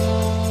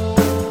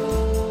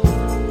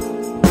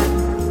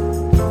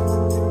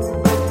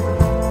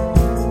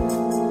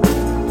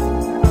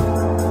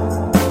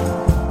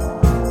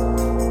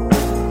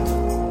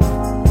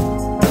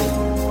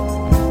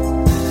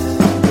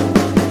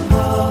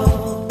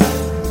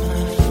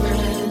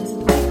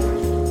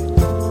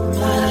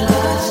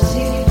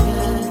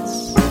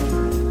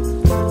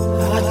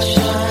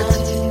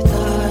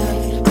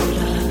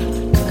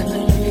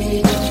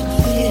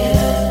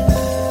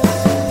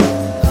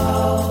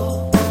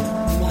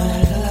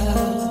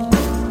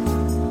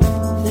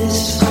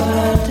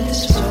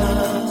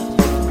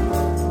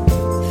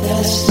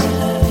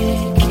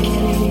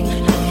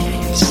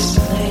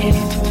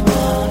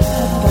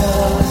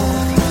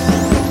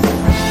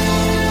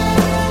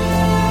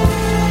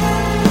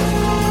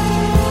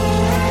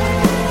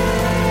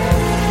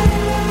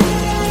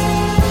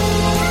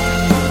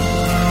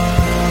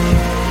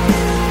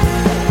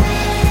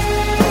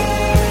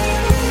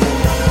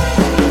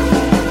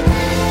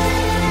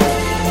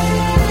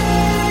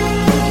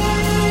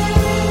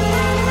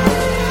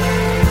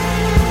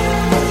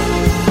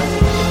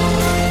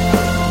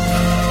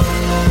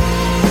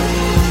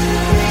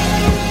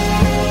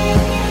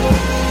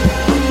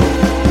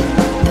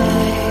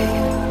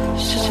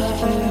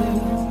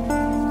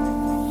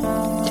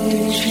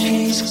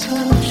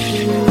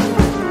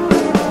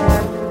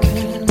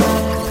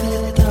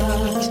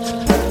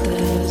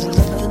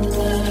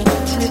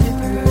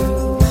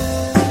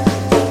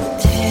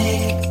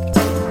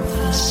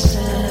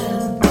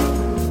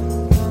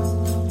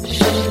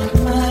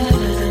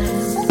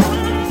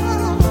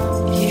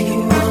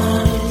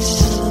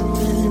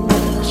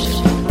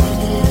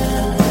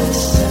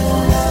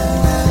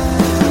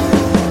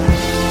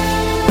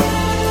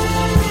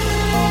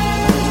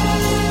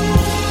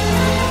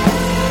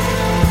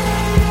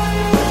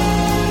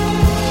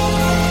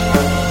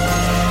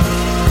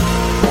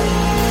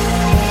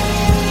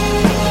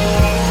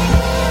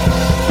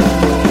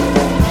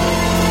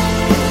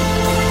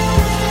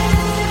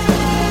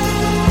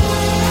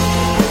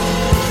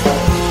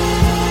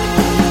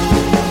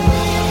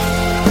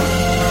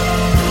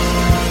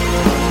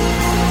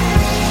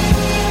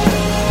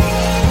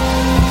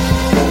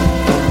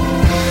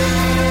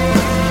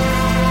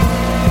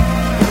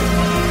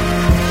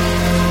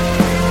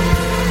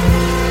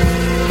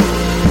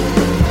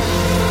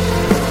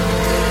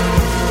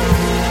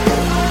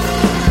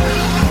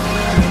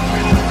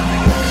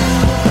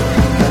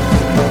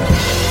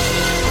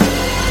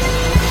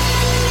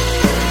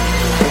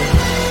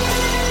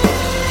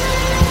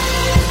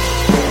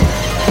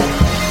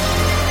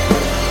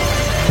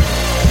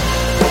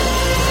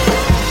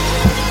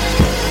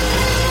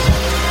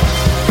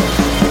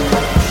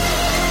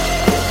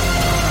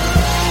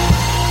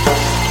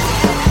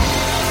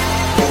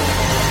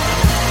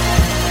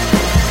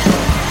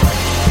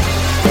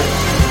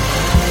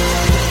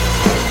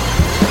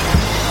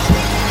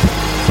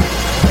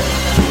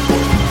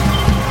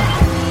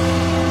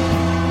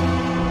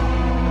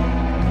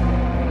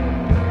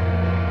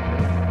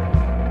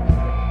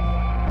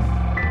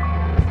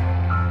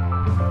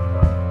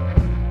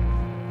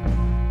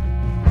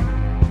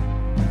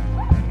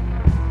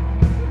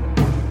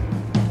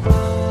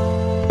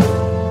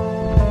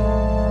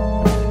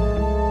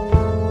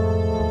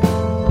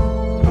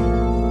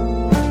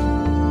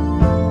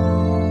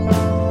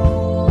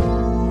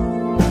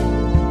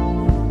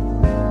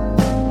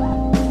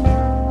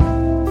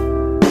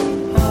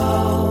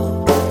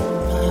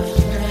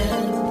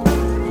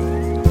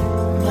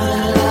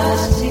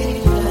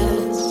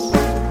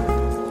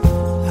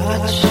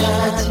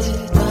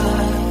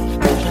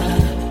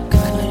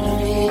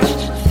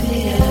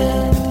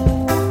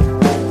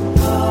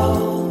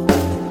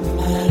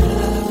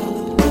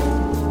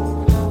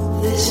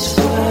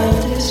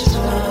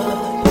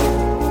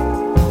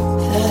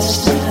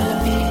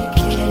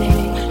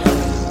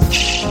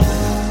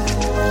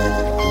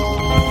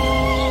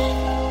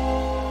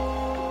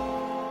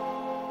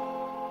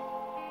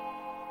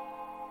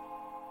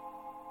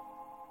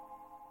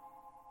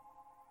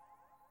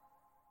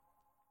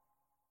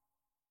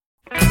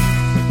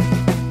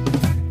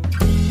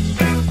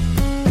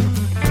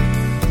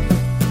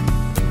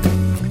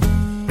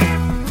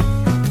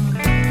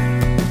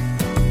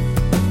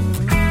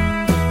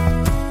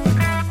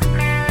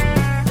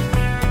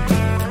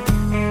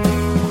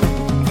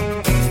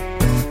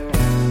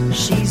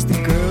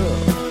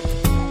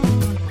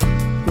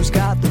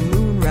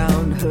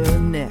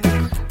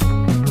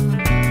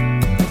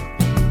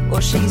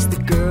 Well, she's the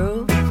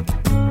girl.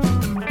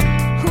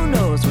 Who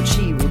knows what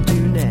she will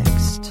do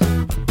next?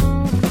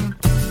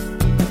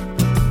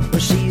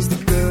 Well, she's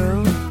the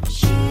girl.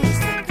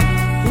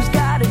 Who's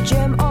got a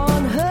gem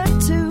on her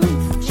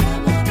tooth.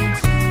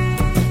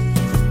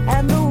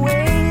 And the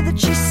way that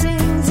she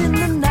sings in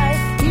the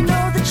night, you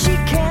know that she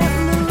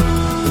can't lose.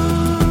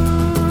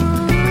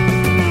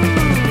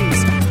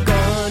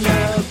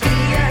 Gonna be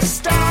a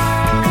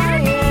star,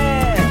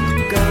 yeah.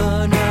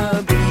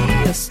 Gonna be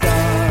a star.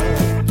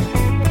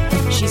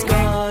 She's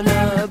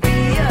gonna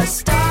be a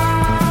star.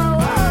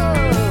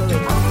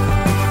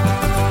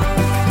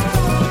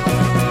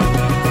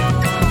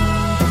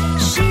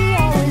 She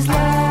always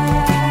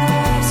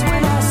laughs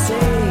when I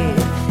say,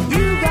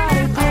 you got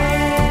a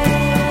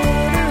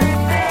glittery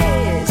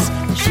face.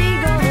 She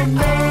gonna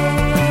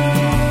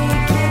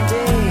make your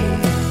day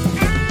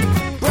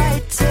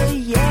brighter,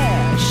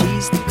 yeah.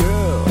 She's the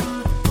girl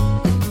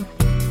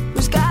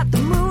who's got the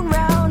moon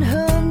round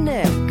her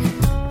neck.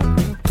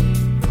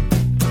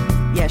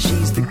 Yeah,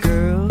 she's the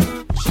girl.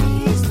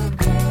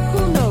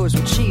 Who knows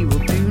what she will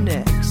do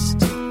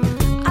next?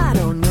 I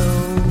don't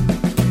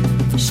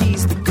know.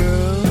 She's the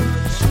girl.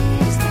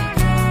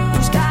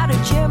 Who's got a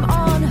gem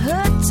on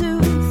her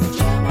tooth.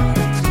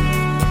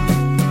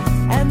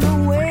 And the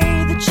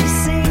way that she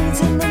sings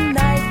in the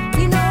night,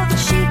 you know that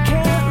she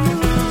can't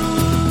lose.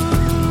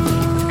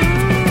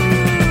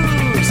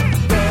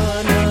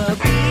 Gonna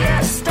be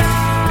a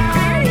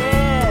star,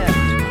 yeah.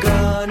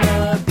 Gonna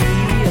be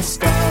a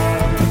star.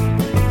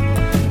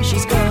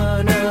 She's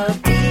gonna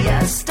be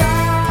a star.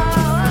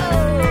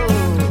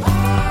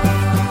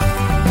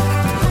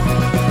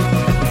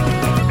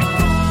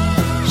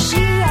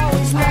 She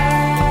always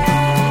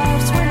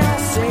laughs when I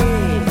say,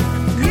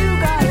 you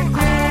got a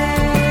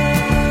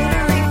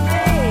glittery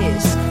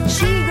face.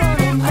 She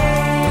gonna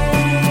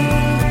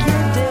make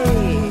your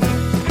day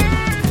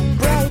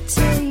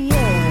brighter,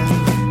 yeah.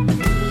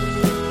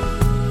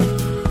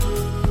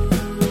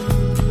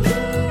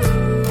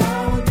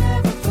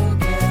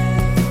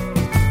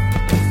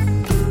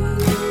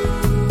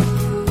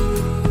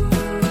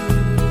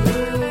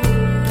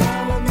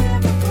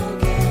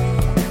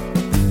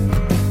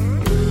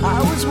 I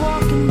was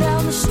walking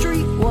down the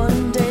street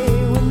one day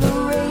when the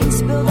rain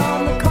spilled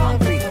on the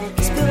concrete,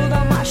 spilled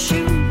on my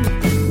shoe.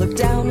 Looked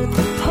down at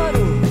the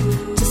puddle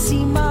to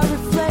see my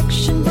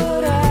reflection,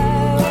 but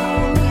I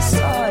only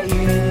saw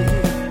you.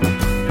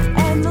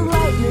 And the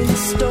lightning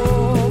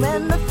storm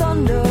and the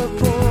thunder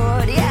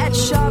poured, yeah, it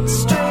shot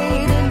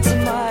straight into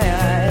my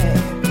eye.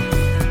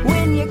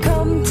 When you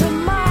come to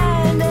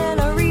mind and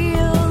I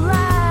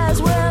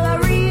realize, well, I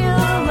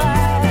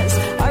realize,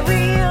 I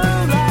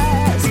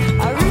realize,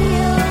 I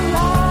realize.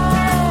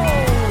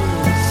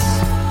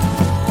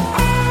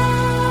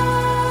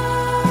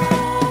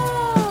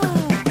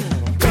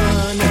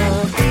 Gonna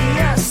be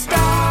a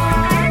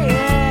star,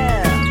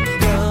 yeah.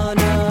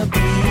 Gonna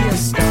be a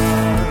star.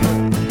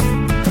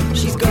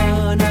 She's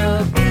gonna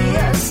be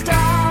a star.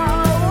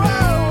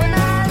 Whoa, and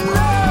I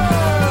love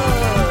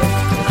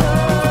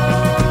her,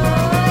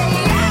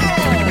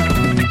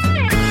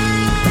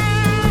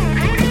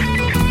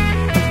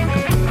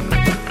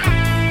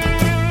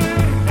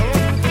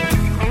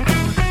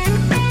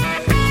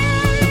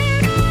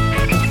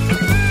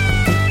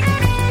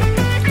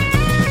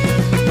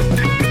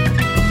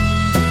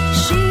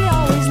 She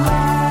always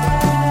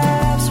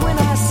laughs when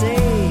I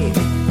say,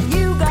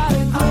 you got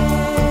a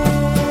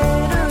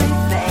glittery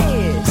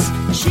face.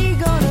 She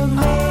gonna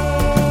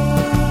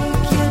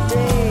make your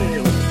day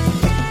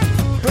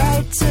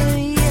brighter,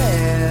 yeah.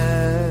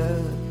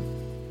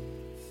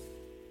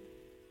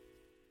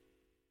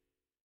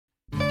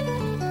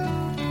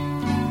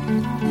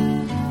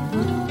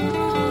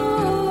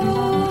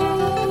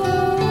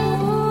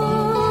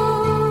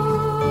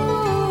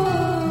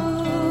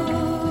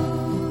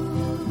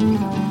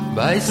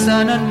 By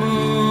sun and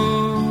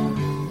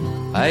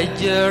moon, I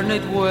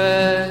journeyed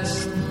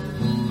west,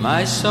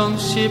 my song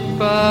ship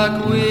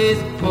back with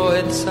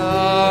poet's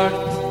heart.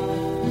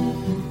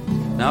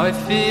 Now I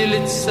feel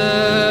its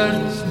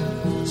surge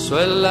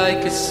swell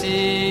like a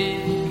sea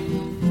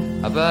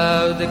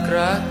above the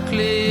cracked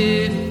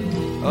cliff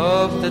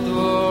of the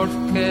dwarf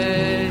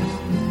cave,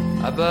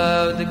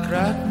 above the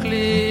cracked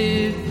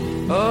cliff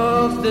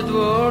of the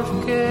dwarf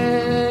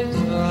cave.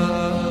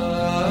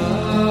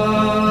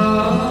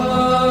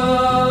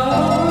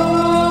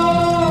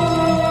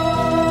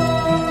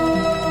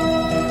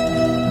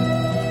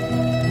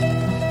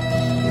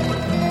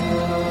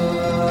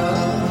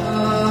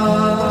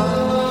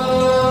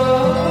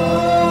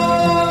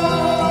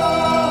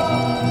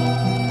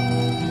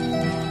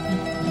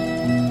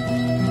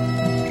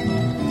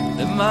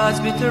 The mass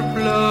bitter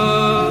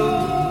blow,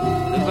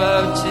 the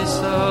vouches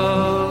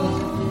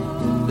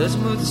of the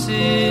smooth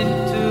scene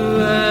to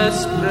a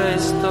spray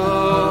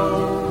storm.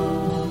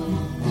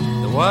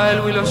 The wild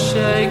willow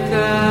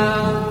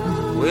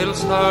shaken,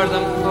 wheels hard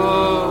and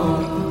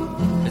cold.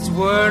 Its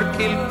work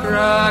will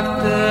crack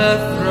the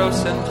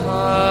frozen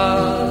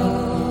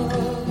heart.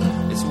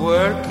 Its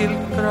work will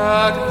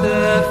crack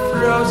the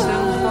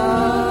frozen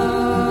heart.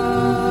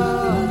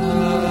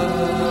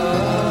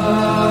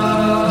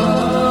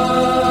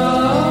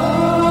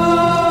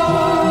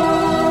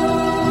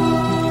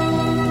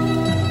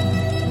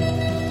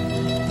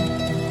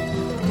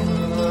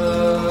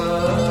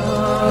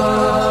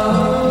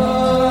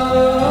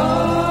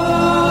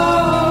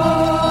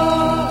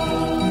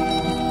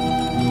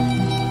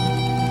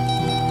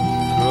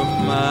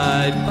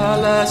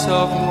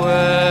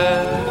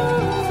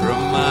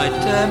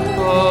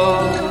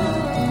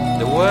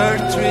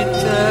 word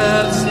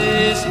retells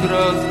his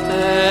growth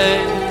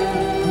tale.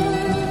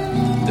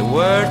 The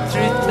word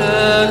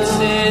retells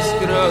his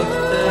growth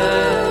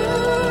tale.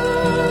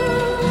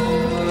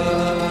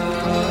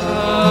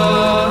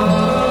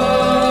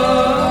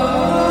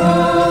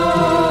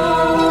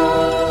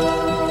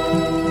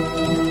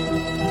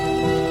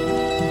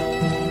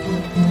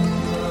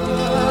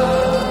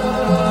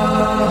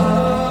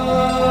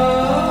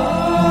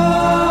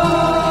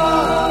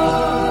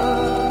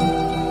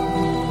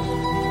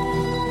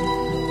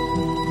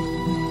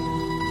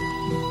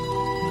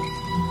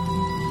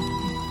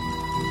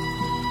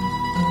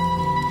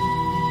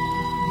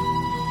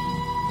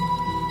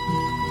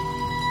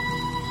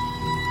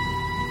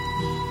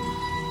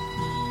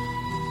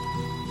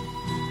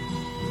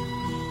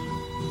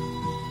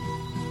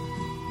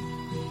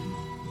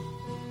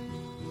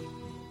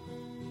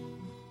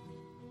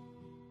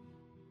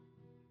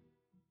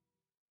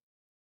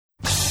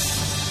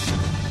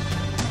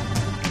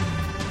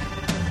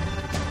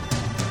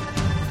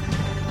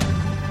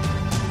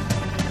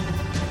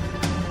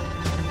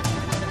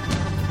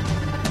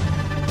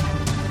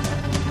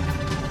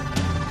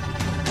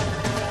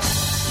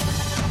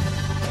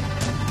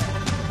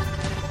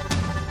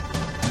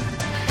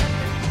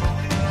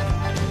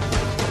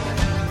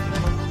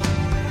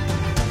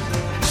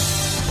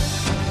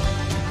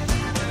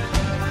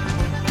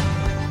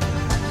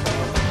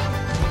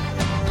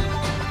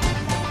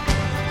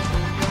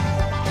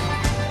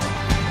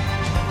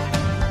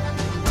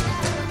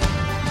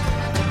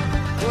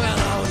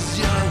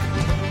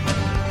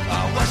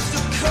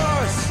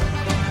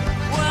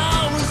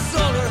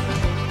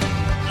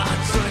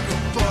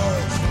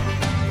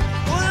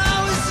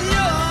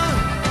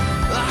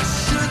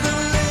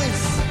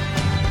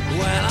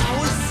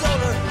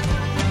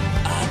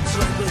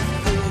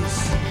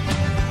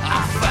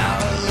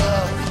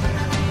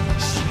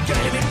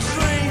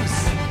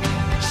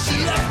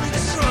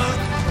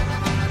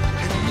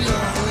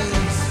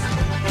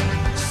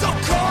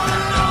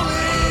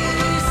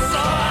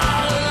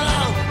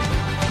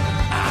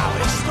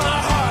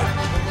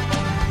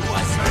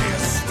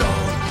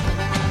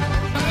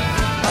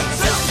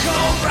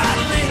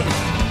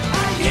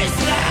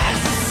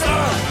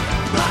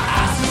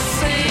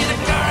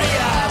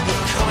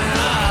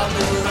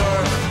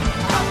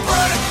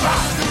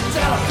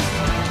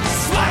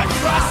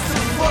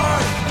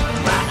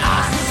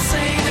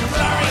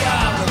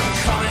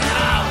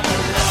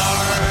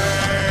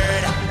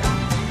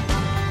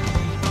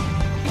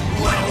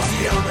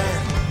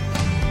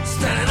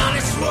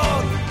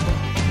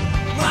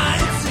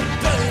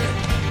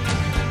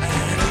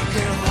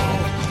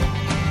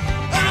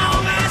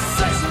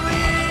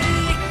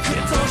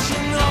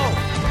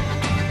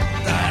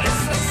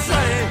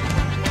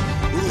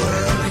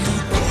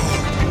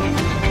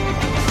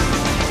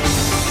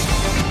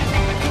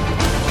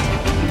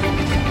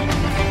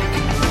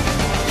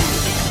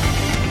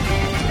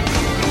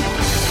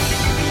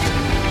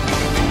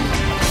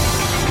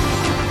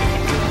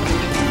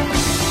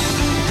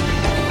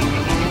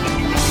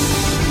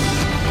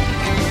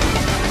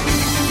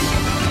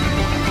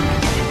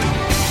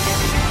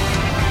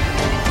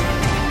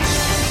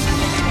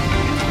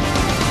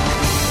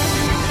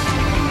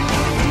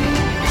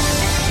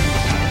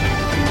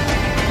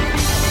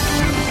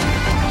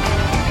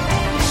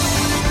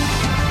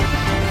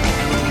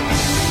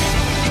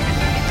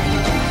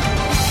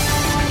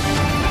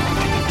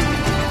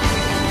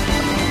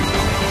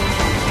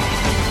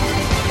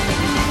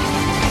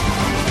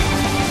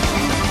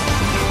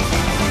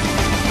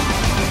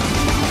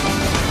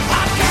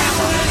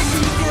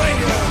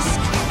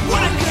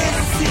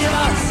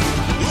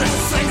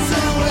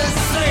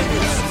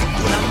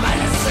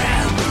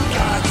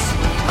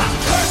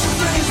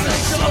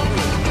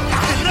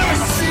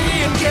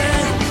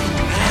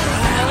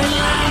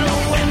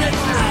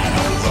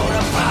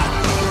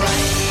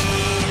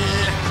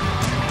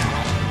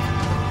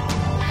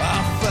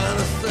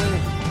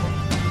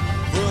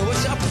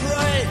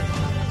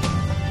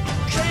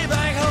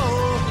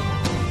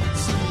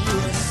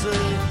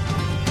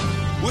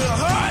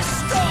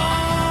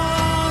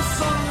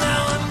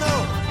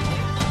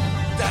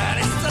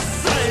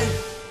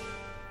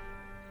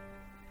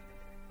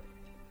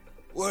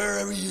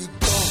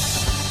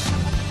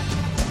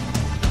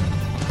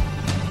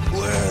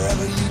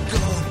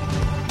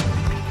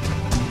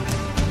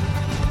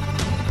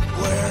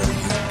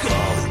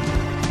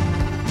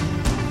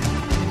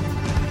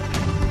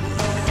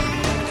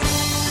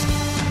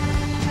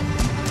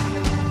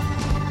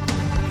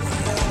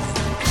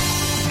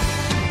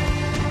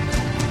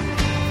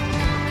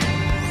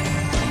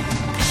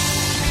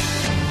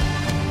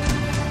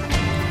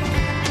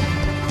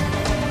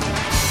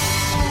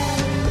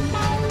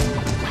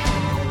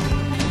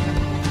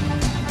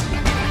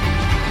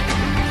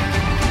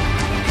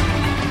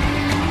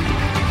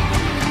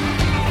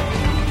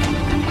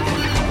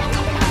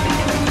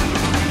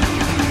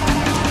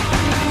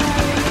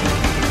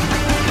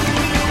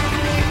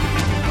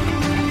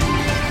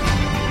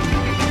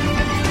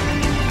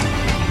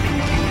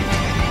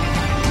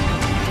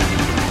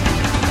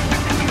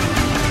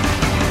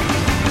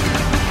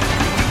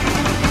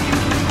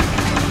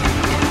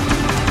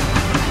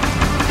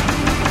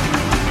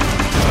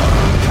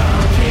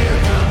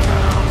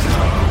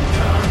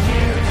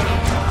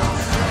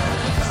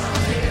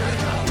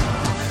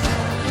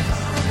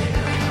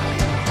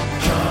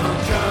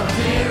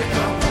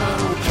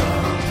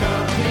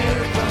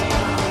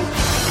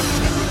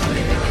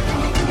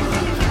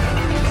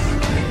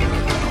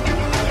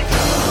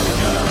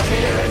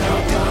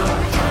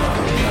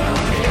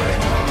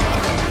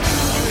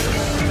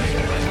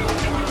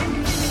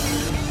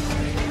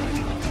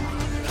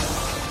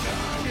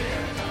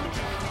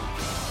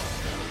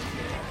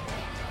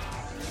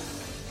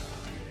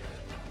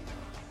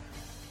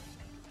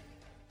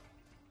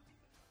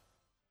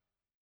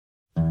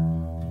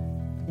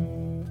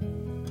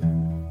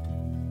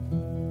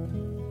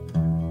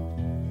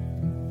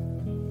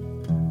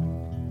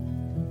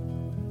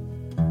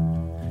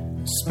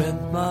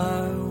 Spent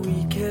my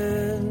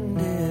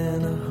weekend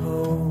in a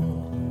hole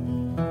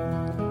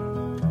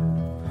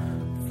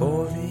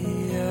for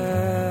the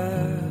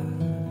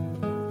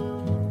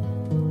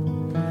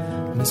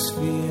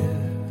atmosphere.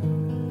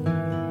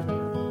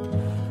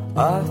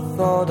 I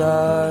thought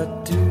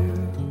I'd do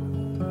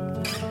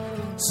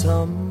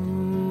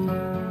some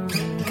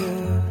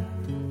good,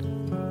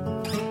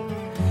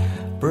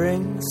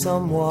 bring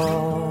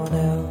someone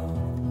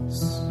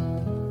else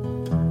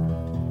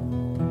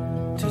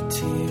to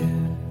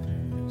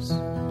tears.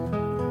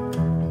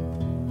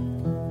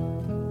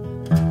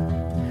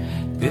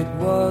 It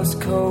was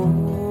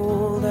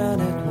cold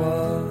and it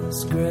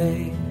was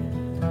grey.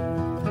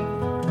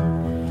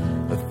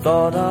 I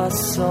thought I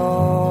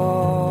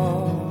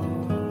saw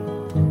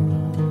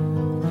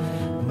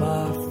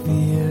my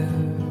fear,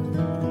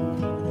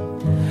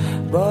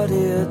 but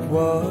it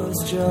was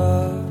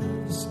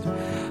just a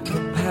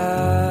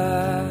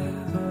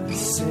passing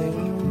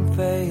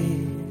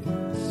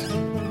phase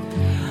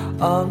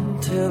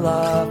until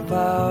I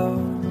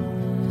found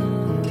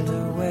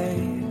a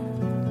way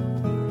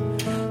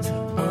to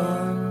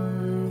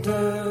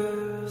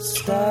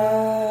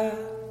understand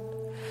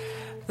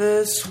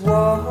this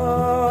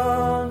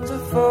wonderful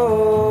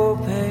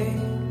pain.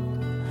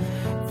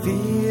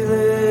 Feel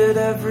it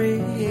every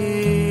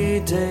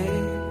day.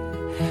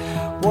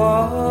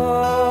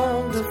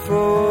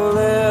 Wonderful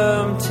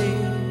empty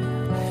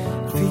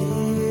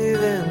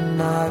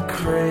feeling I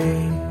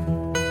crave.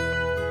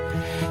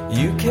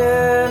 You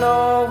can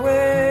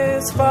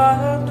always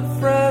find a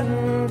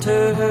friend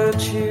to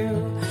hurt you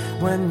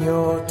when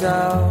you're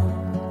down,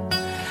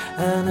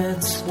 and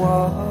it's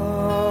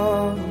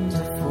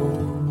wonderful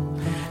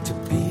to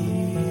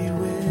be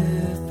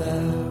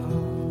without.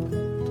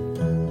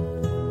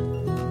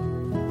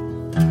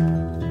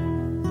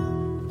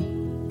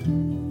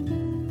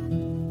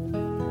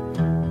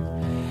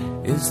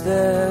 Is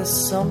there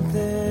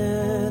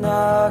something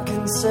I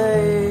can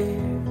say?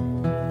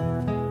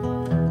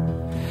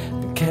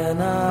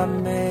 Can I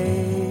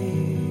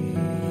make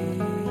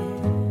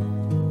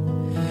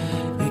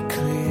it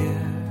clear?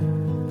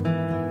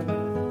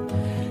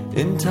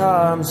 In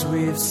times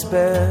we've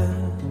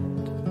spent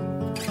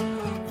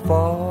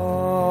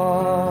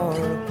far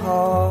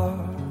apart,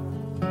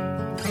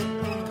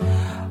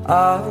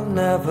 I've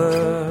never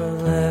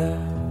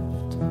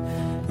left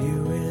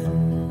you in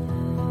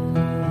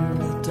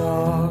the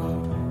dark.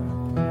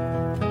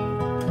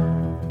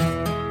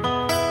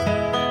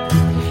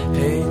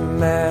 Hey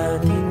man,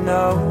 you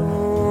know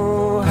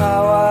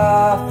how I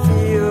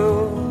feel,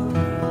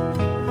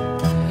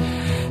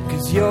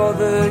 'cause you're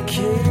the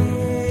king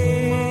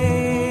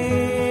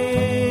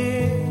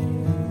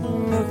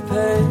of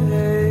pain.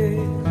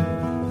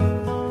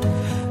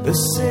 A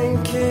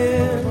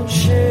sinking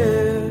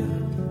ship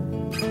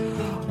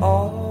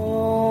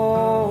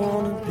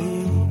on a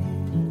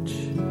beach.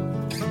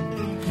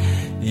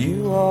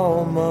 You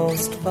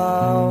almost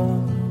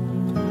found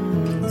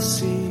the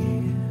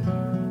sea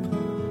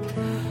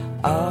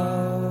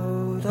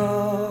out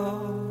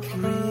of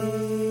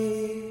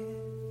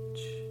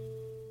reach.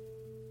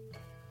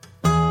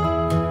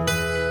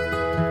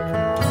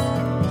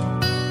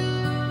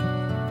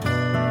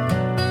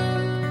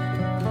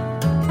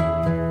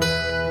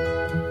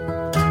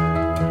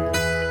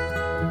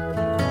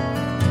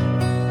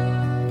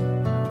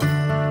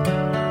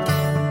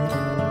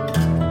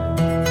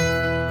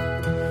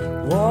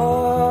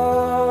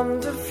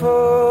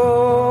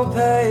 Wonderful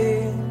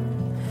pain,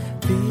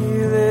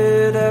 feel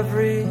it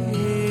every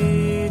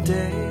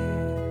day.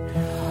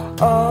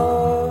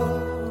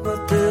 Oh,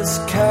 but this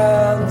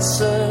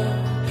cancer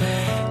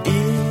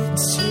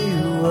eats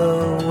you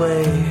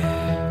away,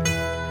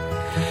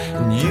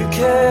 and you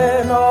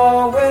can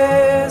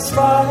always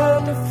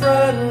find a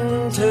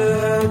friend to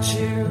hurt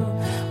you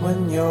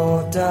when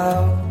you're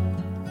down,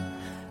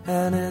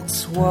 and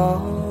it's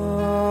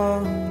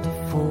wonderful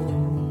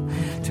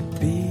to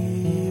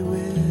be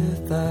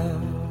without.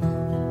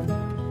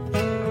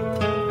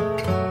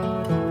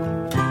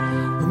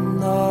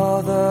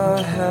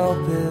 Another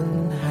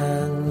helping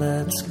hand,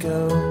 let's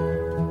go,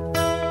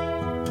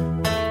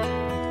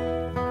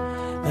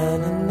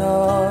 and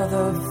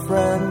another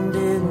friend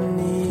in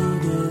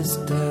need is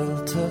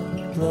dealt a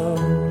blow.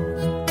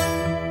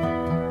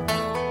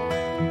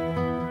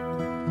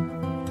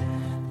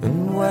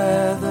 And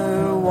where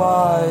the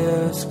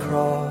wires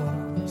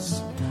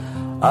cross,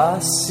 I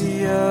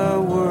see a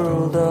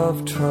world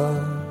of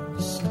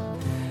trust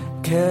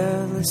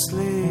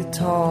carelessly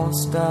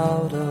tossed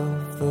out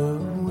of the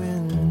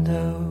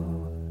window.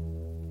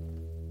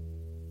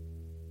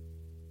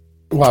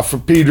 Wow, for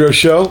Pedro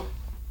Show?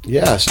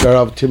 Yeah, start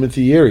off with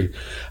Timothy Eerie.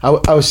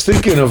 I was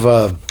thinking of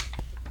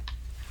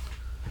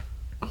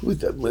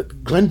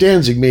Glenn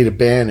Danzig made a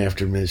band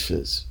after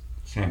Misfits.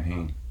 Sam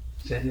Hain.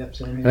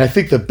 And I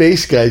think the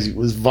bass guy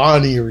was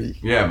Von Eerie.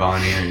 Yeah,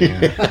 Von Eerie.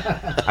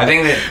 Yeah. I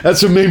think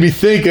That's what made me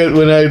think it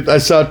when I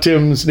saw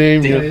Tim's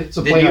name. Did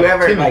you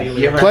ever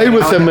like? Played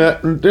with him,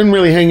 didn't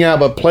really hang out,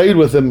 but played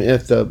with him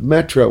at the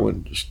Metro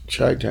in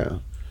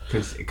Chi-Town.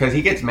 Because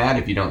he gets mad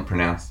if you don't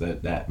pronounce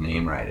that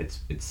name right.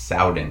 It's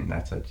Souden.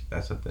 That's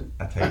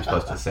how you're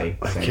supposed to say.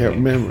 I can't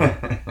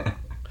remember.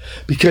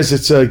 Because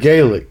it's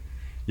Gaelic.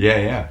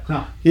 Yeah.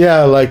 Huh.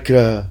 Yeah, like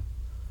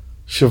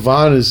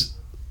Siobhan is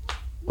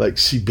like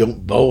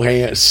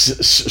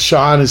Bohan.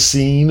 Sean is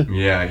seen.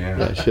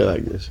 Yeah. Shit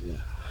like this. Yeah.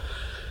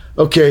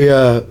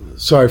 Okay.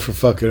 Sorry for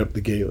fucking up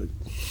the Gaelic.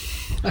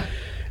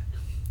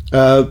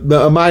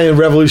 The Mayan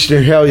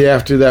Revolutionary Hell Yeah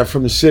after that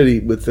from the city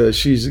with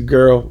She's a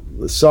Girl.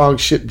 The song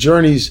Ship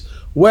Journeys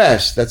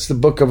West. That's the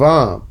Book of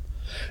Am.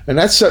 And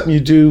that's something you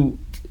do.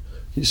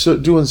 You're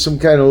doing some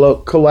kind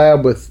of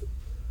collab with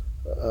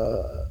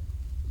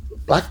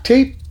Black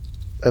Tape,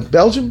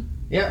 Belgium?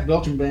 Yeah,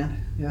 Belgian band.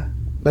 Yeah.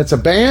 That's a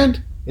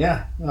band?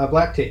 Yeah,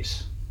 Black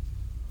Tapes.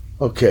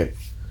 Okay.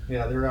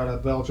 Yeah, they're out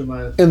of Belgium.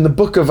 In the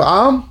Book of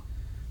Am?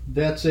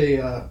 That's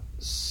a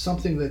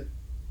something that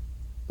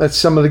That's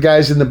some of the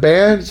guys in the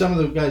band? some of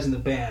the guys in the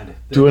band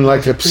Doing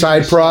like a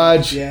side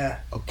proj? Yeah.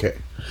 Okay.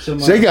 Some,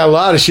 So they got a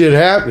lot of shit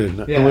happening.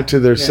 I Yeah, went to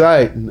their yeah.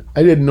 site and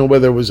I didn't know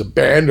whether it was a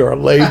band or a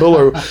label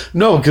or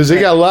no, because they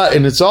got a lot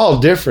and it's all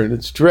different.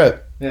 It's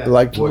drip. Yeah. I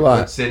liked it a What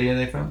lot. city are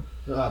they from?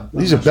 I'm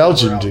These are not sure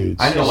Belgian where else.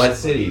 dudes. I know what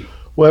city.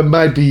 Well, it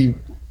might be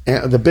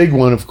the big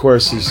one, of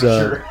course, is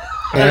Sure.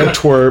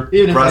 Antwerp.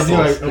 Even if I knew,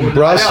 Brussels. I wouldn't-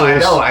 Brussels.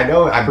 I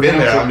know. I've been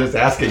there. Pronounce it. I'm just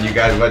asking you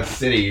guys what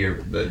city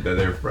that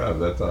they're from.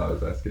 That's all I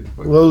was asking.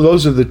 Well,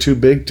 those are the two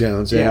big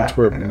towns, Yeah,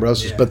 Antwerp I know. and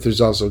Brussels, Yeah. but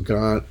there's also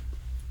Gant.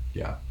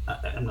 Yeah.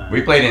 I'm not-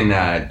 We played in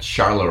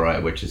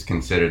Charleroi, which is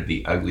considered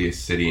the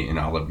ugliest city in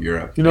all of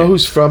Europe. You know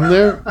who's from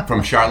there?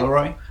 From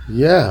Charleroi?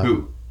 Yeah.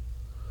 Who?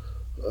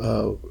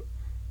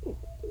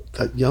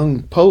 That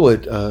young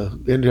poet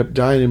ended up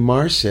dying in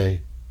Marseille.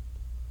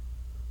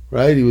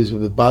 Right? He was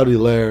with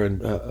Baudelaire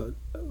and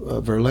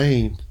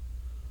Verlaine.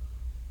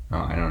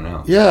 Oh, I don't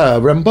know. Yeah,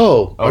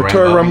 Rimbaud.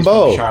 Arthur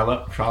Rimbaud. He's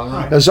Rimbaud. from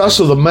Charleroi? There's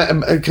also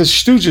because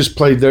Stooges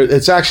played there.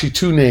 It's actually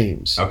two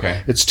names.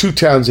 Okay. It's two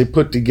towns they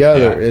put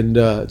together, Yeah. and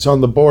it's on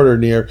the border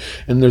near.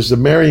 And there's the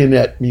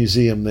Marionette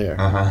Museum there.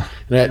 Uh-huh.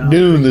 And at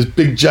noon, this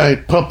big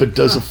giant puppet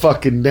does a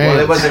fucking dance.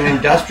 Well, it was an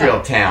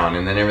industrial town,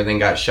 and then everything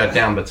got shut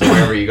down. But so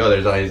wherever you go,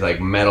 there's all these like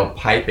metal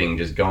piping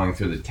just going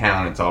through the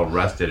town. It's all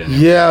rusted and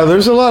Yeah,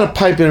 there's a lot of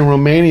piping in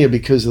Romania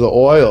because of the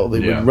oil. They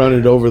Yeah. would run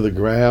it over the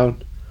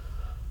ground.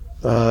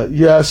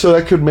 Yeah, so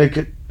that could make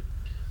it.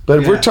 But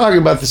if we're Yeah. talking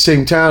about the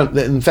same town,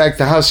 in fact,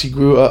 the house he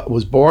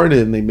was born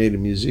in, they made a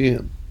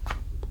museum.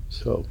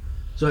 So,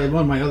 So I had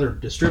one of my other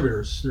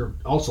distributors. They're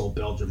also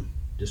Belgium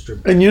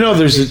distributor. and you know,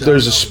 there's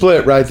a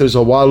split, right? There's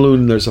a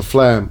Walloon, and there's a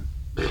Flam.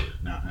 No,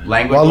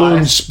 language.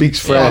 Walloon speaks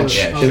French,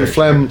 Yeah, and sure,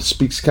 Flam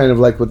speaks kind of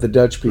like what the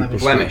Dutch people speak.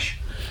 Flemish.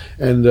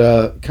 And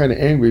kind of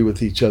angry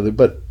with each other.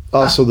 But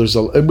also, there's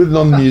within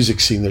the music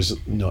scene, there's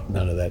none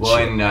of that Well,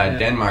 shit. in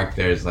Denmark,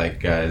 there's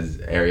like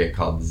an area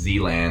called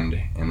Zeeland,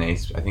 and I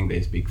think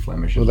they speak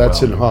Flemish. Well, as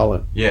that's well. in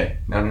Holland. Yeah,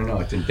 no,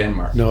 it's in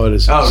Denmark. No, it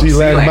is. Oh,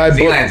 Zeeland. My book,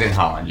 Zeeland's in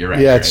Holland. You're right.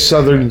 yeah, you're it's right,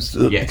 southern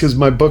Yes. because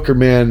my booker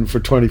man for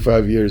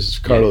 25 years,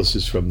 Carlos,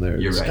 is from there.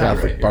 You're It's right,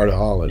 Catholic you're right, part you're of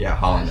Holland. Yeah,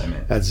 Holland. I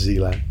meant. That's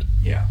Zeeland.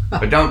 Yeah,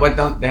 but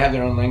don't they have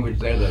their own language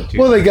there though too?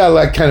 Well, they got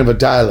like kind of a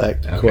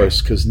dialect, of Okay.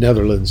 course, because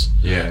Netherlands.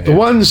 Yeah. The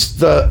ones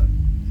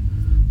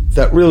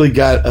that really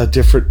got a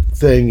different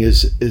thing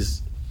is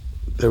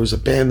there was a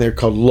band there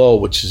called Low,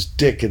 which is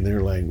dick in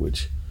their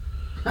language,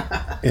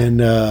 and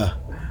God,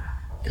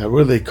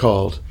 what are they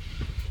called?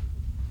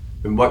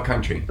 In what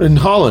country? In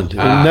Holland, in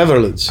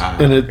Netherlands,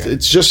 and okay.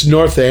 it's just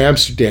north of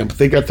Amsterdam. But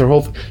they got their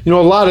whole. You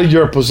know, a lot of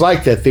Europe was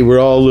like that. They were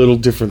all little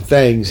different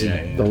things. Yeah,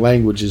 and yeah. The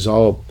language is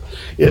all.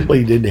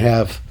 Italy didn't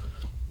have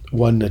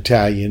one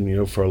Italian, you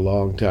know, for a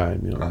long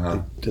time. You know,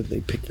 Uh-huh.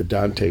 they picked the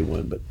Dante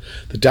one, but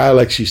the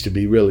dialects used to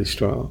be really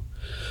strong.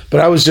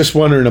 But I was just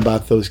wondering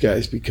about those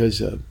guys because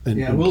and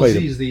Will played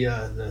them. Z's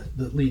the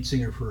lead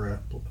singer for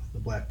the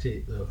Black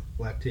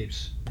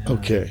Tapes. And,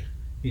 Okay,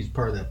 he's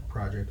part of that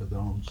project with the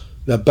Holmes.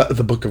 the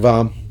Book of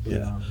Am.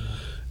 Yeah.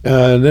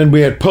 And then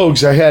we had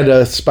Pogues. I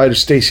had Spider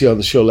Stacy on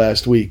the show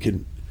last week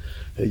in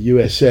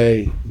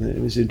USA.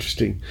 It was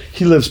interesting.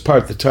 He lives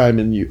part of the time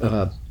in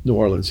New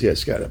Orleans. He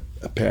has got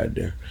a pad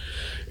there.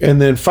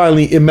 And then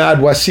finally, Imaad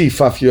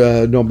Wasif off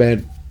No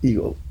Band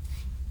Eagle.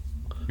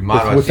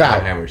 Imaad without.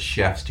 and I were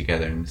chefs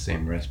together in the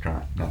same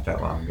restaurant not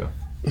that long ago.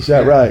 Is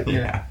that right?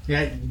 Yeah.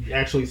 Yeah,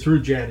 actually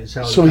through Jed is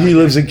how. So he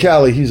lives in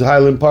Cali. He's a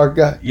Highland Park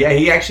guy. Yeah,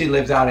 he actually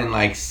lives out in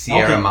like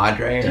Sierra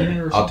Madre Altadena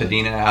or or something?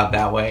 Altadena out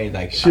that way.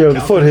 Like Sure, the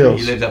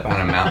foothills. He lives up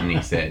on a mountain.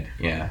 He said,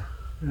 "Yeah."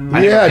 I never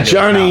been Yeah, to his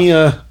Johnny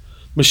house.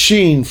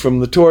 Machine from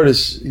the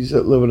Tortoise. He's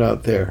living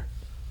out there.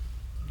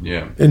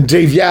 Yeah. And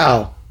Dave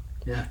Yao.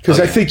 Yeah. Because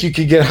Oh, I yeah. think you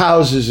could get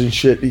houses and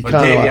shit. He Well,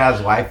 kind Dave of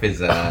Yao's wife is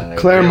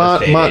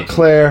Claremont,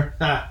 Montclair.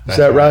 Ah, Is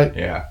that right?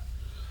 Yeah.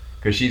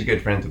 Because she's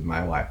good friends with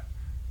my wife.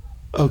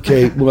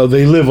 Okay, well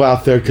they live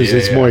out there because Yeah,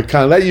 it's yeah. more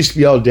kind. That used to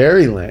be all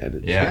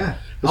Dairyland. Yeah.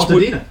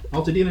 Altadena.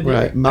 Dairy.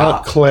 Right,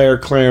 Montclair,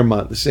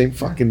 Claremont, the same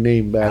fucking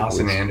name backwards.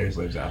 Allison Anders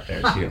lives out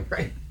there too.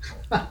 Right.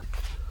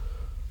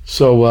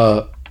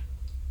 So,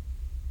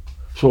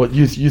 so what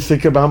you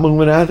think about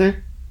moving out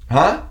there?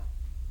 Huh?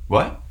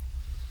 What?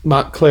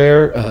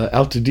 Montclair,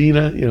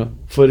 Altadena,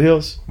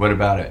 foothills. What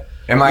about it?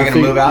 Am I going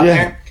to move out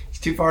there? It's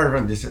too far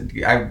from this.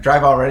 I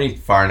drive already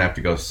far enough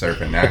to go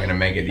surfing. Now I'm going to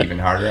make it even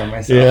harder on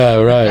myself. Yeah,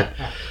 right.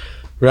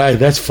 Right,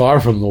 that's far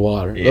from the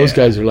water. Yeah. Those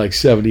guys are like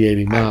 70,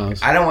 80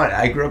 miles.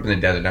 I grew up in the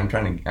desert. I'm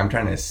trying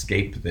to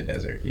escape the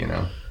desert,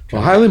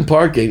 Well, Highland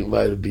Park ain't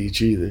by the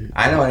beach either.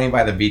 I know it ain't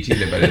by the beach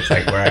either, but it's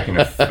like where I can.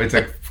 It's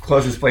the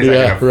closest place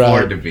I can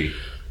afford to be.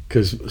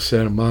 Because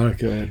Santa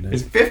Monica.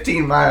 It's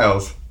 15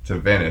 miles to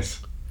Venice,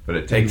 but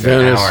it takes an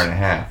hour and a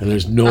half. And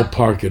there's no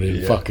parking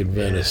in fucking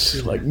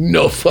Venice. Like,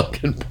 no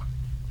fucking.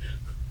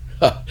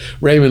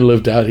 Raymond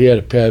lived out. He had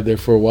a pad there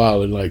for a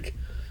while, and like,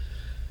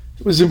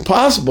 it was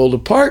impossible to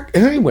park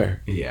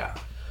anywhere. Yeah.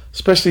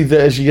 Especially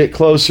as you get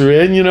closer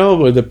in,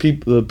 where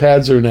the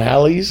pads are in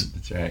alleys.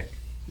 That's right.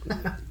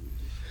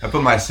 I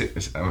put my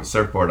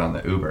surfboard on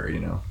the Uber,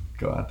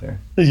 go out there.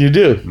 You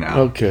do? No.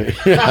 Okay.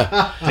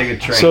 Take a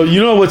train. So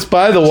what's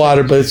by the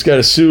water, but it's got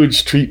a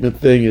sewage treatment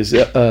thing, is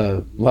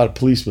a lot of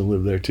policemen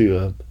live there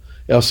too.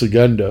 El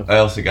Segundo.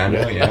 El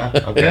Segundo, yeah.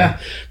 Okay. Yeah.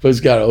 But it's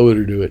got an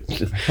odor to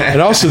it.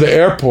 And also the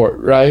airport,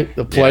 right?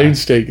 The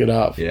planes taking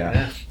off.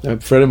 Yeah. A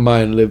friend of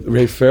mine lived,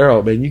 Ray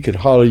Farrell, man, you could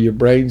hollow your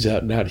brains out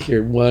and not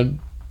hear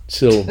one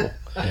syllable.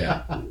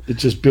 Yeah. It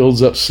just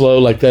builds up slow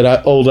like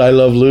that old I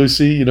Love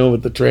Lucy,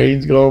 with the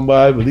trains going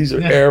by, but these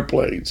are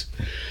airplanes.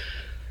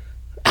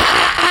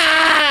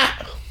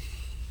 Ah!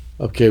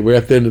 Okay, we're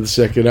at the end of the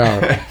second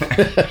hour.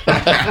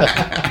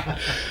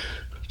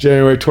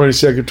 January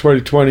 22nd,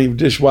 2020,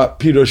 Dishwap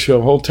Pedro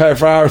Show. Hold tight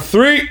for hour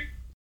 3.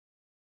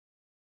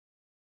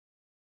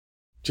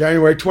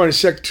 January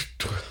 22nd,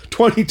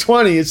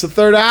 2020, it's the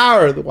third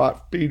hour of the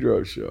Watt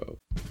Pedro Show.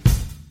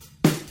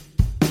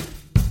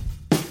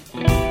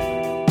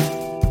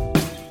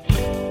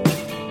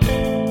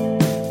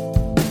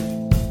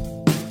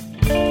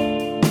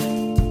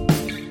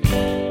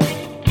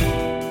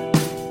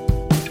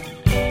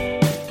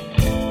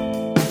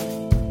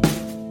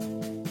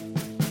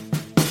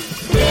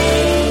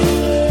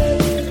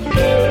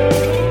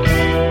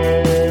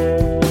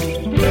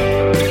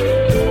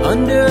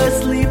 Under a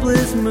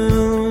sleepless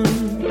moon,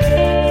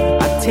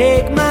 I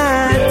take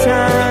my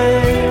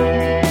time.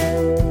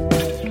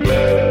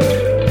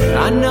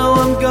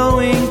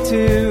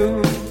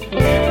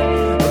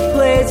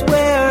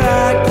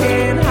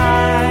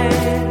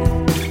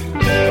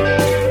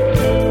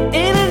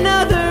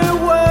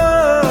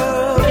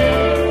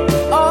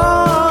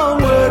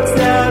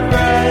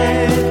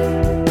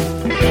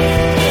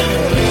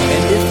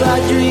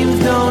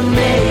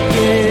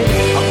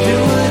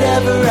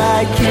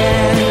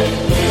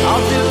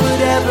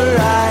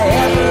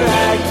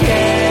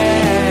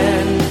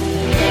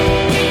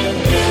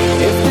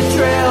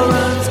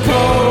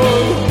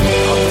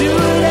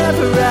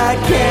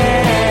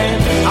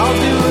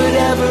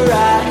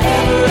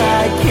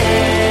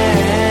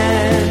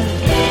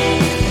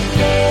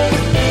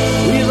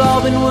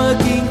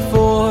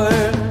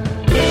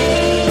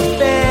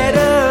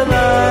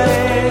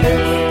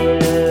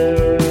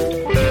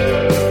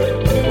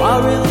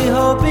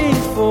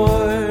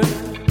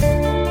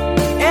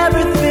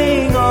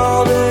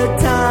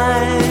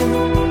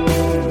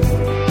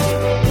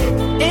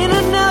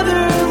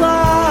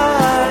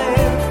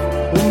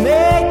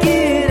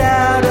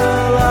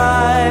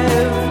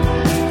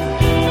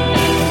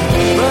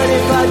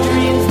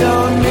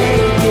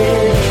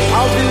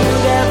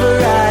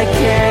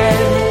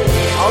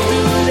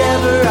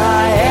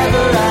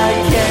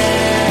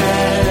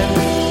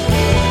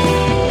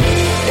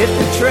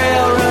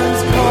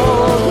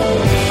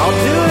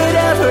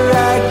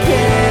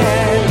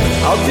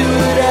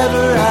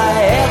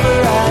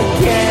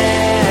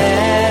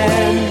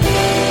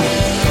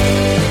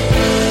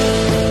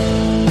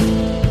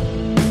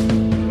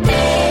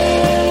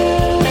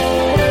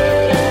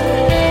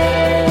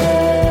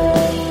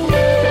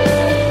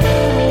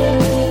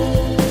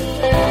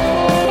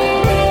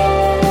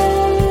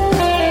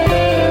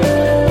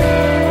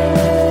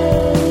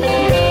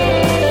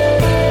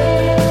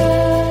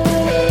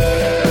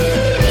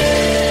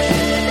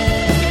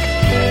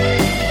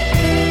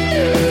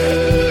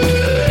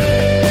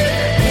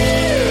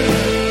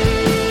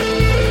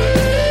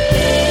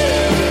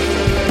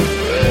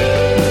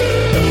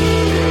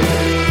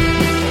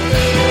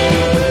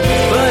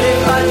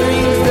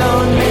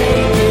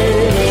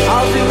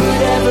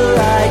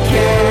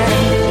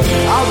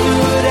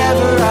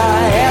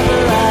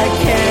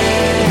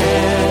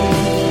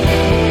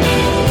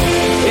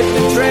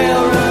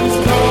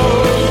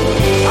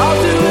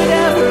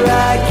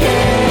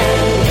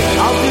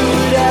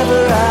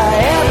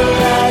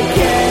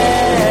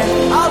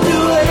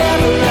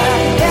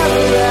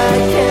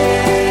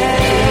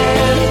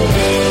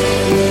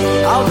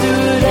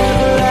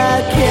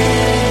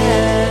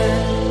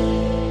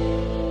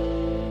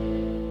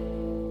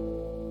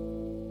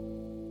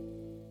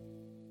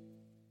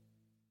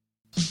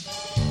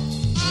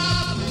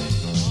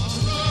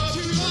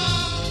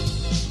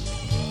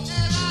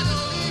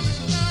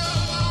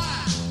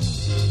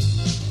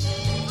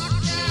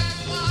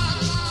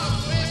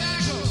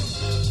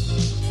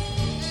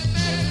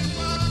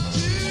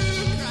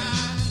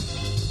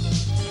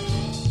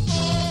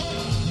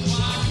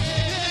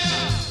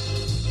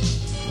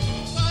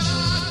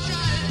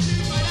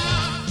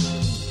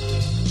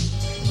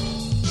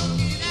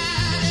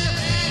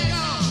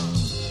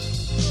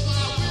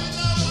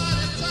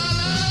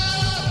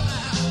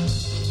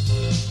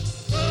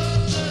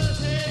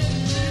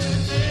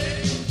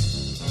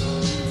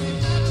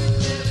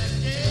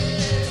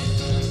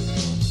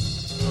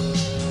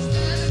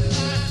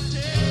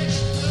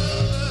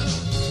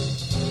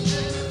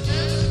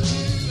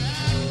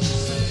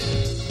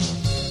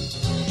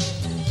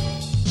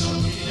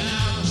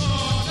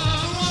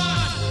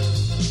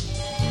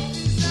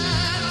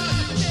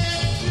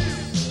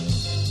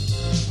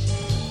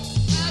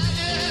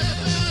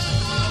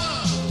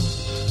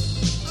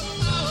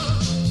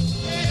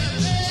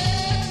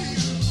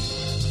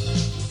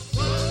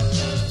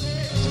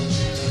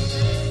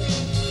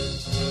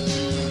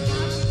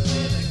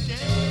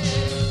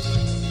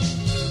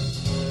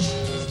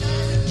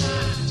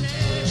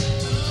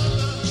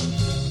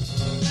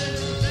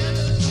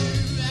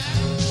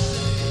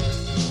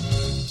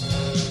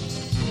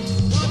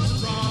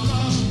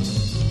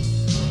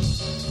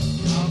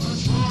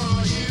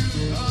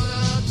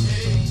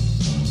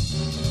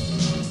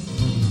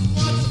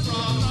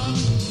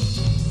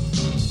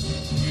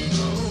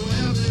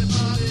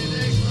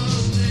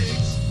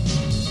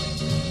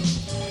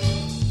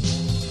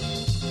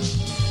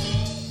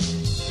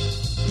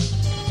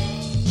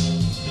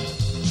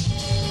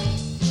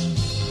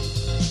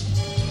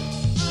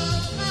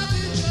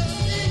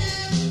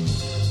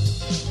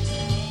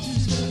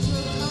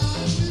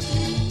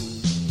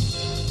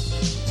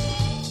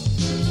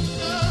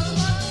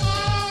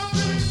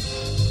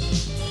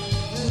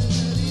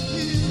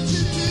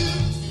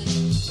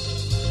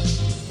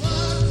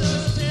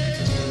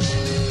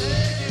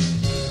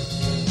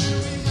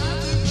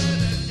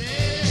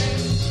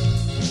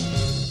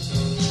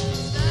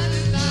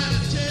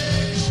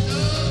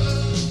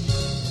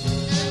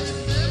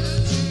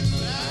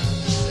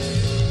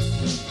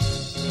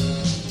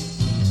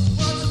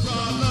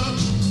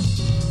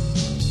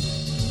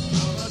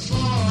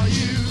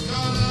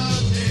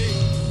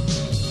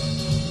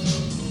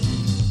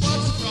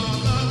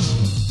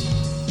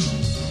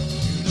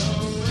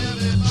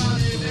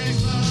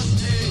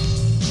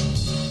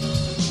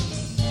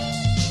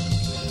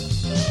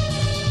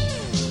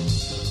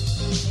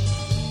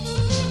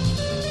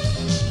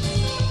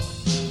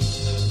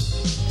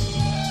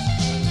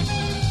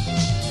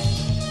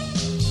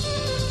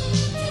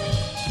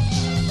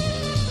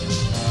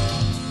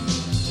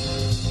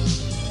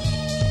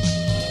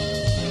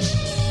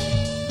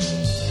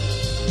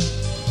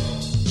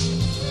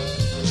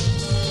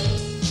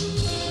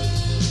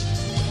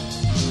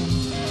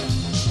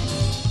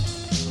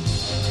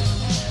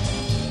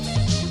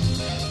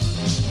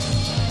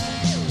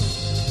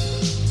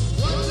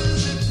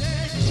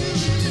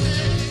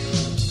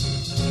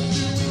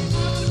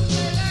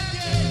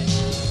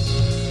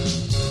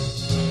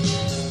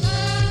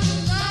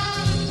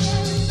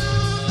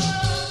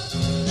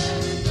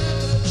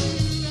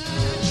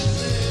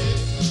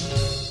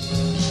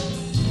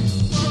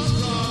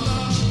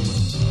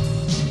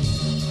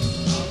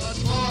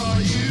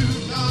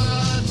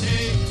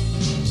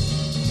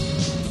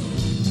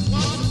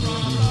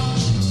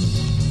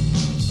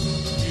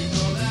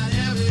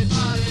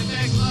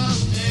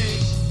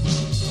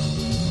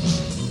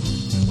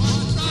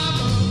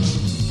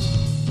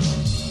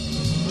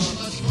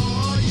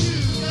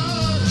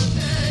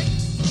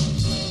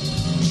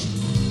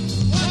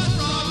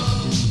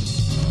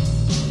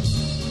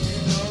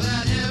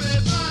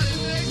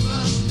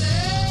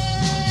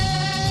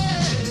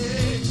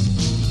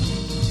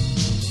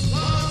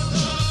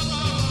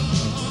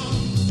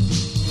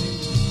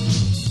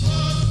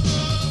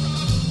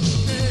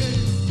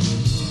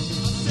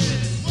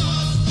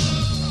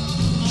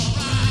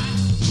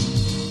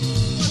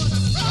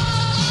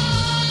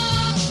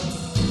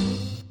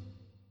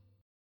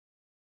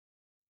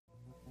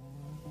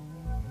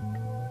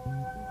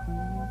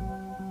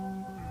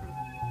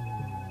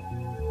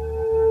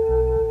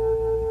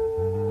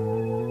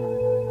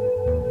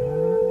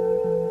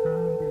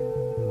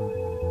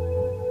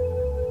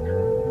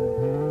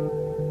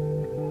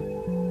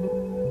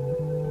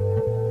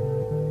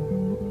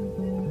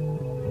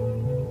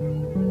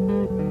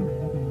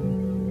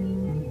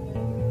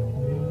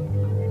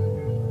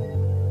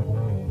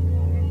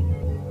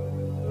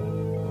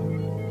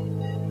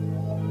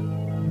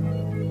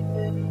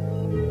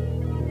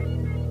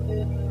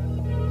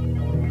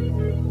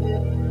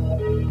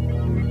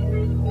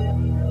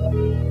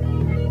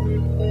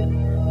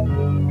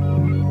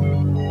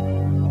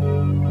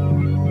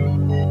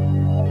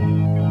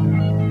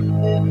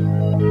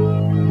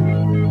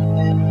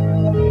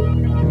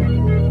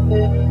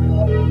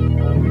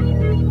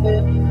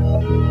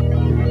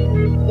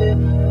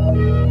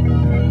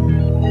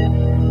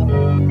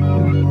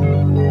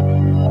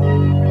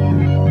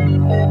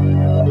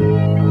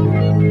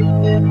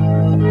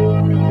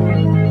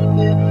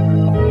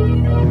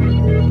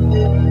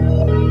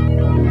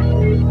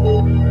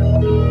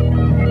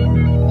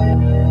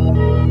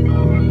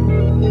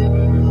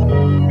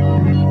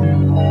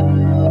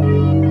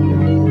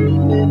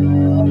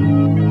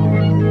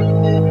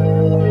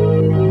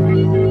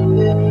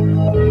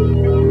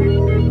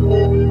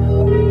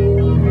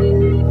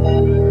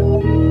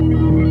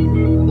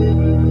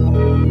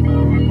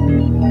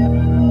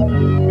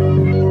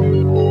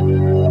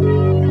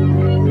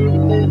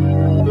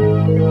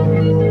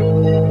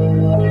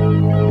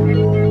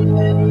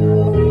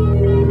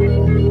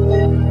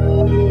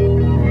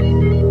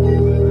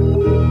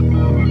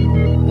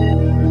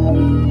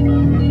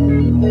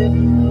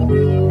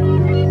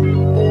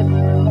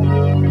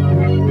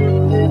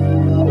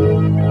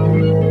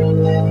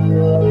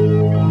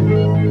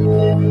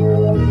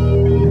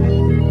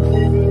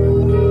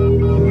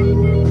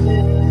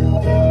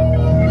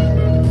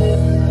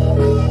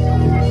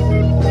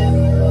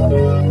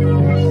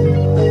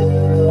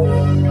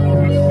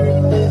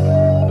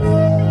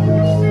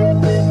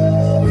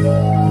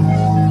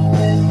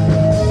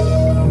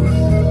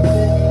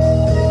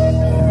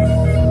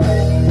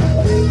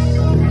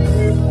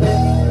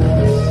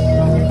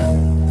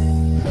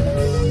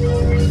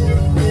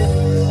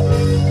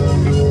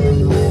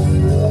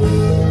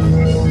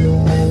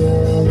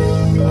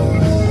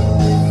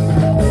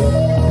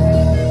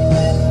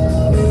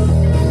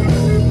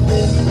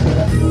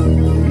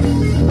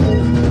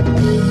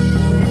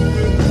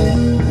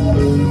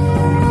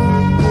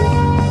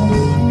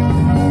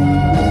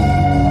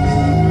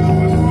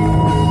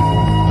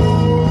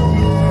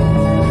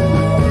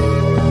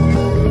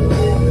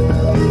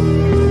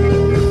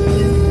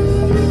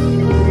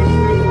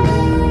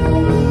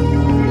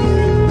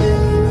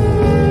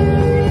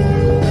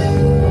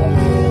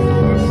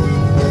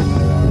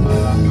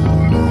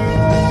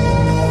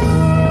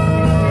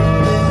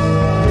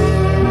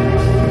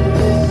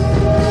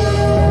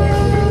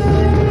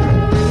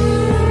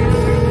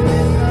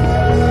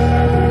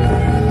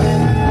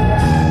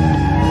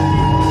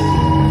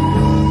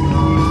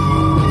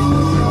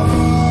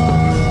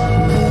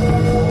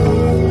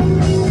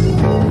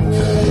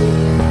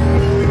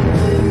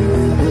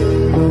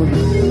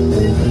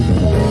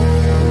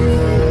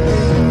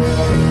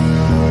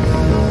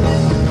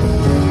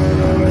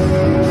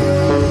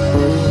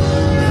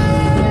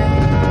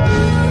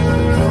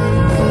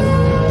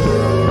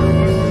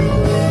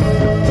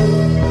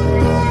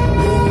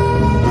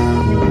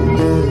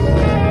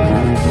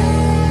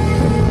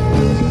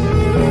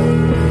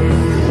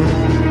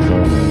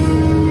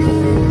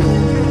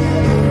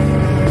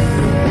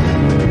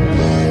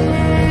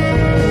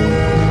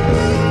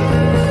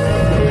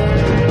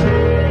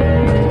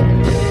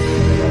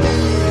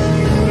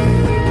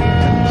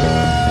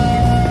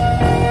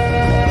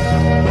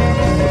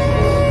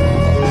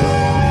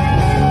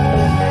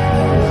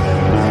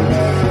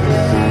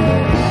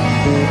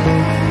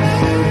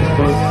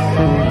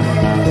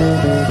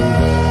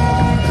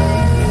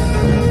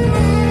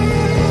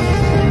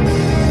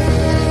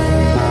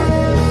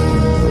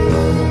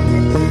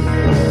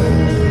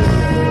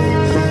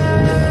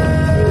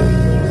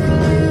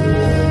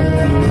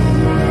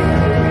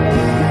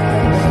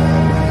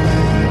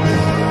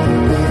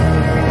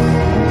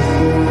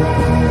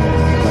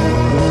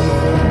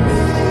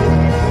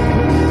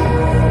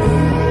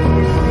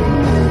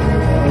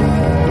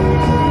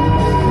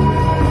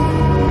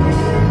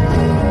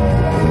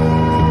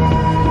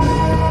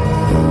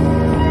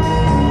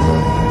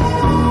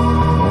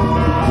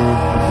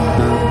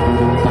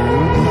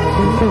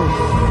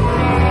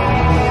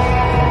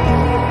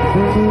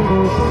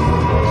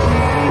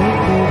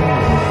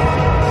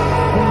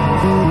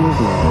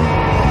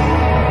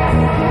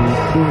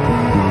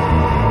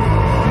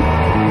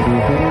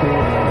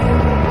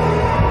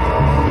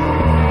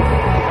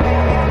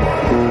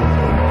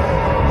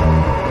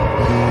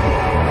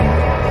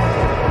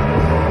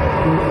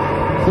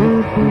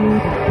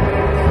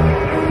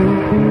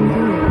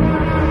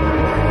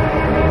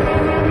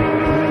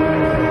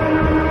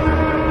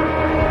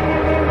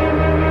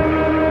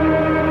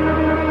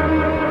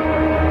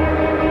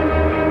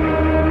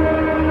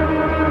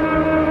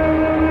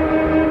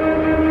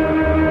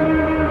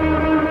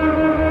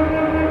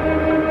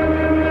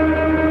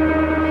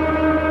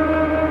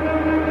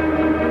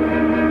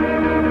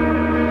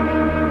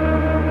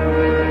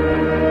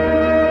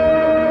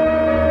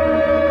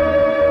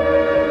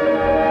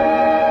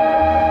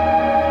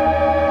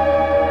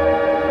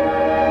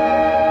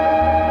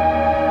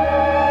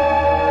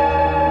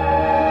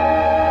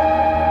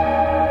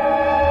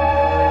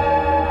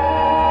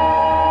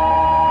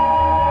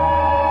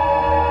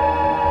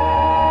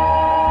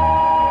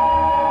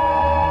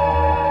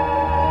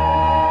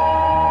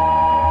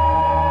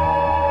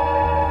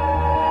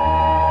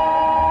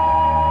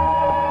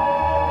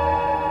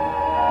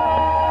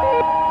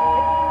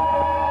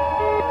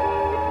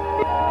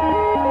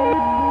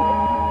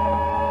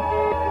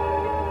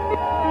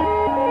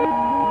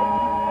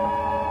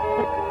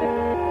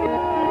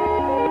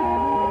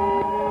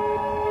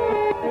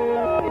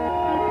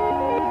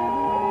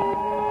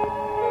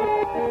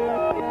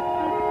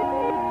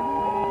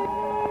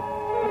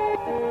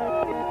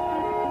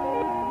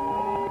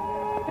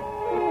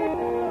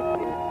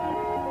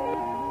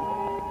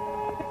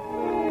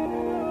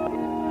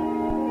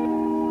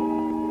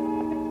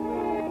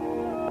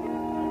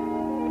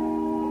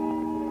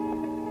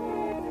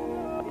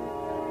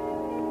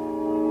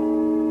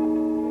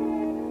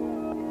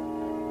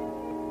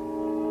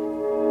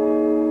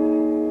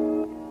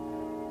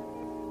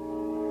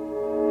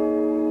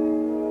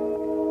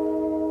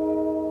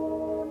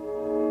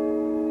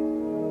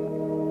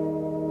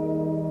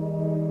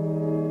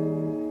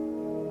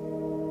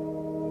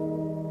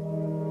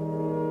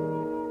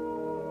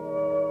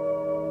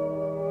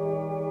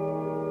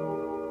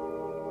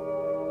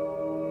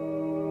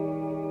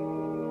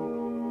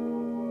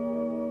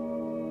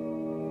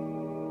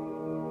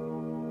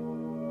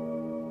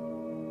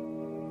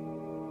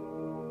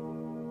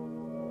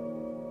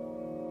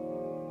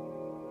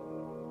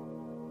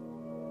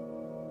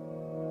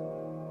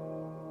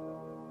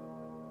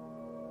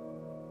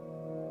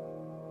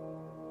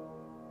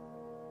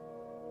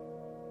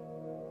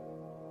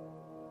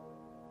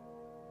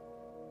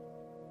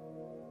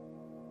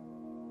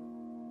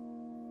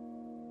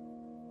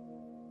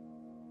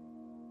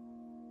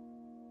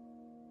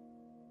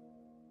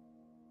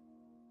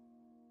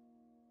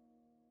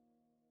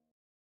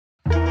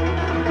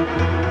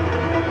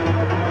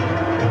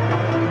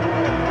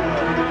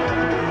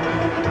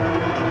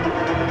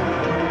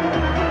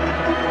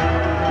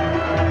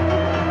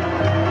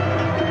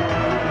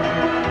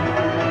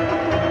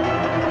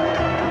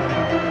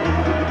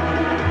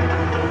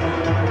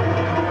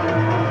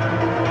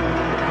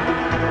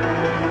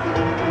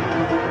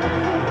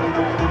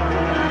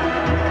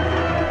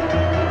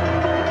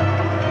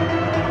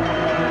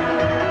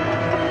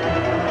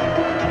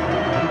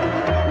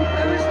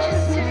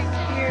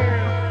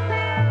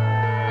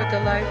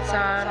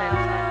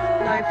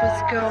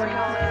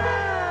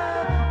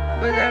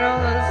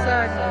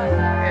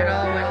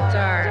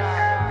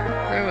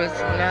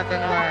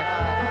 nothing left.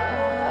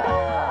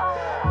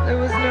 There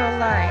was no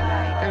light.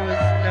 There was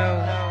no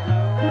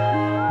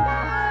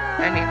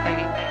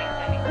anything.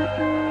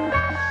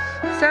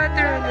 Sat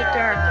there in the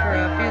dark for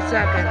a few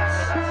seconds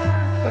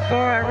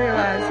before I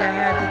realized I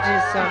had to do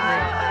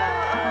something.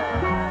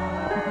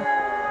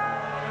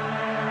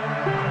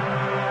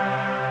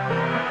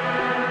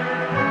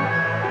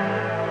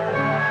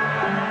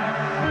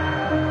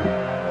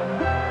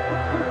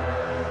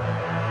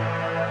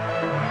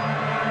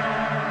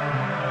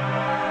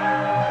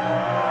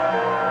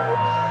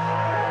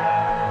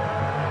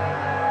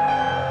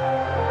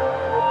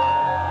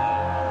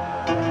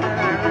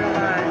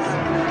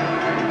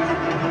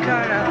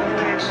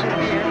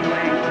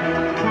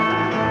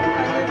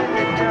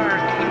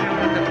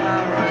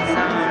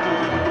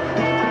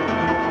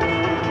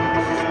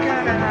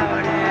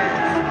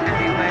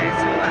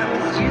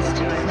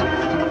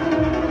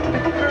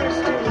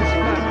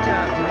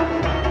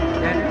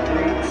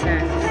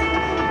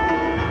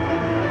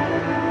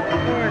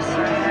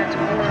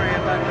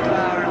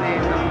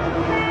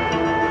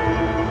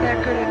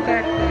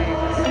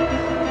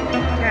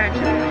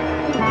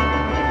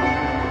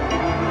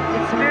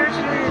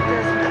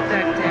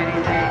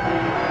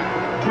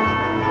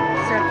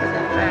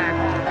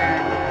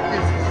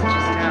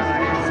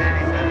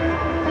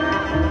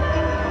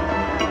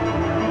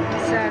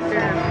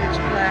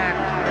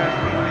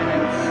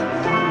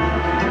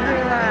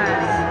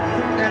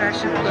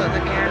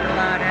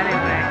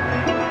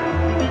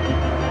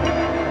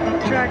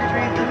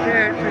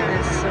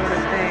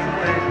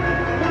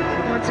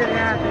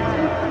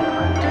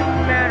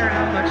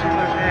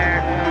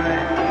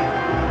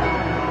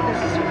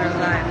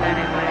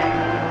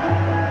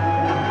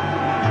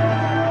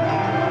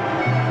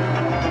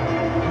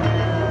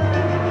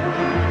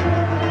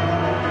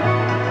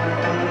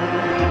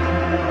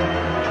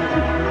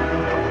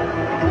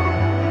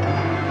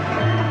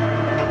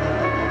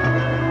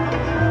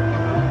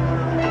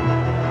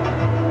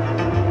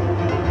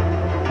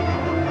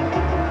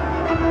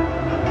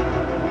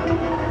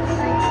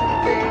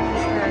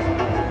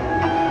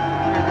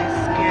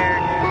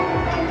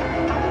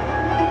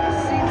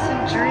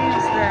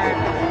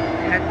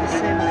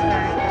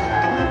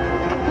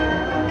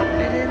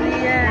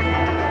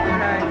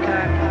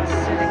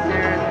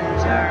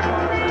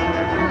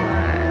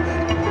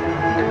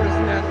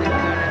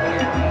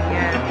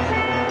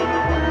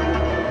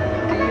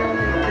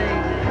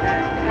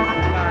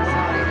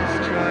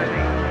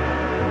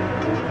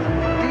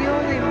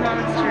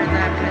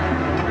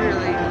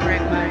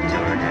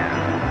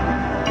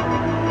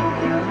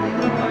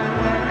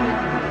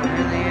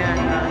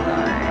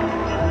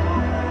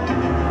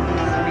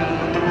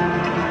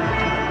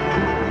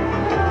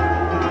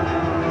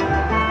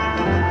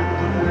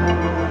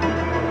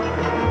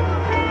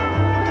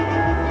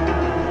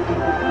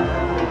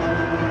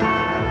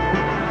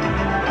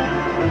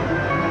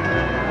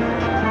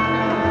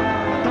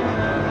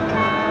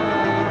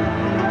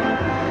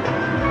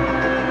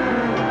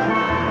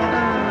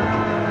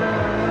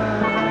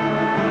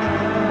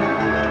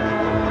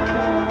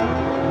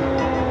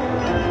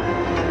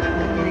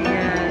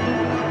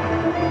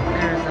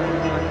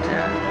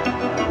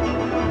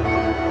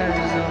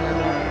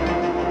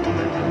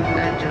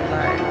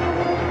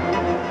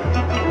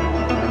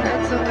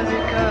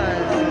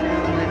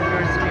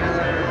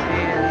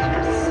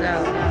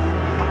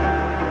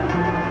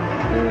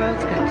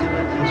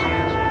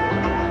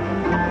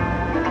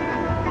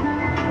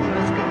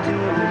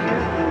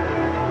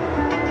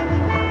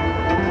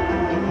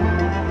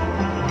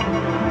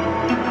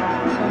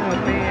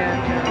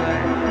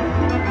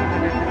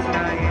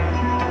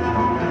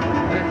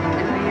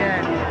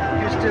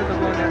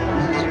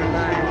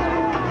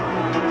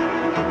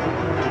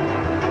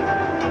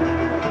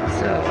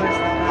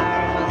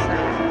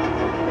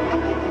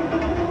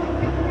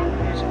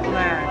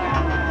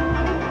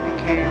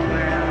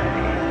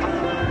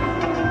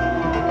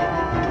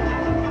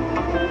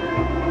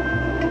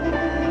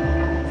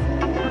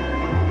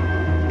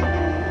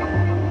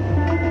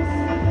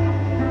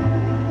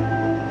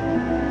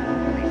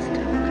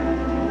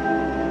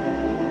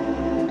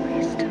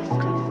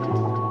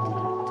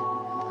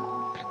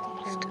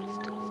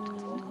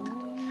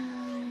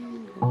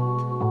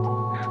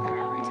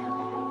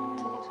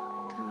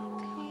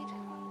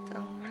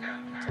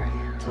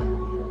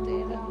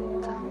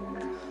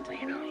 We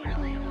don't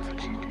really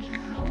want you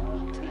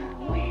to go.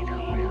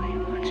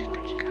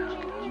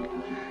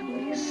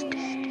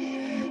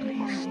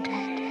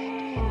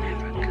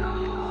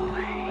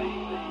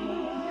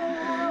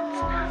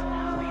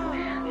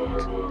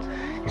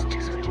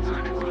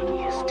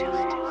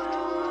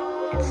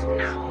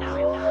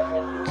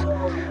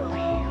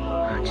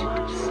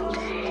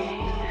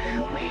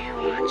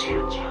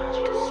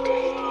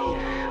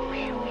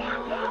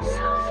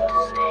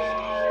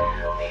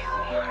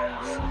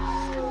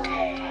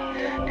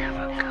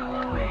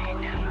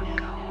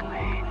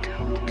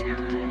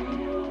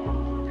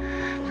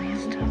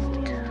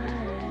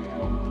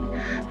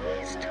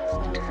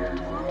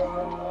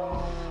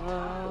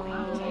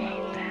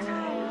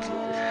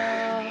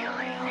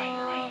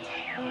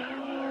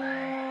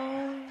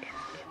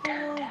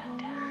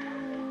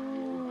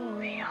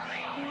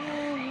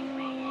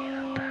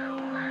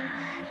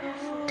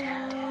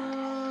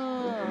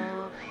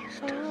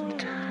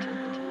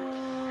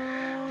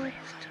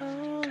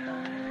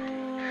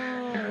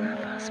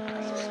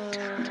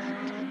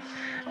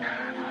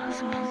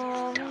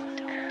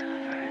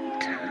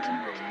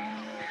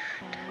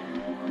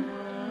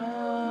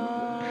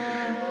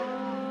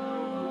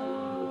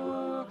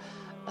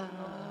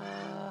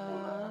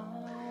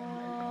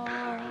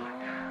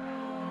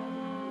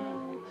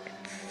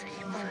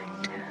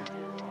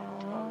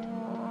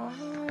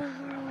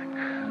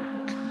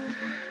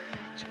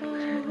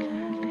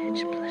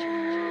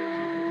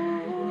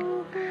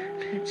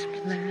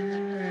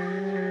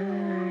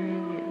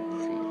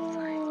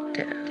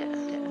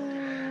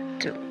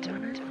 Don't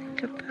wanna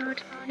think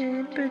about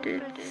it, but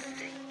it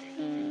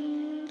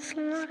seems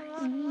like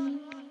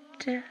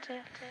death.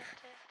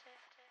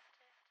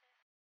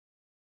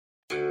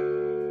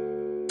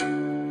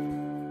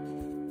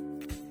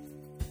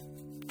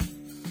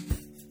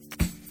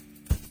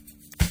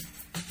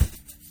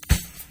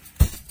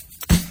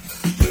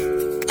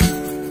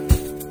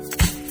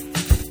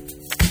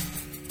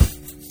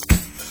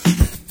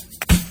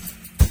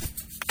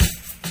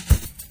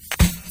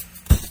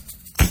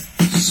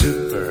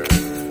 Super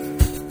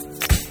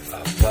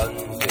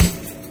abundant.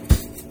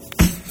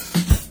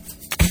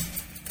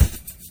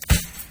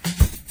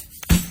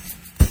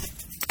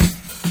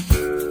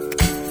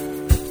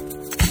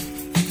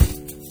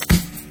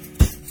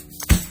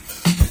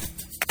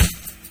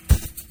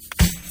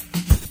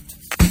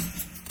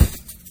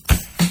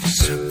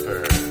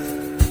 Super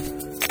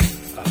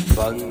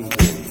abundant.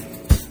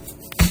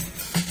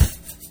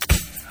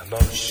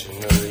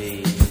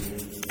 Emotionally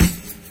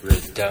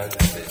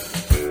redundant.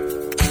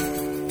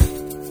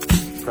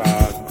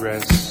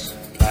 Progress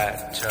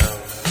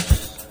plateaus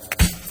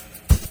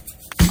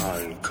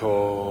on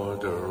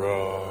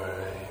corduroy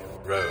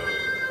road.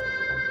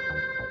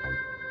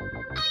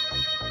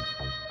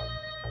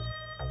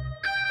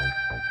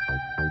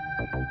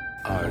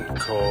 On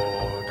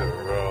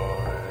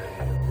corduroy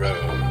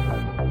road.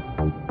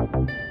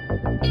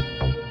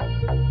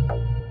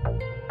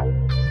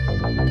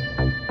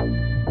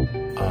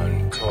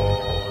 On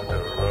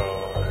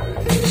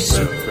corduroy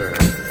super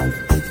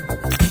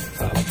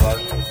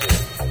abundant.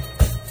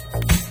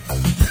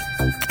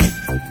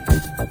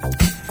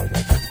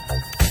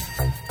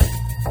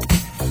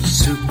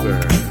 Super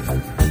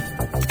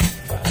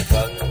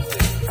abundant.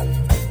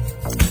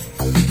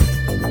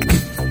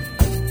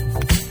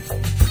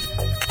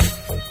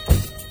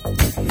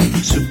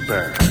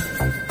 Super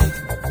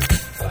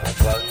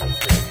abundant.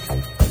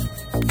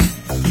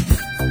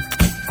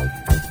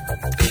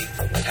 Big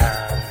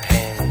time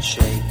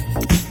handshake.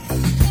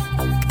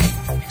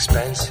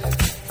 Expensive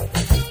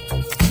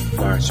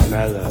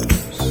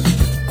marshmallows.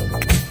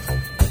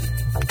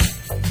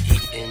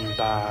 Eaten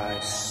by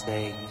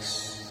snakes.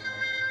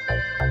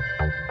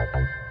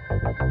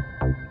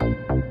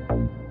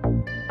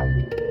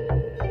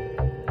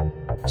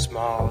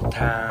 Small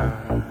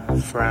town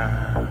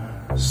frown,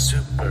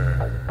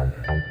 super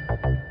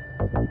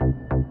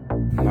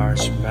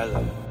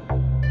marshmallow,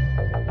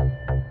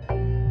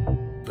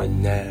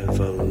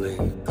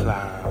 benevolent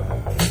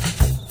clown,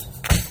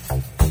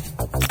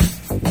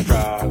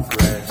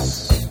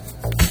 progress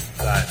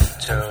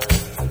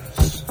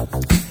plateaus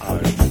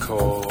on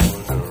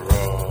corduroy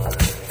road.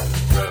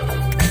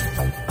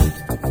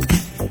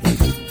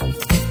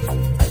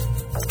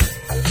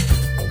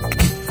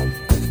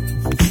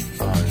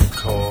 On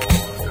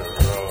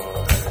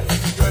corduroy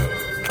road.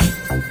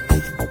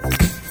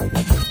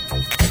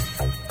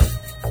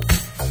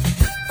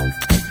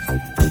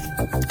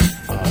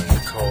 On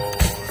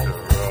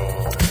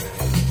corduroy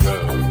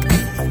road.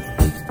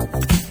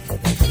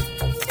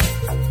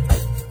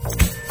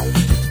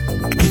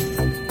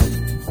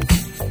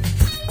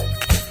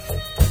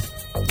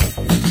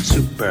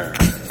 Super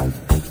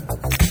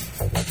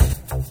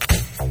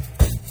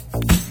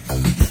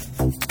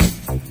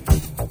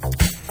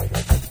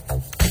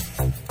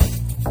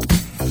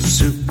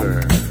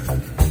super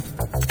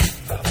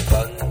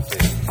abundant.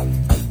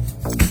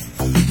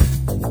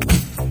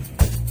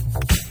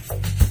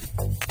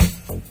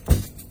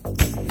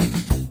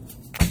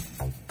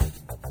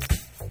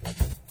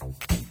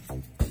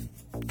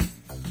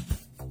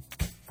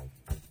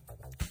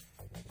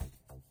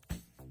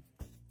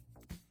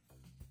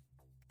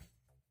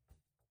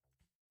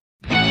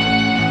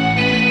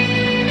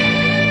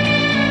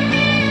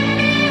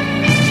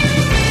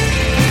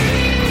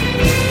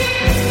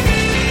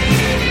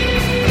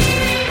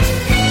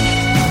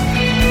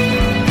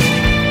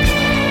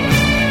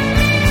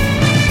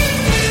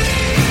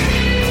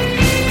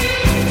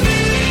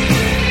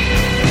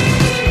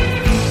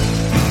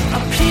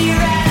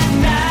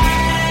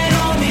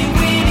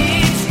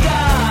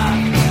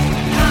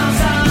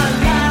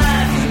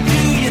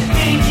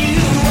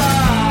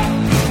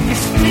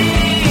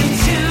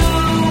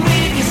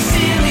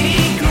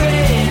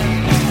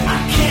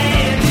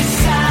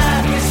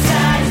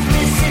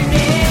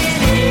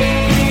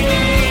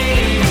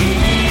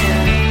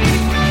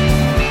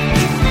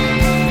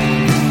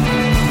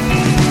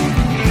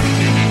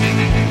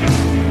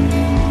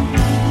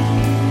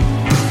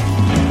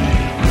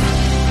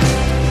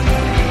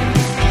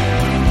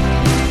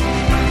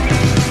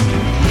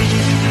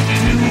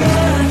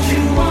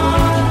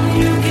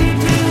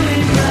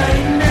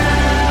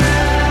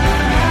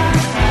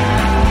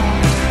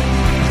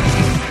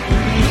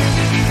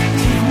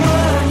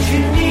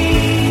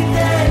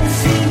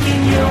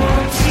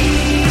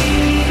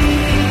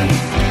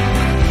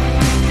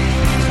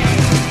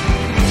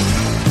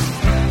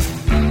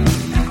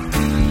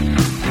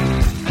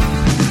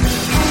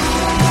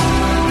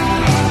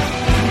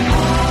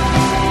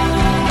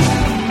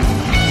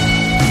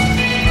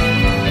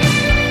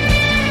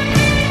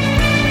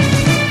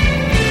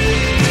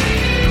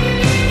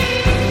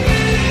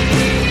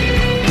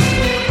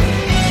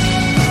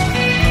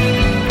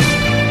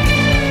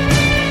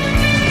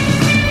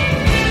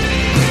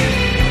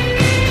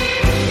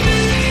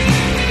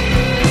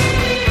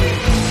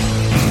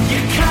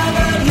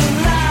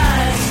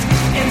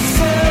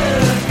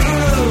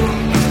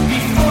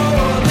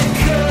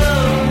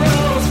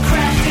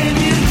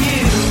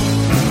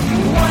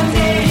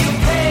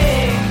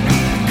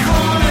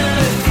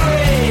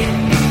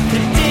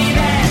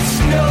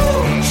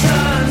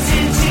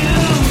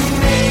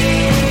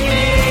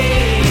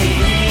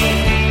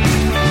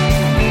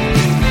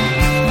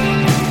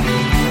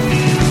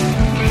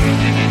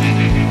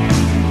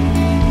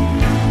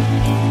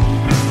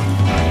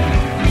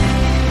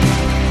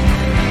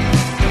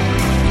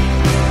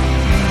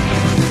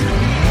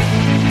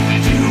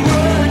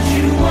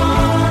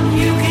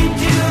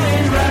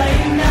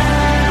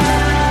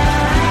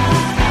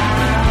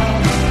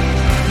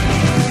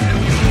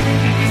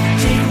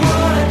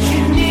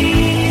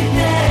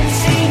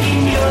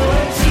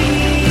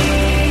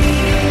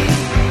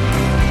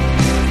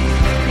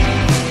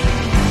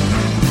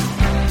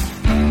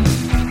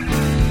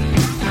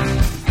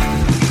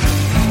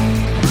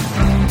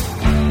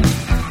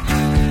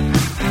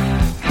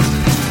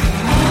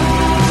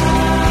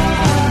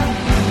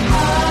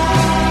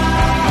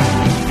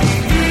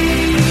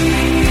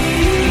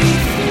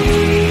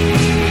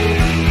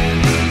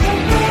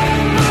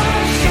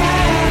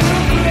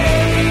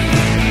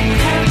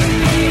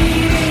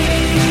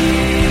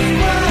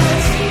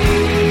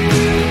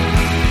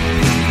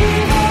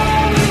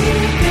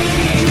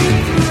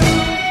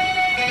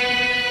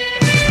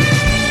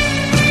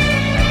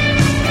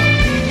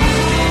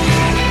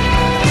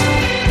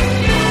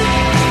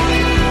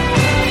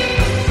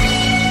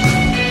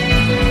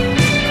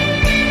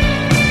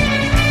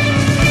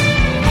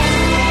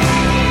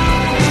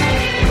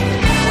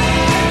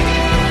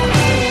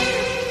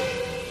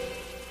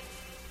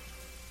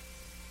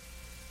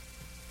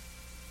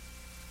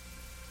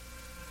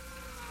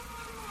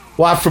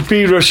 Why for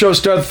Pedro Show,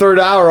 start the third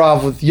hour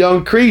off with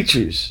young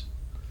creatures.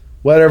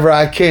 Whatever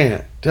I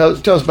can. Tell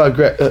us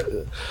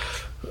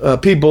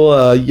about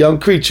people. Young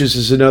creatures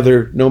is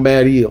another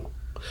nomad eel.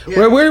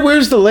 Yeah.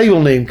 Where's the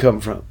label name come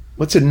from?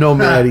 What's a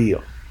nomad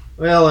eel?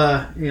 Well,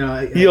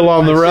 Eel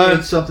on the I'd say run?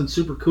 It's something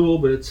super cool,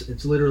 but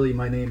it's literally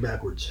my name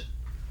backwards.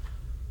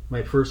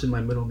 My first and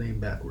my middle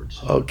name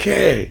backwards.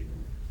 Okay.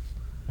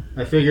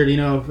 I figured,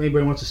 if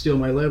anybody wants to steal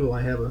my label,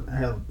 I have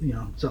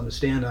something to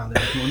stand on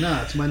there. Well, no,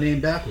 it's my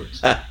name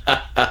backwards.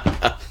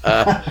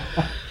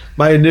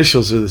 My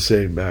initials are the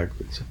same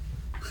backwards.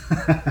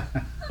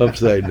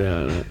 Upside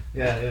down. Huh?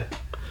 Yeah.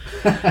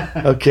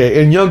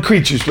 Okay, and young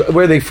creatures,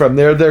 where are they from?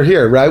 They're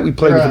here, right? We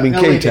played with them in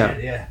LA K-Town.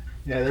 band, yeah,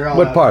 they're all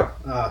What part?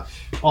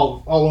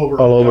 All over.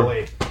 All over.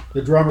 LA.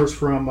 The drummer's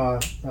from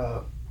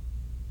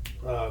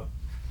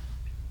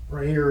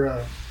right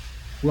here,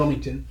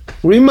 Wilmington.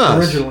 We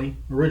must.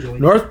 Originally.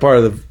 North part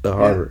of the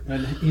harbor. Yeah,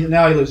 and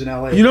now he lives in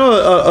LA. You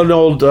know an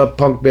old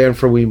punk band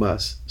from We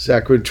Must,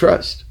 Sacred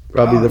Trust.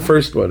 Probably the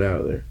first one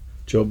out of there.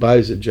 Joe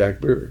Bison, Jack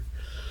Brewer.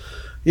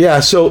 Yeah,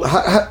 so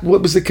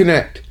what was the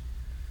connect?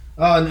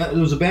 There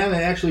was a band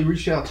that actually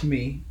reached out to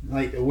me.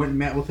 I went and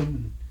met with them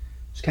and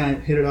just kind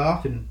of hit it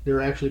off, and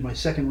they're actually my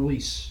second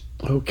release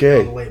on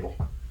the label.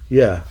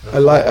 Yeah, I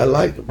like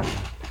them.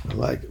 I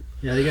like them.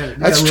 Yeah, they got.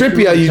 That's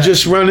trippy how you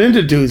just run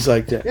into dudes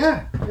like that.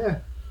 Yeah.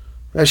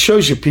 That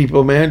shows you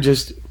people, man.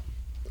 Just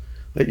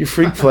let your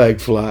freak flag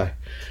fly.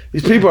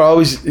 These people are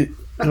always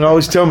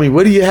tell me,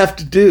 what do you have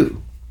to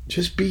do?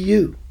 Just be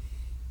you.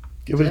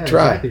 Give it a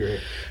try. Exactly right.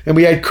 And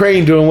we had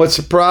Crane doing What's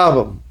the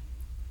Problem?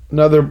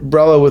 Another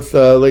brother with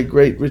late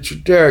great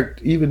Richard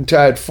Derrick,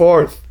 eventide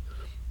fourth.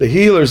 The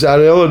Healers out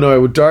of Illinois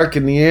with Dark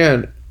in the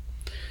End.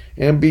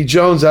 And B.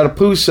 Jones out of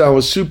Pusan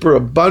was Super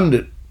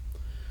Abundant.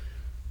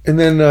 And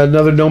then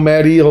another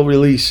Nomad Eel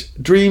release,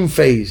 Dream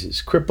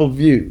Phases, Crippled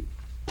View.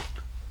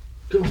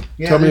 Cool.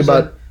 Yeah, Tell me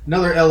about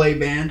another LA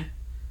band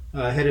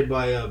headed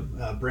by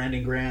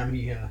Brandon Graham.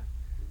 He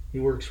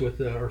works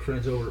with our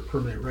friends over at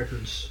Permanent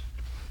Records.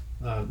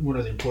 One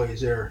of the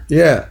employees there.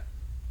 Yeah.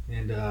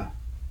 And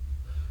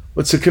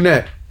what's the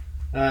connect?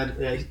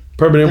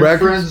 Permanent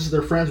Records?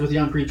 They're friends with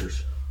Young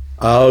Creatures.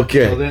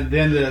 Okay. So then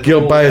the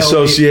Guilt whole by LA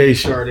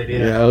association. started.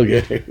 Yeah,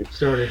 okay.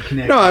 Started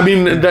connecting. No, I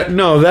mean,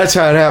 that's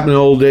how it happened in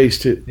the old days,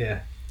 too. Yeah.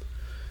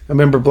 I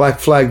remember Black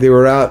Flag, they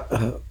were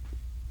out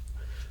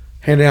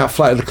handing out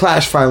flyers. The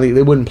Clash finally,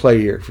 they wouldn't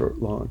play here for a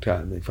long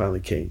time. They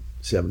finally came,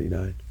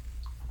 79.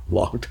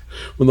 Long time.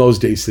 When those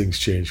days, things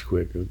changed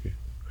quick. Okay.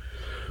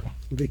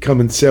 They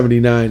come in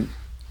 79.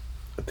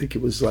 I think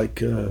it was like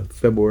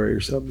February or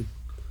something.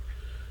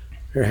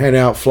 They're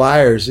handing out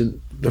flyers,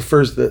 and it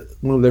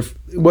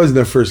wasn't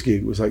their first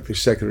gig. It was like their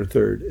second or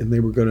third, and they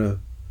were going to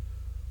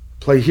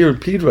play here in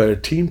Pedro at a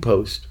Team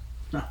Post.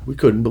 We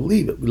couldn't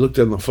believe it. We looked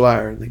on the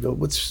flyer, and they go,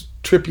 "What's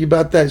trippy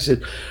about that?" I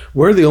said,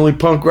 "We're the only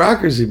punk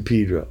rockers in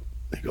Pedro."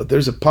 They go,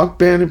 "There's a punk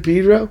band in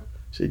Pedro?" I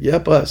said,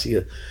 "Yep, us." He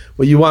goes,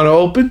 "Well, you want to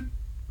open?"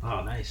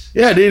 Oh, nice.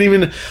 Yeah, I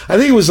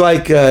think it was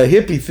like a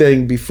hippie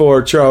thing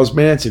before Charles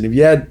Manson. If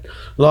you had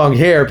long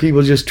hair,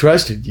 people just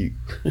trusted you.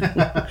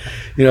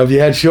 If you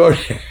had short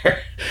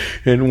hair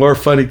and wore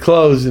funny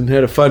clothes and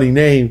had a funny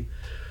name,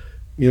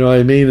 you know what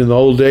I mean? In the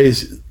old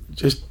days,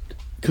 just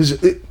because,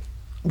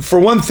 for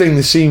one thing,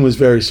 the scene was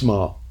very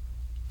small.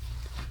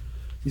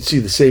 You'd see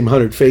the same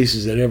 100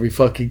 faces at every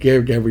fucking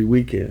gig every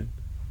weekend.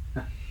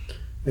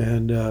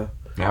 And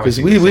because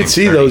we'd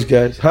see 30. Those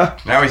guys. Huh?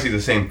 Now we see the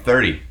same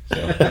 30. So.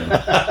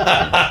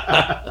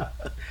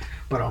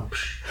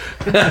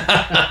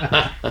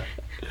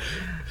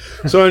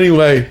 So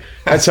anyway,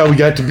 that's how we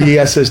got to be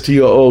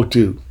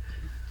SST002.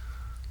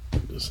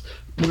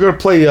 We're going to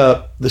play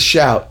The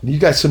Shout. You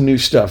got some new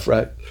stuff,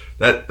 right?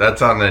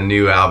 That's on the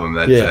new album.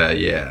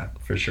 Yeah,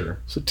 for sure.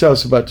 So tell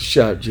us about The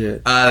Shout,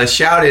 Jed. The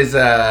Shout is...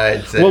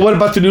 well, what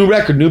about the new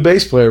record? New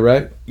bass player,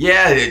 right?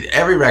 Yeah,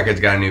 every record's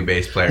got a new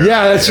bass player.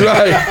 Yeah, that's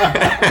right.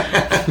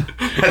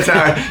 That's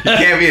how you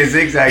can't be a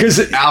zigzag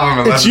album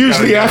unless it's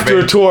usually after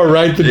a tour,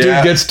 right? The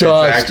dude gets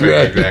tossed.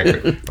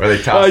 Exactly. Or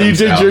they toss you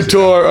did your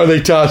tour, or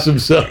they toss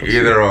themselves.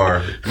 Either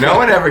or. No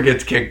one ever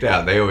gets kicked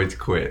out. They always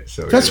quit.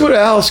 So that's what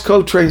Alice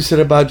Coltrane said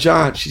about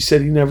John. She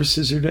said he never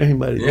scissored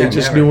anybody. Yeah, they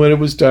just knew when it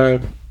was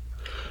time.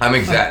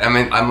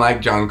 I'm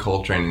like John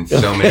Coltrane in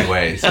so many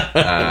ways.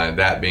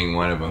 That being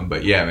one of them.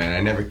 But yeah, man, I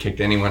never kicked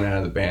anyone out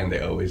of the band.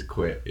 They always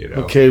quit.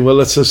 Okay, well,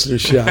 let's listen to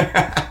Shout.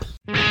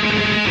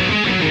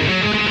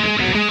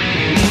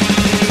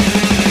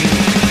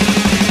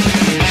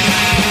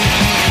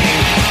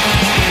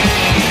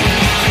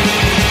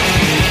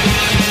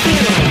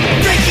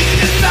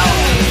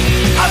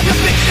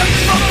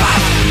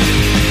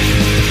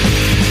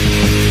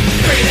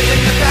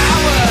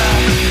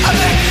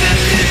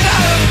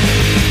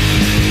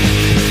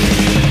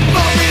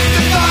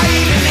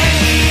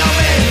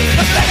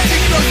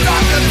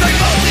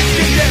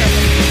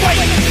 Wait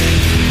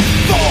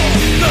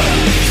for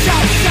the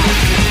shout.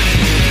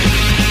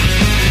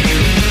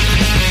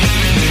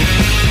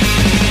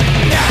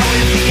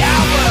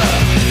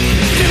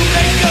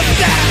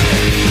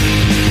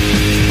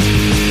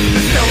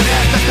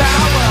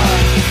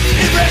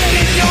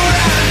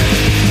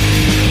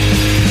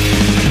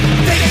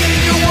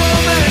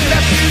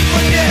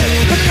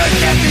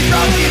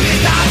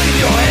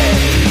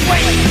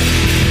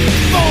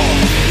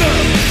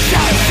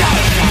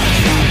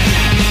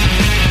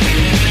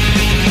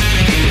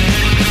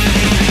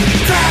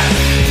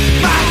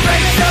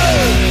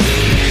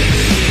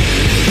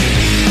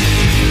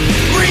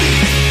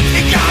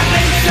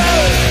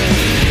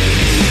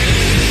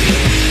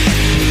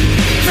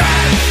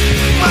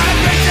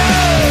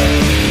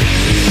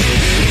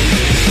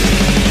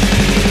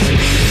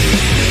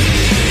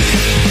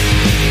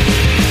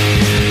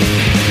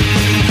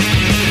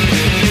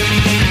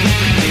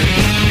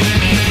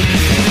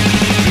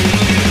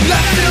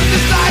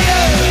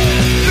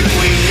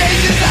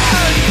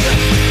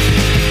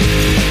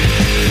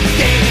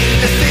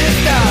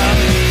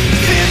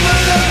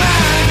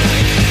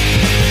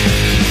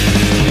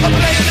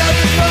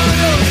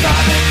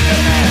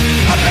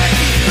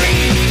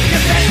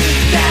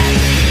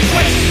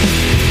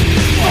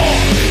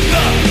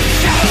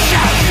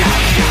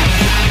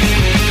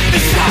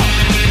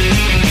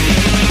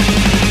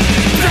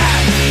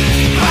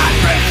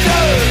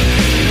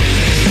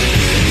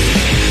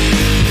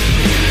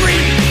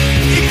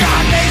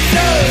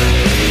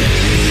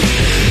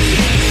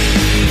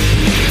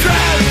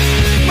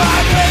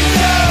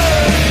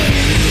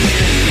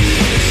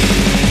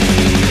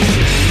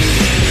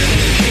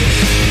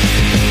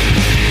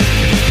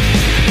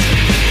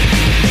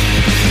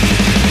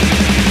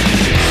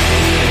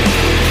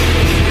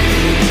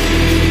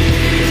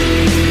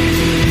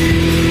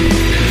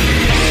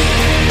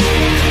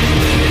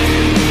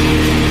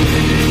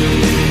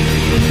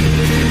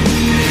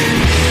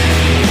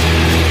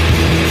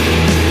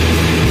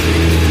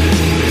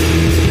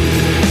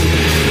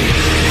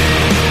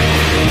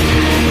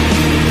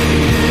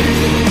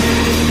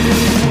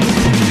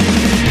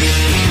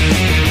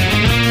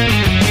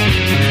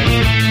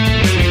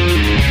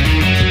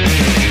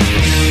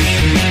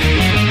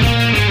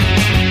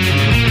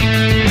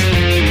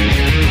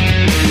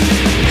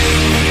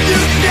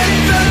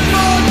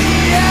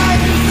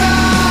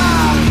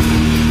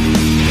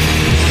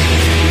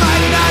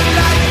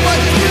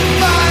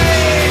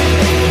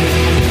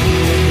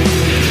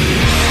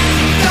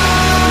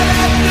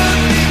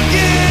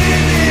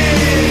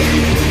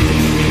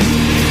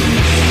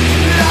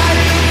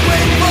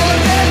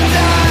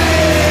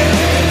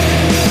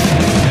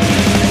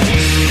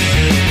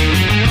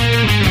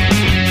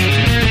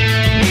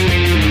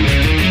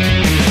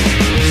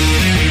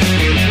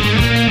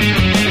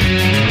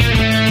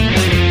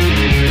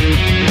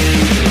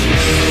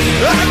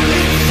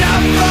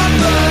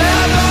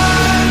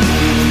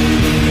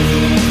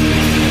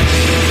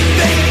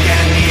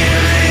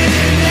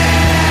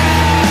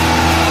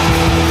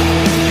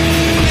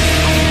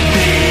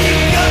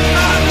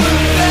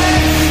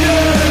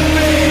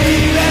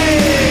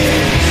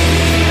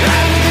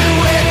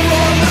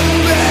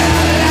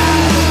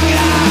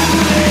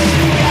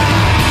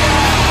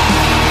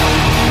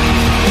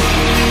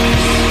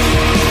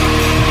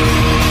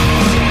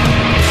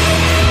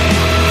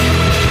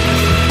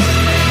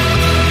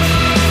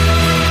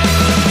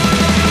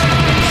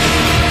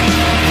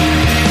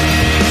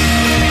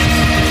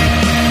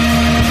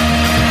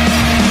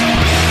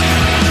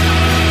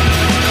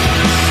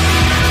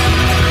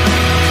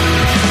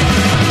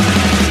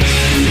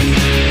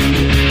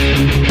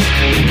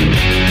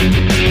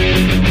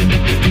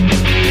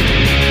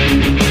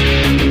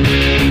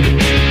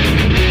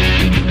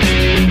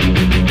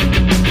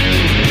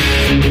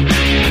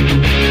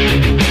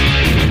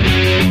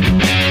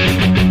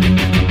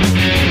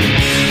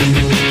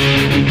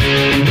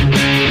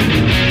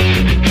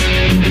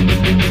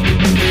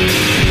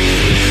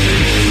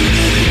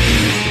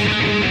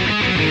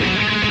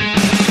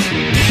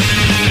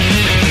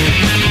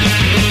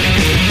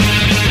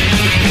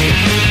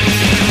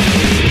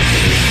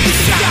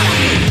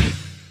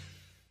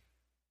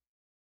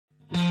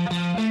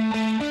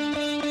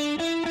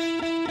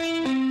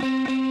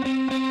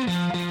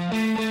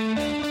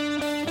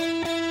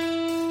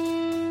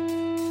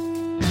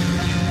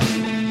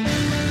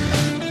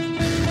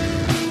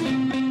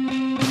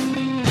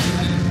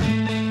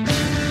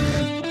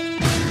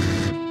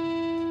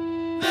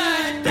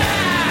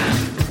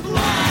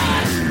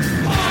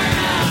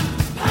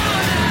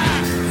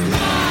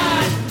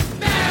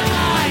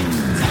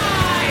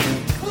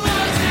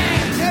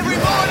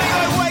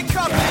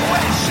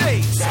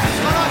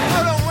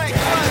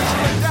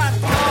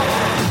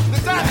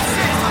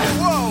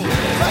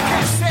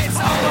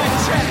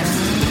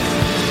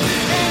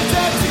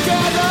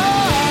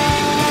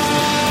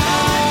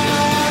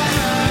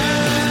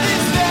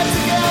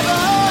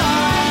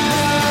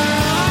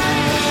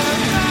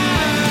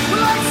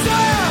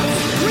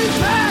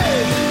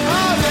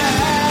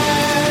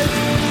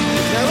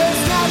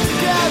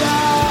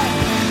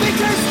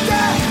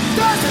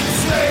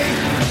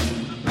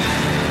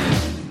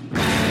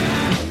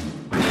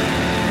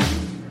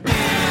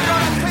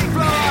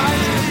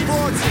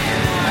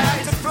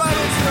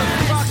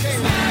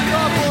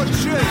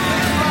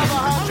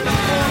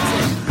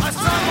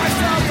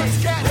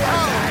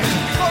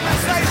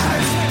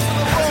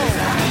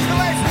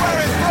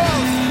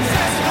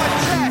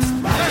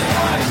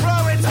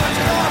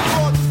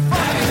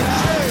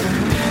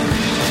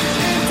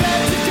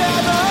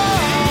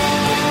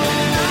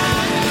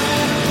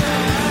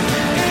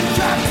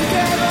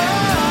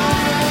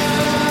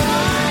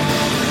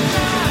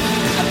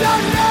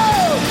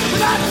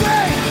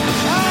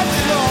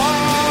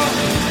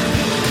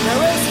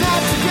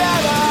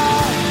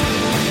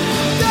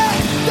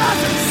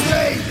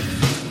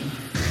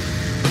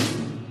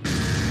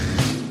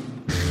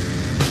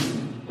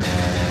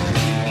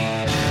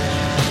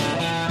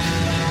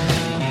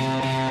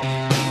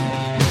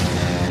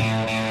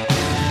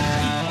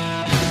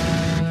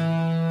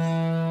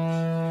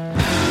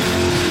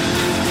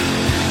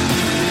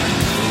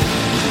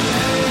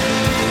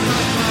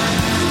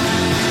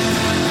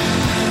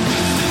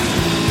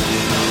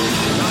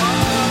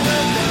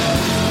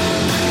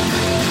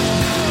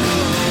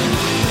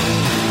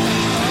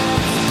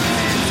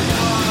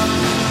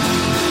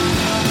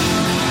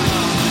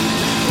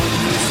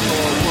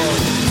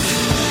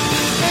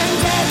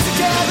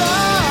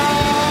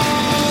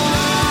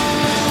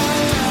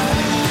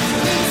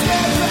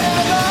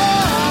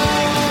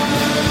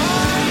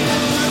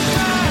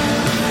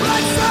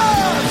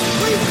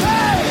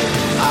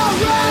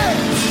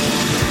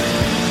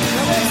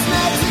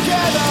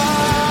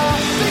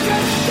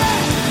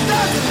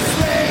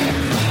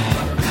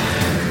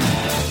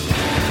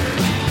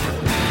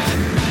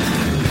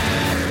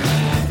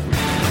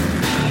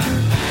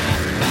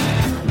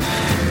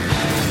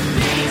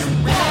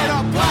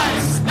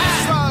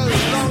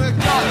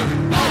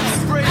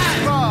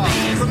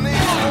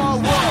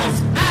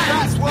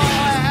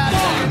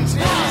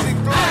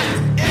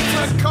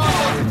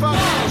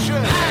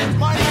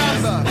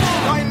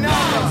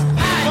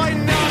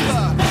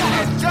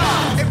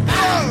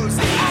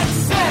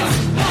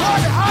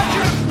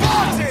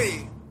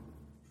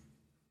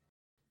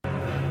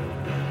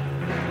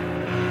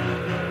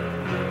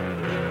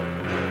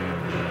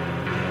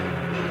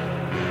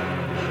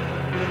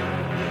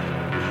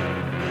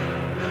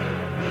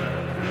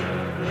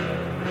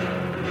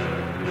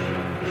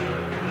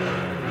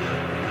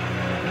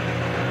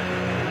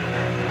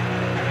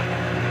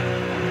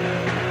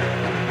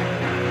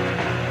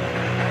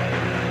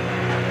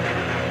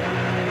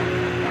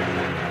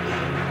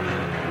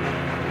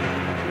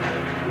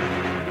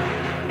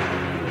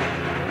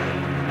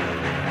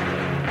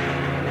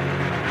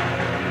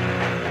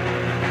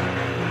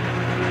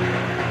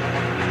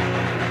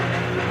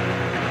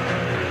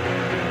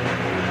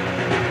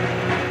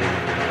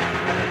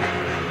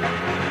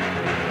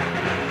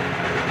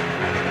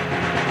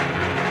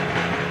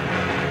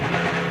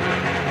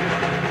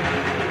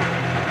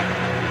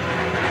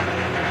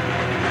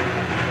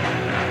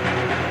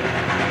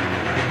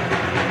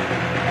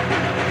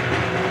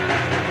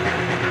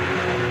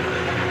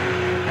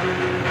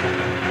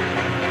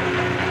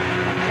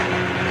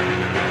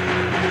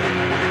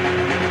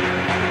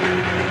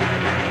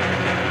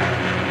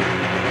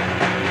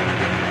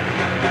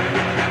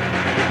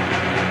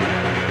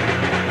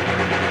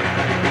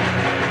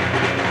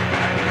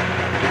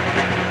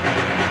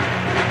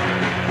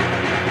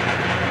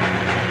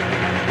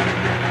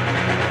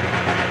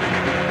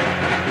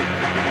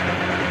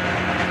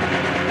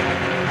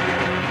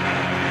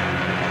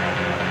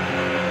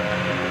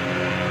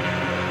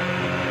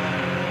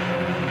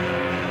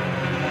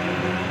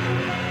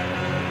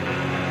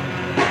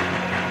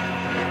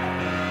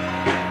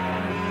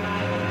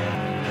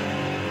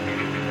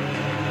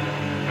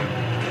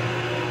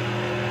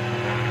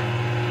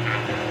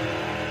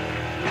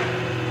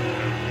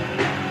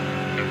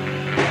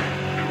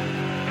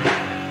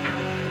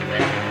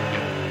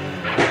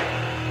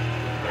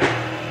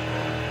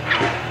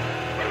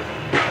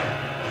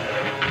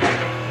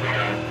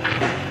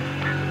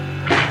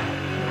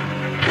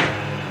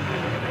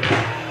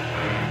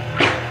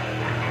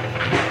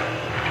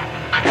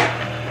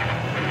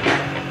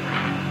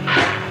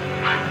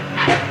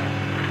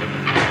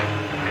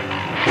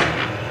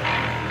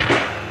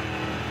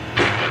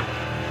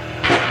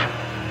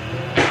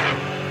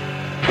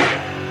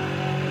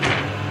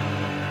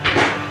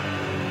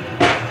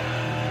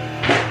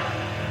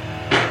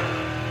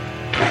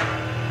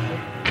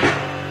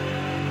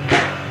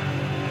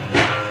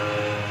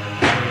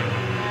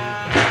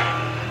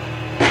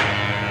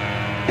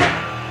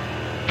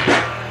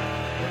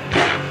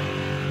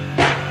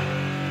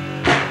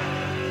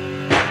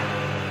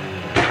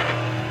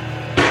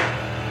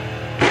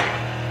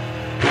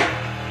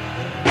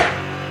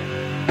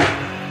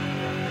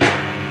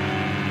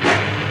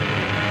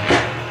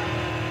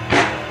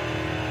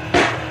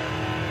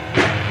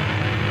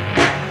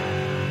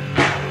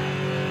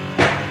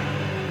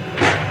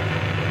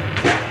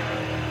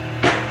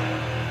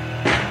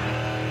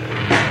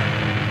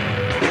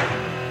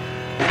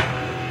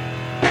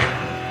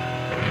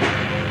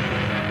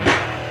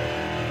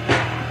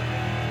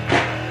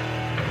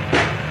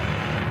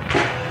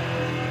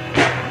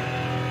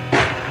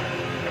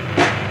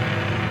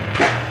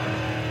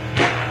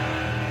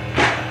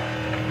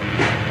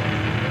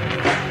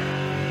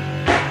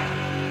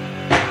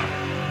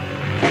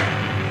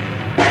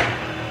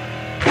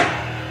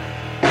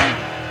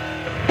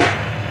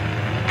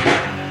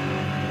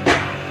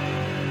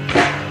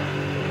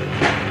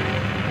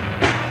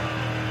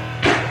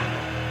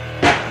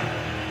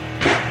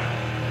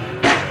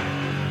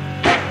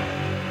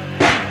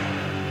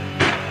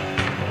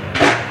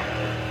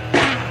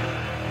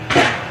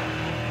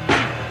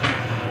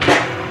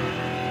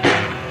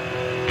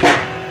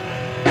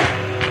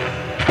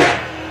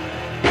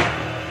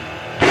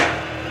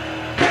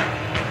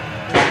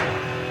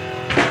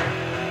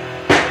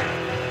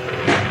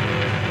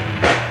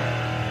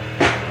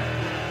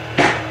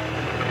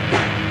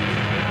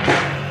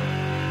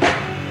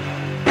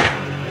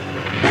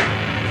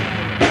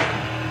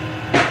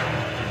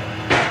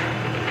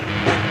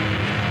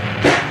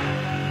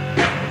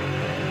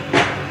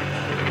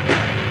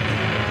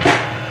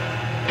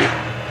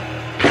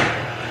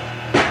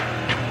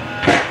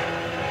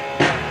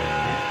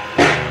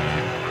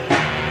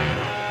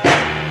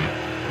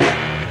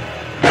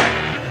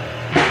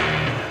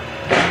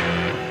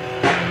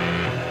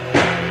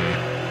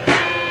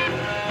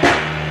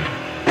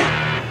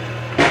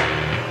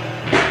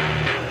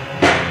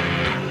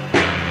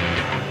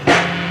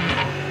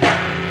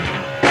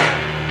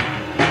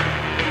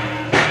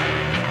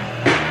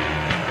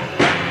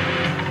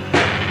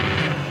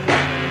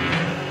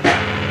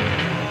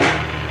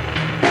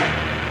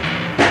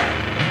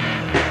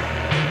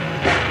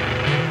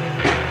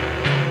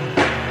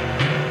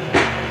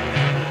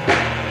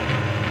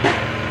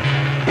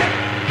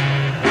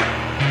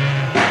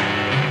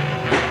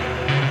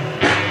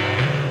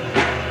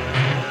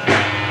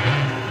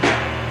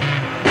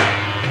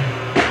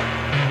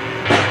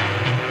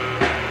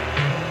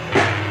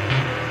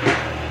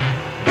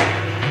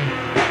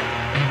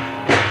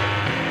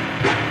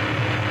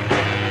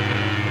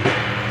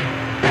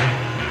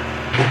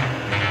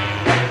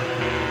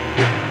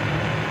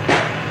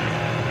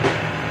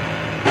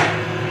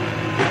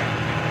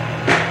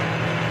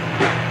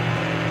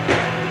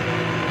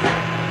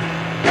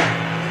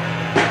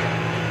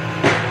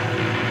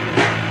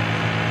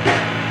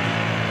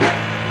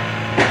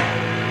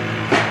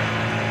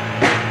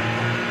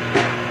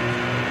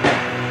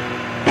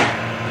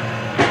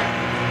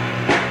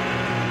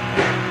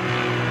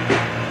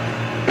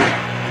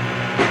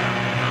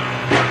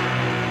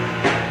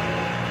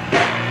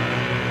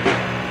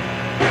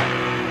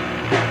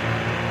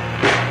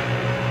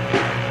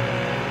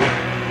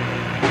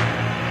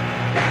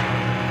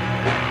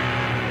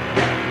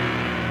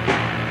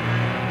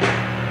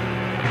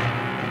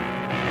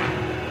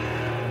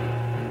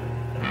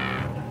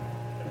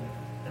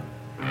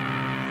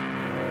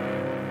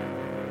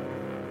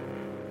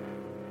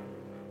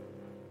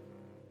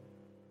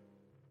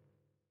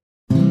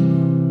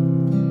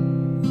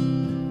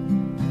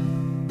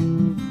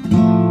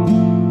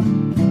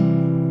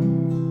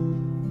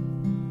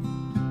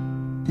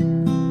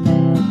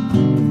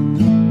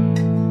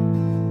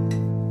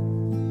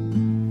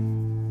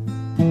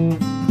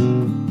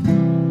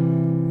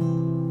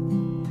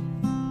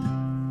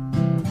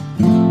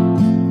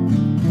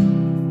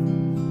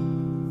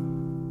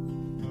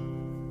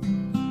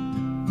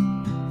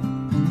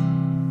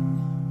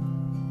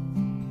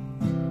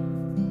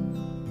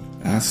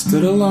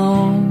 stood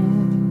alone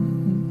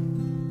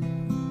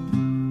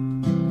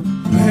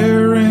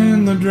there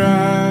in the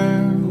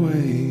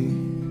driveway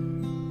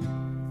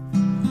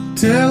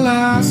till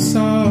I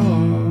saw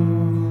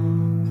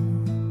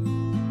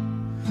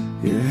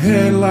your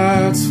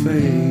headlights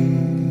fade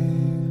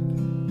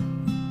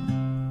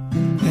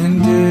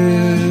and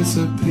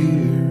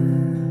disappear,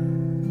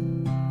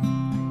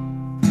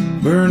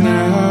 burn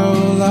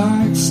out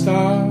like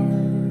stars.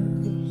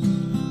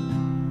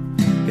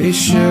 A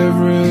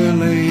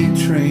Chevrolet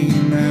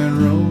train that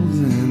rolls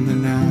in the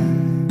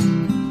night.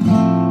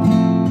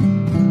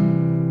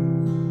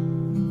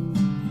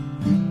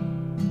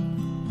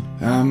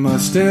 I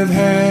must have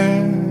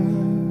had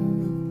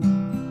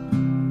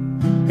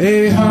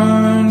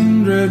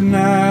 100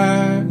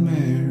 nightmares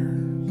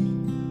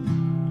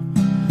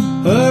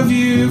of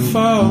you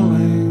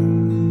falling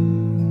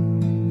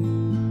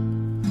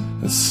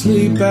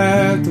asleep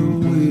at the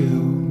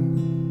wheel.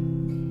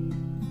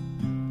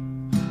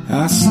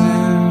 I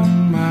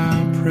send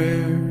my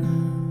prayers.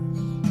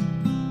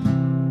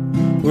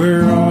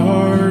 Where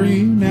are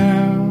you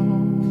now?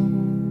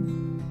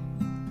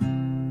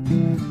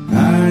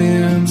 I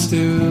am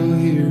still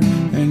here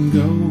and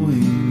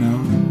going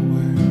nowhere.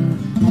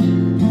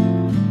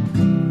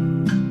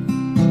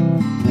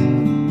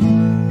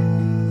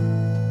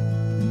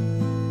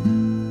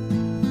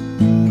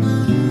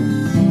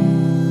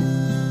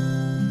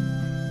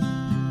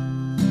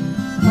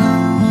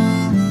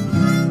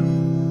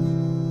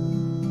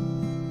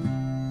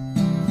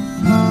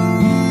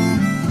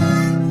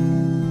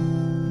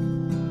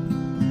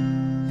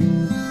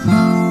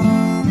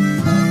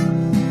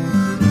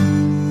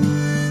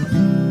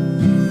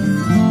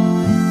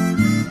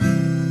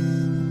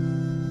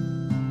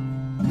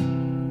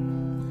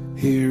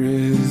 Here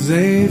is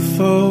a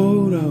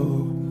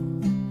photo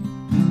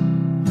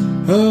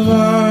of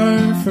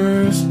our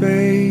first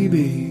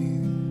baby.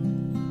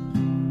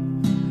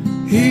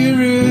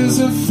 Here is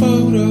a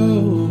photo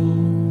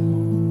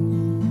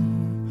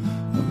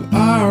of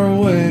our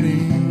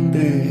wedding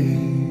day,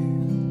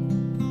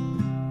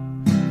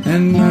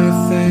 and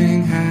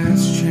nothing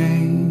has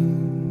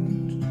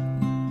changed.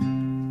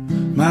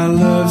 My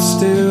love's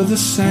still the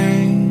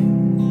same.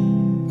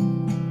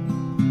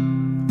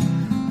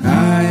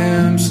 I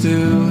am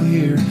still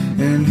here,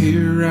 and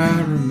here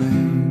I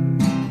remain.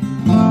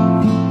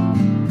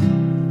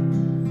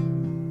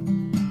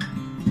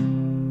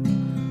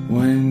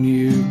 When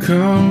you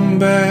come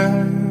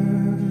back,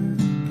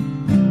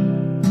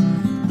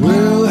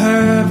 we'll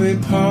have a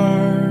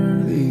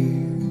party.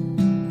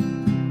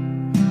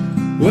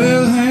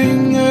 We'll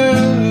hang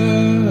up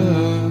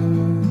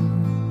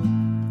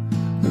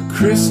the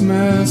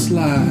Christmas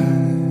lights.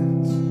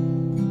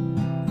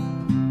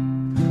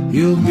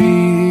 You'll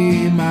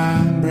be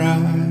my bride,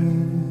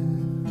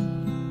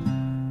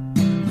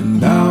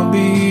 and I'll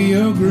be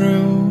your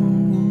groom.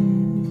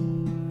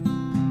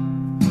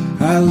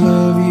 I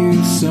love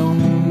you so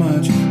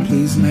much,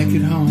 please make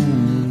it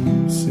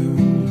home soon.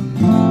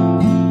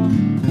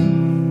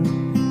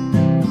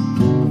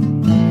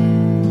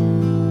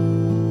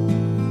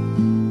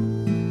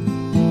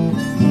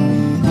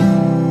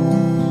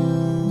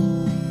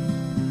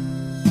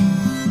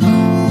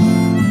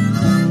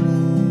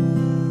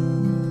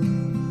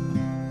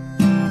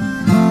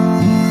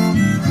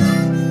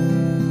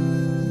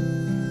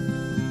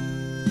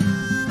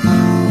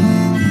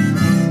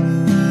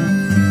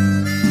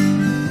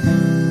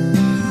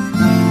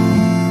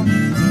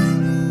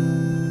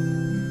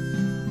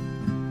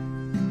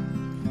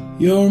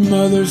 Your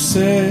mother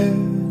said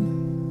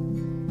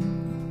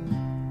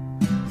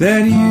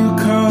that you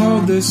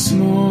called this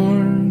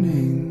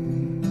morning.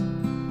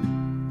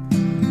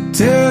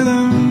 Tell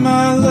him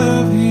I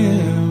love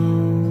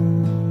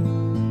him,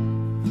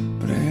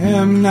 but I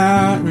am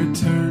not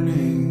returning.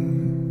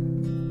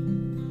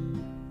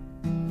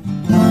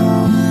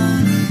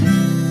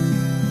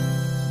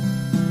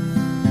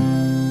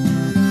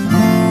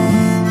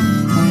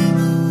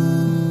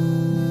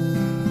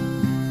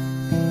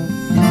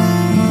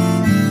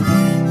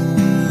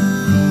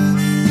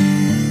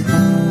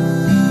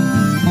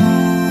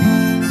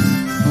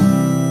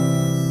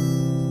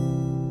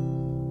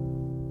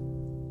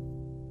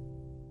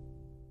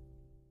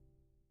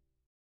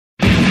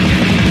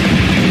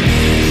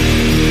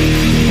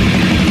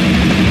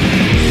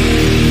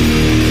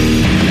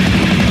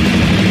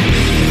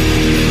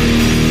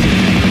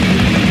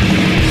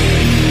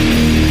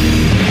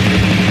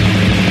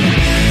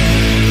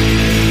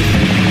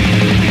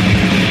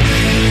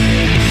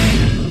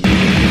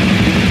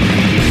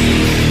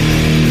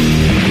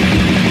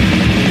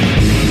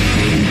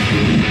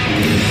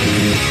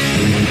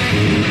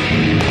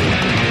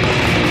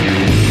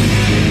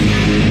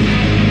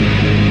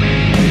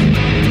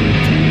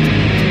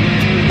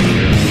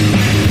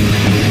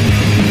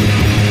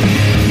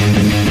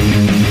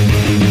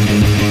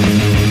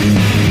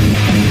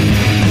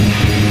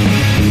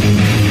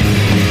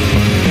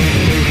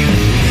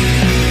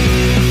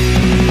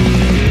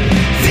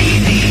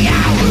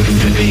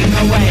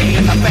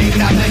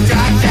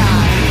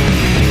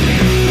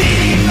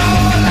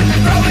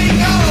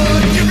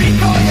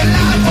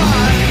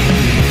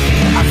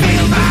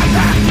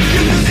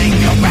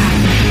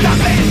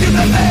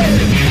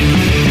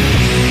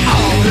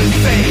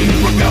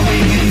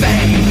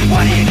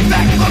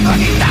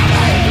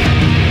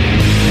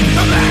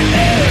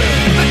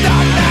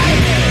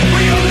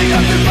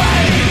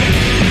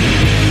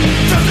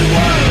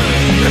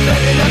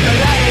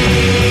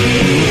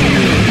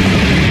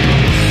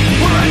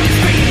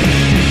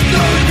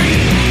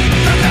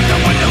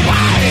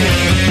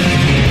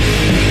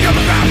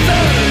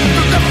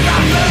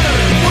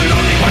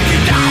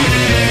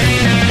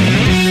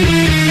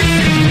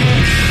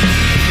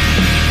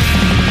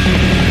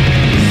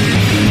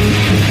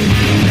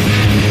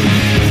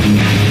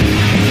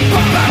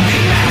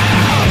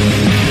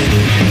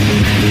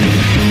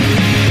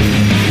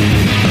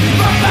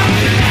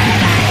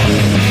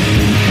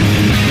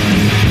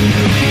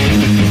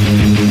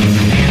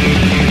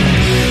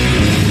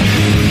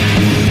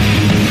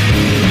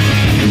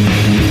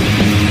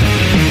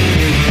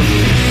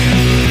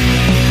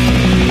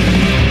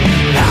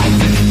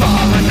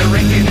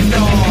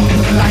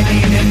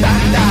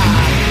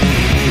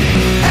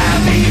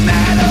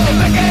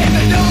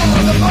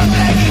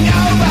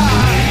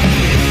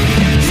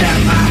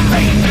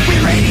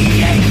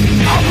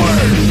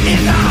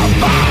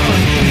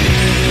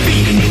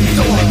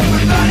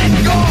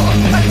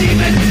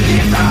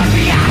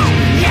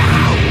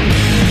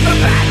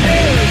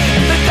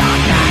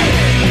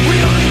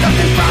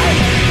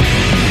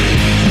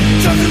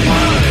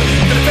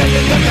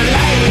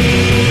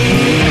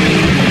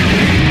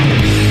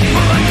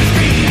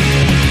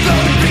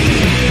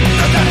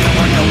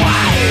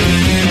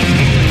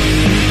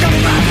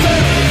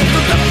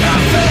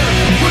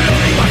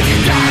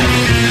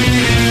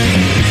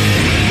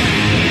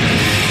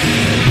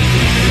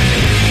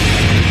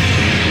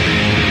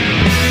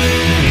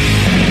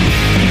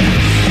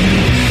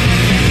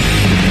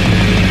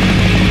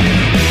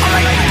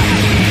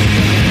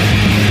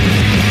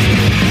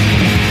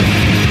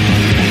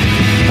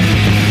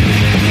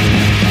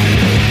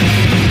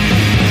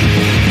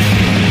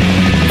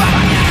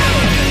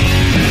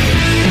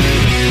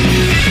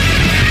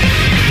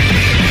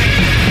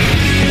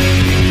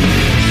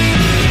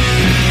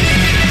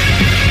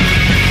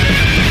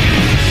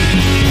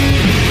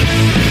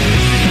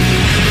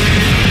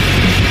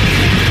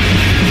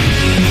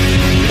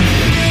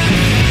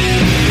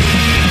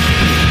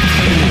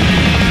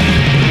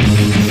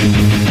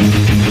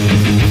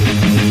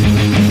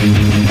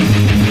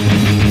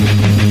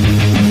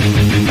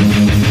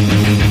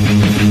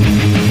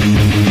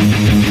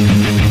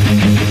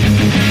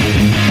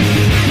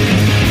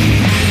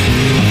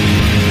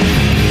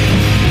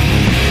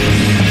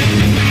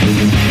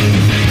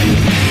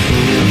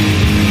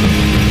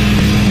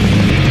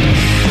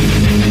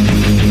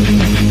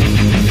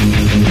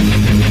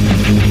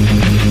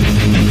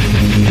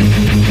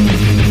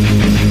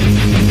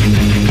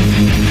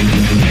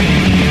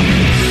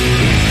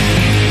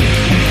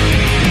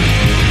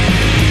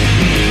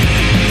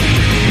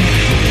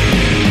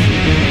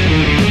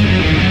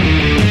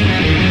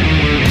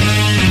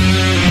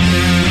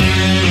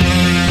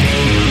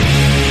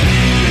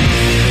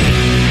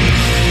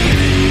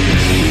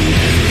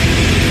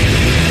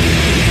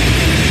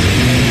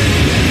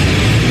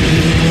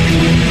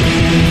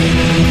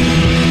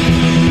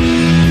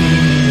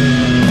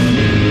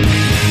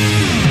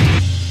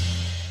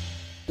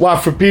 Wow,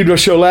 for Pedro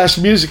Show, last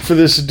music for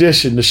this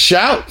edition, The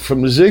Shout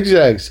from the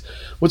Zig-Zags.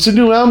 What's the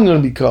new album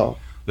going to be called?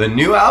 The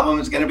new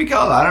album is going to be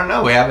called, I don't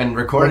know. We haven't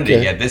recorded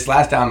it yet. This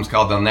last album's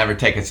called They'll Never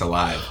Take Us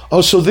Alive.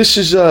 Oh, so this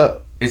is...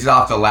 It's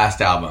off the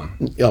last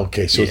album.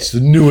 Okay, so it's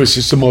the newest,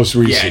 it's the most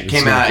recent. Yeah, it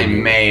came out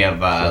in May of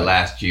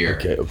last year.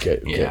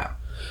 Okay. Yeah.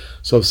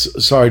 So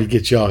sorry to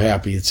get y'all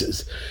happy.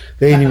 It's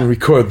they ain't even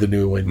recorded the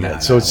new one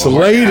yet. So it's the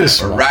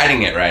latest one. We're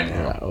writing it right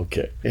now.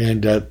 Okay.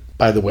 And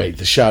by the way,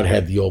 the Shout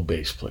had the old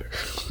bass player.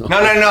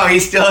 No,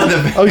 he's still in the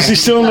band. Oh, is he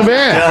still in the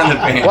band? Still in the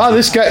band. Wow,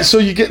 this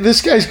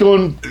guy's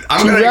going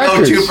I'm going to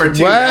go 2 for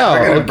 2. Wow,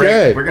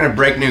 We're going to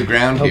break new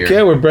ground here.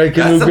 Okay, we're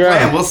breaking new ground.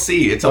 Plan. We'll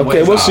see. It's a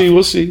okay, ways we'll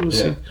off. see.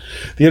 The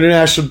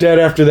International Dead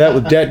after that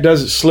with Debt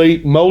Doesn't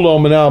Sleep.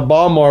 Molom and Al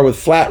Balmar with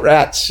Flat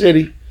Rat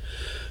City.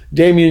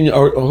 Damien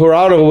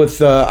Jurado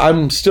with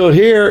I'm Still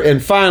Here.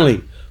 And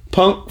finally,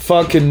 Punk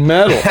Fucking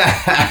Metal.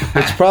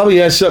 Which probably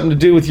has something to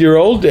do with your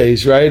old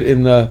days, right?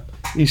 In the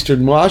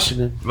Eastern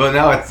Washington. Well,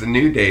 no, it's the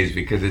new days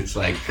because it's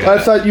like... I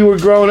thought you were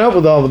growing up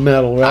with all the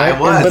metal, right? I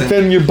was. But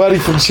then your buddy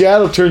from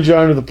Seattle turned you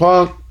on to the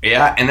punk.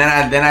 Yeah, and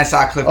then I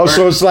saw Cliff Burton.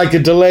 So it's like a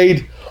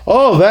delayed...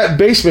 Oh, that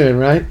bassman,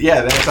 right? Yeah,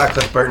 then I saw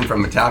Cliff Burton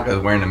from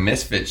Metallica wearing a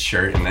Misfits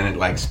shirt, and then it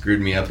like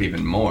screwed me up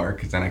even more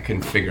because then I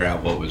couldn't figure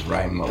out what was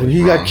right and what was wrong. And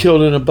he got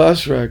killed in a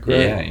bus wreck, right?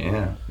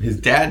 Yeah. His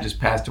dad just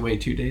passed away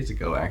 2 days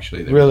ago,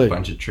 actually. There was a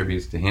bunch of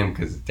tributes to him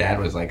because his dad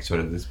was like sort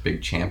of this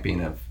big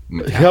champion of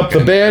Metallica. Helped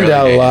the band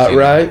out a lot,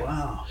 right?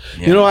 Wow.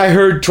 Yeah. You know, I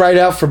heard tried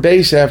out for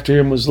bass after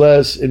him was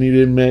Les, and he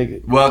didn't make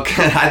it. Well,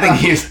 I think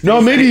he's...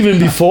 No, maybe even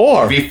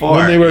before.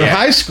 When they were in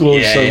high school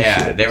or something.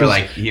 Yeah. They were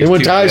like... They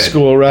went to high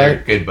school, right? They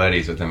were good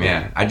buddies with him,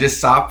 yeah. I just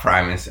saw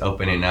Primus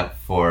opening up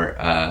for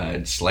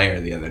Slayer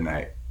the other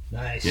night.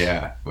 Nice.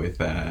 Yeah, with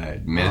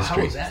Ministry. Oh,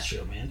 how was that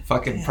show, man?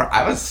 Fucking...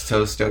 I was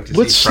so stoked to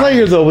What's see Slayer,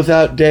 Primus. though,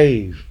 without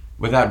Dave?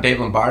 Without Dave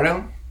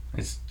Lombardo?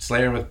 It's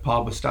Slayer with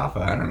Paul Mustafa.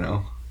 I don't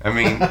know. I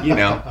mean, you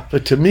know.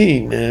 But to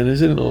me, man,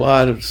 isn't a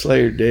lot of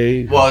Slayer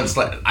Dave? Well, it's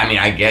like, I mean,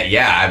 I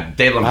get,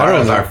 Dave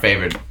Lombardo's our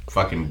favorite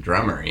fucking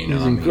drummer, you know.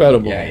 He's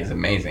incredible. Yeah, he's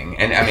amazing.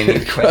 And I mean,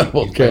 he's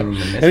incredible. He's playing in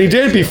the And he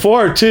did it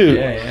before, too.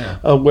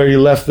 Yeah. Where he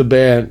left the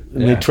band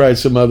and they tried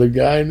some other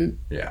guy. And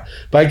Yeah.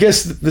 But I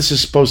guess this is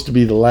supposed to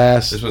be the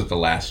last. This was the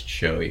last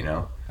show, you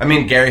know. I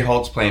mean, Gary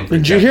Holt's playing for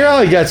Did you hear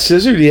how he got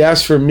scissored? He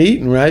asked for a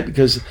meeting, right?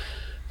 Because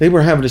they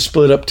were having to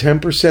split up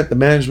 10%. The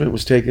management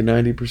was taking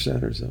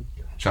 90% or something.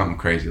 Something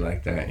crazy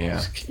like that,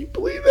 yeah. Can you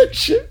believe that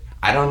shit?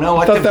 I don't know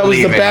what I to thought that was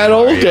believe the bad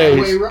anymore, old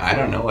days. I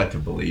don't know what to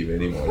believe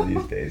anymore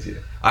these days. Yeah.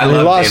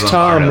 They lost Dave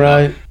Tom, Lombardo,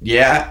 right? though.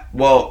 Yeah,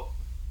 well,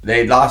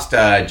 they lost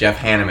Jeff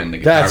Hanneman, the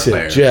guitar That's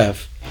player. it,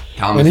 Jeff.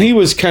 Tom And he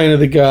was kind of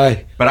the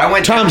guy. But I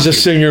went. Tom's a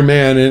singer,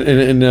 man,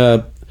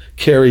 and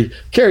Carrie.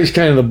 Carrie's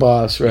kind of the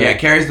boss, right? Yeah,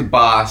 Carrie's the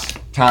boss.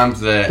 Tom's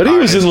the. But he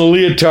was in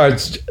artist. the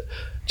leotards.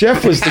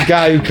 Jeff was the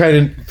guy who kind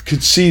of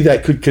could see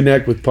that could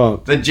connect with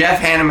punk. The Jeff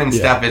Hanneman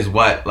stuff is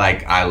what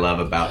like I love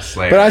about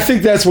Slayer. But I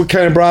think that's what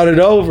kind of brought it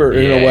over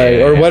in a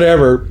way, or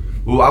whatever.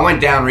 Ooh, I went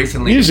down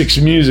recently. Music's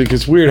music.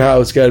 It's weird how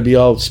it's got to be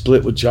all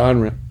split with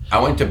genre. I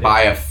went to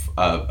buy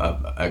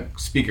a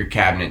speaker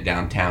cabinet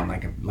downtown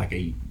like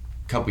a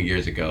couple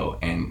years ago,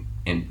 and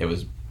it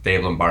was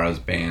Dave Lombardo's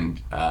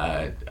band.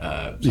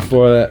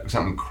 Before that,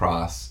 something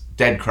Cross.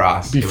 Dead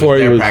Cross. Before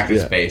it was their he was,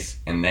 practice space,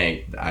 and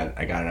I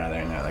got it out of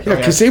there, and they're like,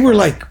 because they were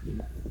like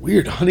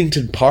weird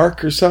Huntington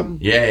Park or something.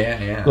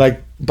 Yeah.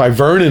 Like by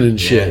Vernon and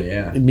shit.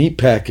 Yeah. And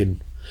Meatpacking.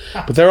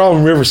 But they're all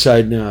in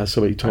Riverside now.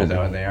 Somebody told me. Is that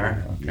what they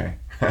are? Okay.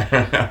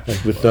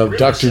 Like with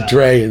Dr.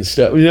 Dre and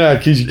stuff. Yeah,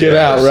 because you get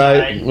out,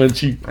 right? When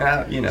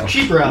well, you know,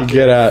 cheaper out you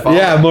get out. Follow,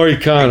 yeah, more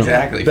economy.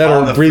 Exactly.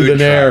 Better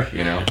breathing air. Truck,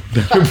 you know.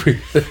 Better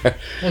breathe air.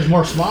 There's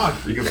more smog.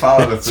 You can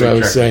follow the That's food what I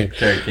truck. was saying.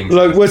 Terry King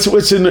Look, says.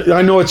 what's in?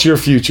 I know it's your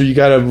future. You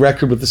got a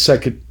record with the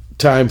second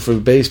time for the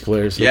bass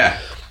players. Yeah.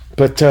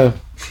 But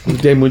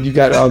Damon, what you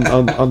got on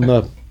the? On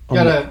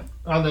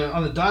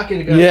the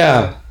docket.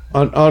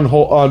 On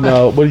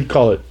what do you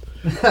call it?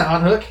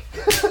 On hook.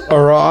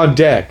 Or on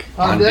deck.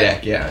 On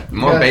deck, yeah.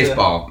 More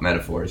baseball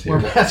metaphors here.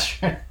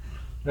 That's right.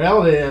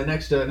 Well, the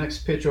next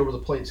pitch over the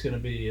plate is going to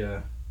be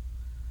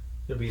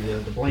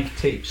the blank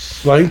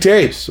tapes. Blank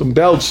tapes, some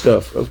Belge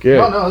stuff. Okay.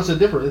 No, it's a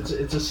different.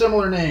 It's a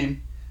similar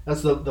name.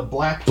 That's the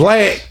black.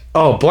 Blank.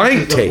 Oh,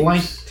 blank the tapes.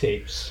 blank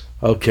tapes.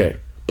 Okay.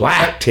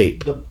 Black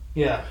tape.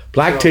 Yeah.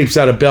 Black tapes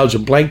out of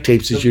Belgium. Blank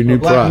tapes is your new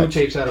black product.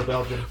 tapes out of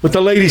Belgium. With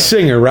the lady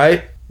singer,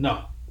 right?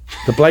 No.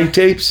 The blank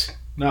tapes.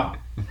 No.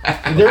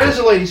 There is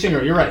a lady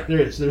singer. You're right. There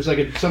is. There's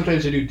like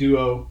sometimes they do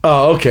duo.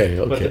 Oh,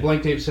 okay. But the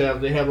blank tapes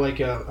have like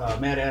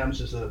Matt Adams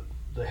is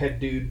the head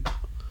dude,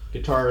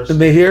 guitarist. And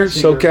they here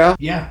singer. SoCal.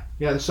 Yeah,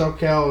 the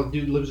SoCal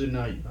dude lives in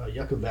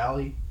Yucca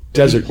Valley.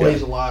 Desert. He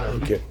plays guy. a lot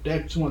of. Okay.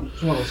 That's one of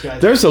those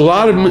guys. There's a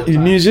lot of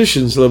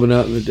musicians living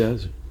out in the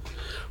desert.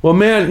 Well,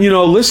 man,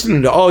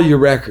 listening to all your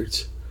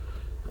records,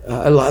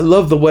 I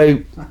love the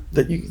way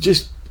that you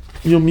just,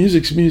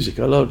 music's music.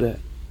 I love that.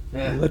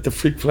 Yeah. Let the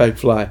freak flag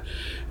fly.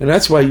 And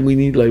that's why we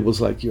need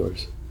labels like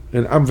yours.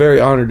 And I'm very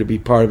honored to be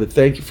part of it.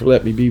 Thank you for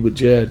letting me be with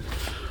Jed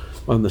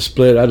on the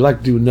split. I'd like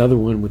to do another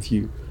one with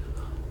you.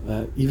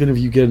 even if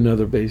you get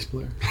another bass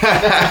player.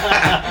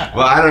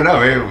 Well, I don't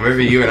know.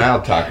 Maybe you and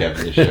I'll talk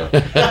after the show.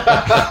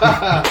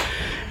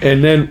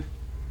 And then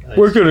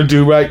we're going to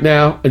do right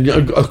now, and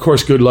of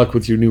course, good luck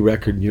with your new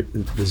record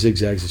and the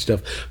zigzags and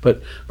stuff.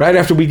 But right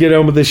after we get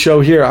on with this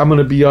show here, I'm going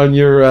to be on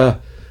your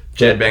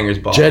Jed Banger's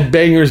Ball. Jed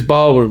Banger's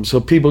Ballroom. So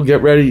people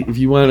get ready if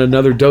you want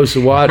another dose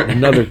of what,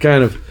 another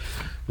kind of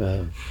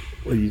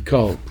what do you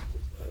call it?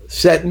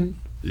 Setting.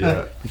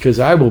 Yeah. Because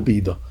I will be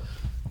the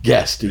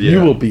guest, and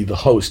you will be the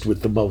host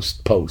with the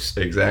most posts.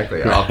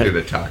 Exactly. I'll do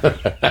the talking.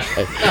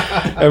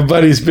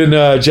 Everybody, it's been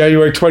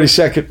January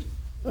 22nd,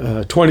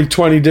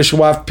 2020 Dish and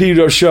Waft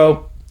Pedro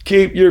Show.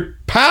 Keep your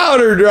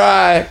powder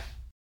dry.